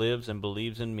whoever lives and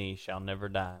believes in me shall never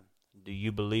die. Do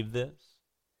you believe this?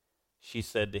 She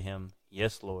said to him,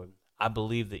 Yes, Lord, I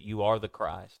believe that you are the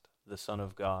Christ, the Son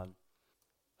of God,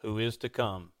 who is to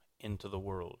come into the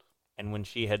world. And when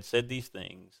she had said these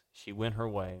things, she went her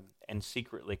way, and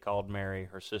secretly called Mary,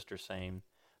 her sister, saying,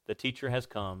 The teacher has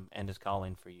come and is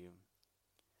calling for you.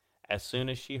 As soon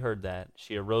as she heard that,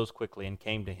 she arose quickly and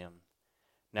came to him.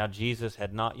 Now Jesus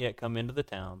had not yet come into the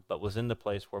town, but was in the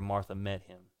place where Martha met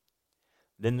him.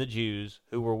 Then the Jews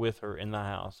who were with her in the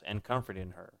house and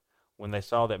comforting her, when they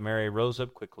saw that Mary rose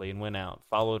up quickly and went out,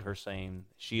 followed her, saying,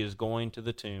 She is going to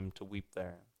the tomb to weep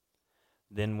there.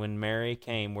 Then when Mary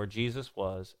came where Jesus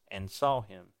was and saw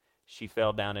him, she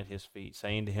fell down at his feet,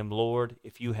 saying to him, Lord,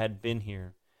 if you had been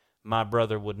here, my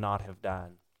brother would not have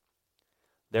died.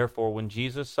 Therefore when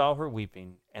Jesus saw her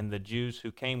weeping, and the Jews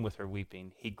who came with her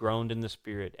weeping, he groaned in the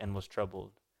spirit and was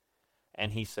troubled.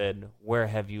 And he said, Where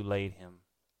have you laid him?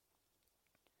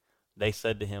 They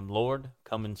said to him, Lord,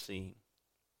 come and see.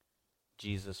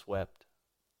 Jesus wept.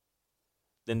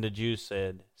 Then the Jews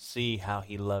said, See how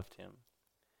he loved him.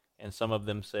 And some of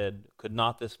them said, Could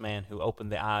not this man who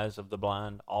opened the eyes of the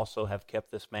blind also have kept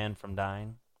this man from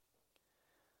dying?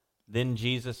 Then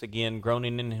Jesus, again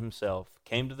groaning in himself,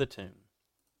 came to the tomb.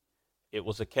 It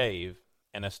was a cave,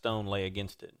 and a stone lay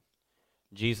against it.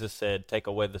 Jesus said, Take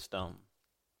away the stone.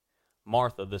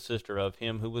 Martha, the sister of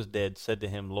him who was dead, said to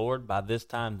him, Lord, by this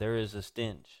time there is a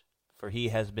stench, for he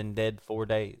has been dead 4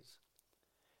 days.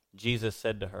 Jesus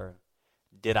said to her,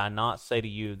 Did I not say to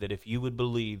you that if you would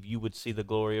believe, you would see the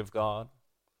glory of God?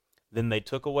 Then they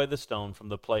took away the stone from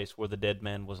the place where the dead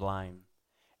man was lying.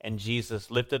 And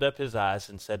Jesus lifted up his eyes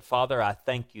and said, Father, I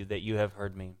thank you that you have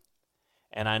heard me,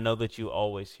 and I know that you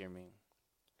always hear me.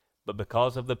 But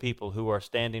because of the people who are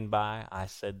standing by, I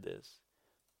said this,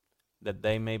 that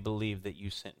they may believe that you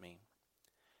sent me.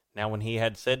 Now when he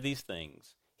had said these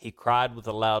things, he cried with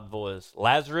a loud voice,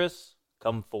 Lazarus,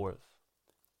 come forth.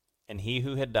 And he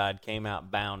who had died came out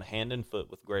bound hand and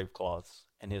foot with grave cloths,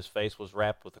 and his face was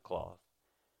wrapped with a cloth.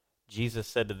 Jesus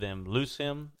said to them, Loose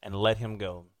him and let him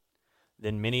go.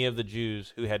 Then many of the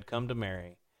Jews who had come to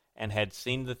Mary and had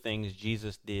seen the things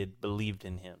Jesus did believed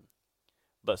in him.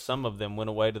 But some of them went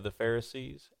away to the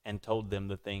Pharisees and told them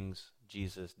the things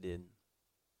Jesus did.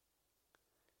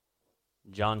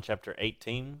 John chapter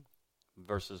 18,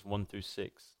 verses 1 through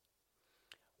 6.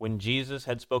 When Jesus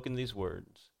had spoken these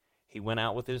words, he went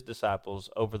out with his disciples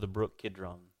over the brook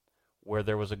Kidron, where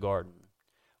there was a garden,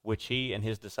 which he and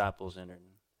his disciples entered.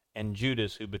 And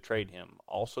Judas, who betrayed him,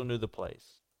 also knew the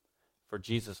place, for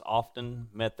Jesus often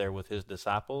met there with his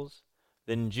disciples.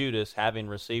 Then Judas, having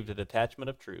received a detachment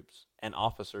of troops and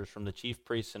officers from the chief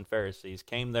priests and Pharisees,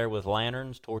 came there with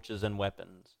lanterns, torches, and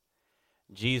weapons.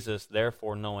 Jesus,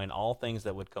 therefore, knowing all things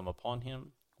that would come upon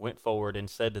him, went forward and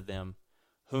said to them,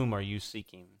 Whom are you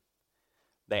seeking?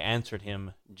 They answered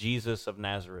him, Jesus of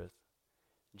Nazareth.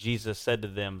 Jesus said to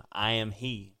them, I am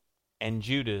he. And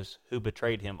Judas, who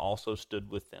betrayed him, also stood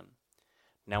with them.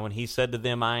 Now when he said to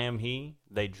them, I am he,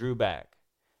 they drew back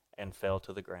and fell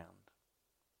to the ground.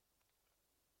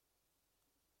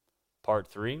 Part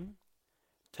 3,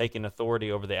 Taking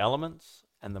authority over the elements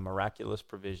and the miraculous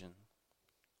provision.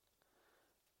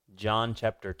 John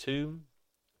chapter 2,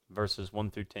 verses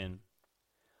 1 through 10.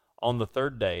 On the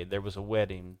third day there was a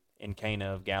wedding in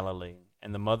Cana of Galilee,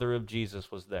 and the mother of Jesus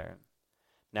was there.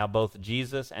 Now both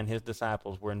Jesus and his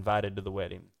disciples were invited to the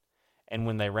wedding. And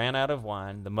when they ran out of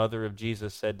wine, the mother of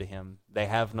Jesus said to him, They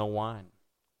have no wine.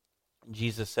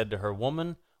 Jesus said to her,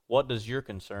 Woman, what does your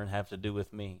concern have to do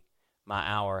with me? My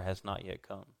hour has not yet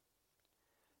come.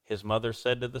 His mother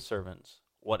said to the servants,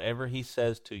 Whatever he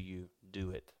says to you, do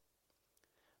it.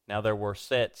 Now there were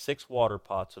set 6 water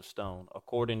pots of stone,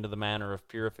 according to the manner of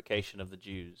purification of the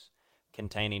Jews,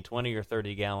 containing 20 or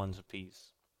 30 gallons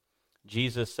apiece.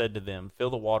 Jesus said to them, Fill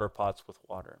the water pots with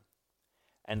water.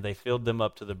 And they filled them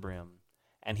up to the brim.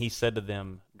 And he said to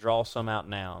them, Draw some out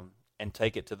now, and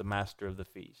take it to the master of the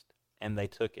feast. And they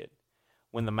took it.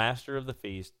 When the master of the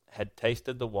feast had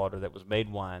tasted the water that was made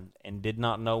wine, and did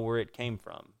not know where it came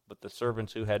from, but the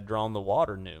servants who had drawn the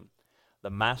water knew, the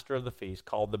master of the feast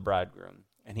called the bridegroom.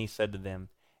 And he said to them,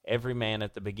 Every man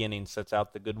at the beginning sets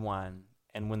out the good wine,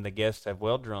 and when the guests have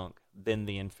well drunk, then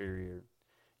the inferior.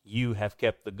 You have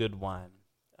kept the good wine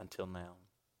until now.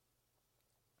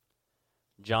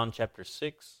 John chapter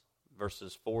 6,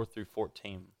 verses 4 through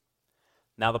 14.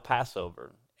 Now the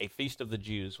Passover, a feast of the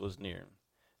Jews, was near.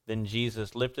 Then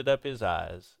Jesus lifted up his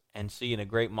eyes, and seeing a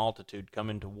great multitude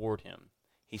coming toward him,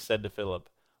 he said to Philip,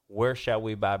 Where shall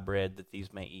we buy bread that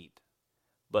these may eat?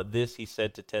 But this he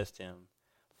said to test him,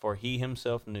 for he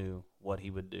himself knew what he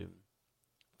would do.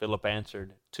 Philip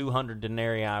answered, 200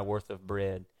 denarii worth of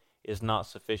bread is not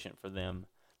sufficient for them,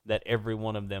 that every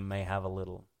one of them may have a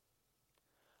little.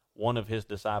 One of his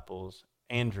disciples,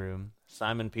 Andrew,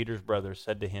 Simon Peter's brother,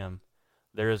 said to him,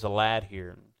 There is a lad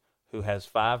here who has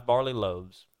 5 barley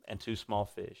loaves and 2 small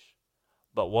fish.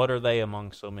 But what are they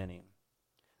among so many?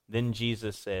 Then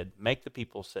Jesus said, Make the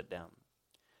people sit down.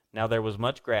 Now there was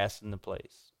much grass in the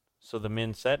place. So the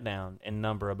men sat down, in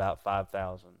number about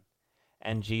 5,000.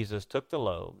 And Jesus took the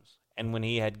loaves, and when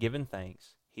he had given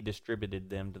thanks, he distributed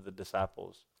them to the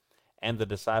disciples, and the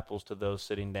disciples to those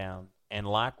sitting down, and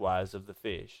likewise of the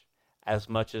fish, as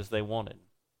much as they wanted.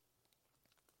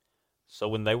 So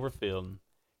when they were filled,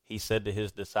 he said to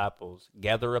his disciples,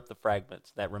 Gather up the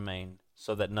fragments that remain,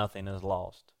 so that nothing is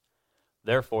lost.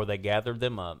 Therefore they gathered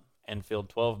them up, and filled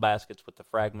 12 baskets with the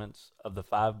fragments of the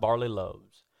 5 barley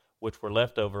loaves, which were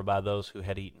left over by those who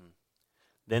had eaten.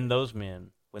 Then those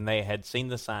men, when they had seen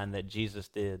the sign that Jesus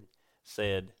did,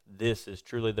 said, This is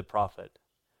truly the prophet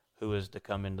who is to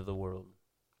come into the world.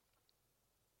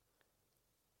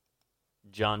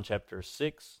 John chapter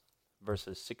 6,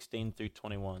 verses 16 through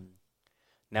 21.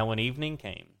 Now when evening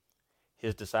came,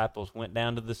 his disciples went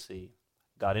down to the sea,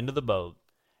 got into the boat,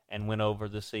 and went over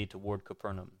the sea toward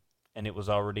Capernaum. And it was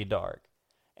already dark,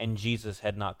 and Jesus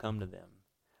had not come to them.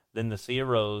 Then the sea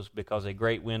arose, because a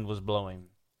great wind was blowing.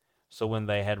 So when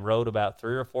they had rowed about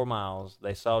 3 or 4 miles,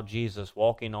 they saw Jesus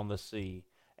walking on the sea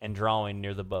and drawing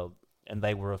near the boat, and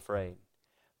they were afraid.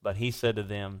 But he said to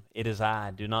them, "It is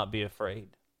I, do not be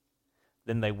afraid."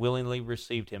 Then they willingly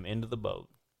received him into the boat,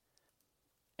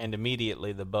 and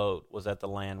immediately the boat was at the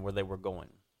land where they were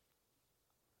going.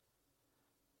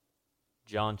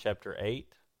 John chapter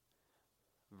 8,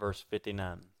 verse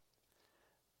 59.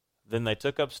 Then they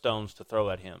took up stones to throw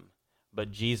at him,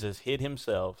 but Jesus hid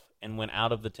himself and went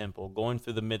out of the temple, going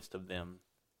through the midst of them,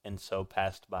 and so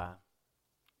passed by.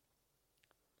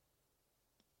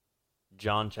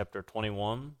 John chapter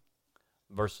 21,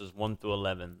 verses 1 through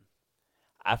 11.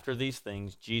 After these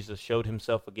things, Jesus showed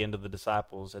himself again to the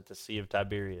disciples at the Sea of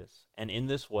Tiberias, and in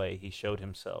this way he showed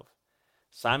himself: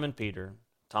 Simon Peter,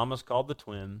 Thomas called the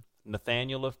twin,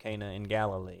 Nathanael of Cana in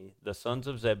Galilee, the sons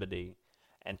of Zebedee,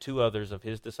 and 2 others of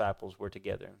his disciples were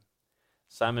together.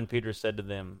 Simon Peter said to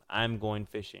them, "I am going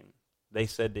fishing." They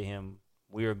said to him,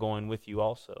 "We are going with you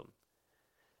also."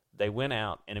 They went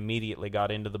out and immediately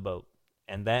got into the boat,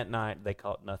 and that night they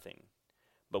caught nothing.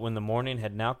 But when the morning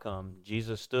had now come,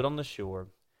 Jesus stood on the shore,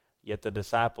 yet the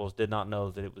disciples did not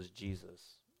know that it was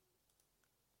Jesus.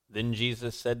 Then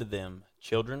Jesus said to them,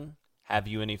 "Children, have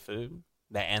you any food?"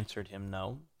 They answered him,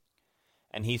 "No."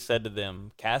 And he said to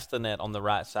them, "Cast the net on the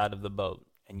right side of the boat,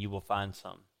 and you will find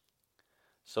some."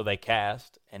 So they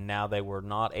cast, and now they were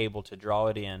not able to draw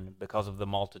it in because of the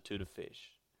multitude of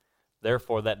fish.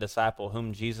 Therefore that disciple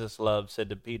whom Jesus loved said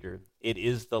to Peter, "It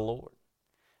is the Lord."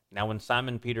 Now when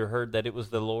Simon Peter heard that it was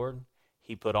the Lord,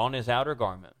 he put on his outer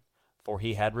garment, for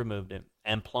he had removed it,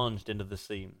 and plunged into the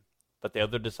sea. But the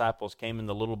other disciples came in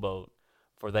the little boat,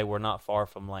 for they were not far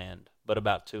from land, but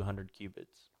about 200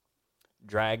 cubits,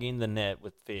 dragging the net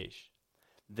with fish.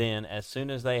 Then, as soon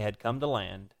as they had come to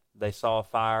land, they saw a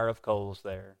fire of coals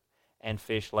there, and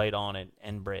fish laid on it,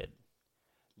 and bread.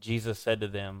 Jesus said to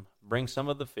them, "Bring some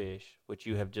of the fish which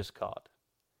you have just caught."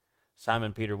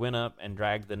 Simon Peter went up and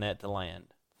dragged the net to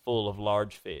land, full of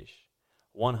large fish,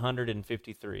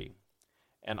 153.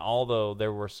 And although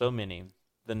there were so many,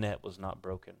 the net was not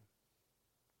broken.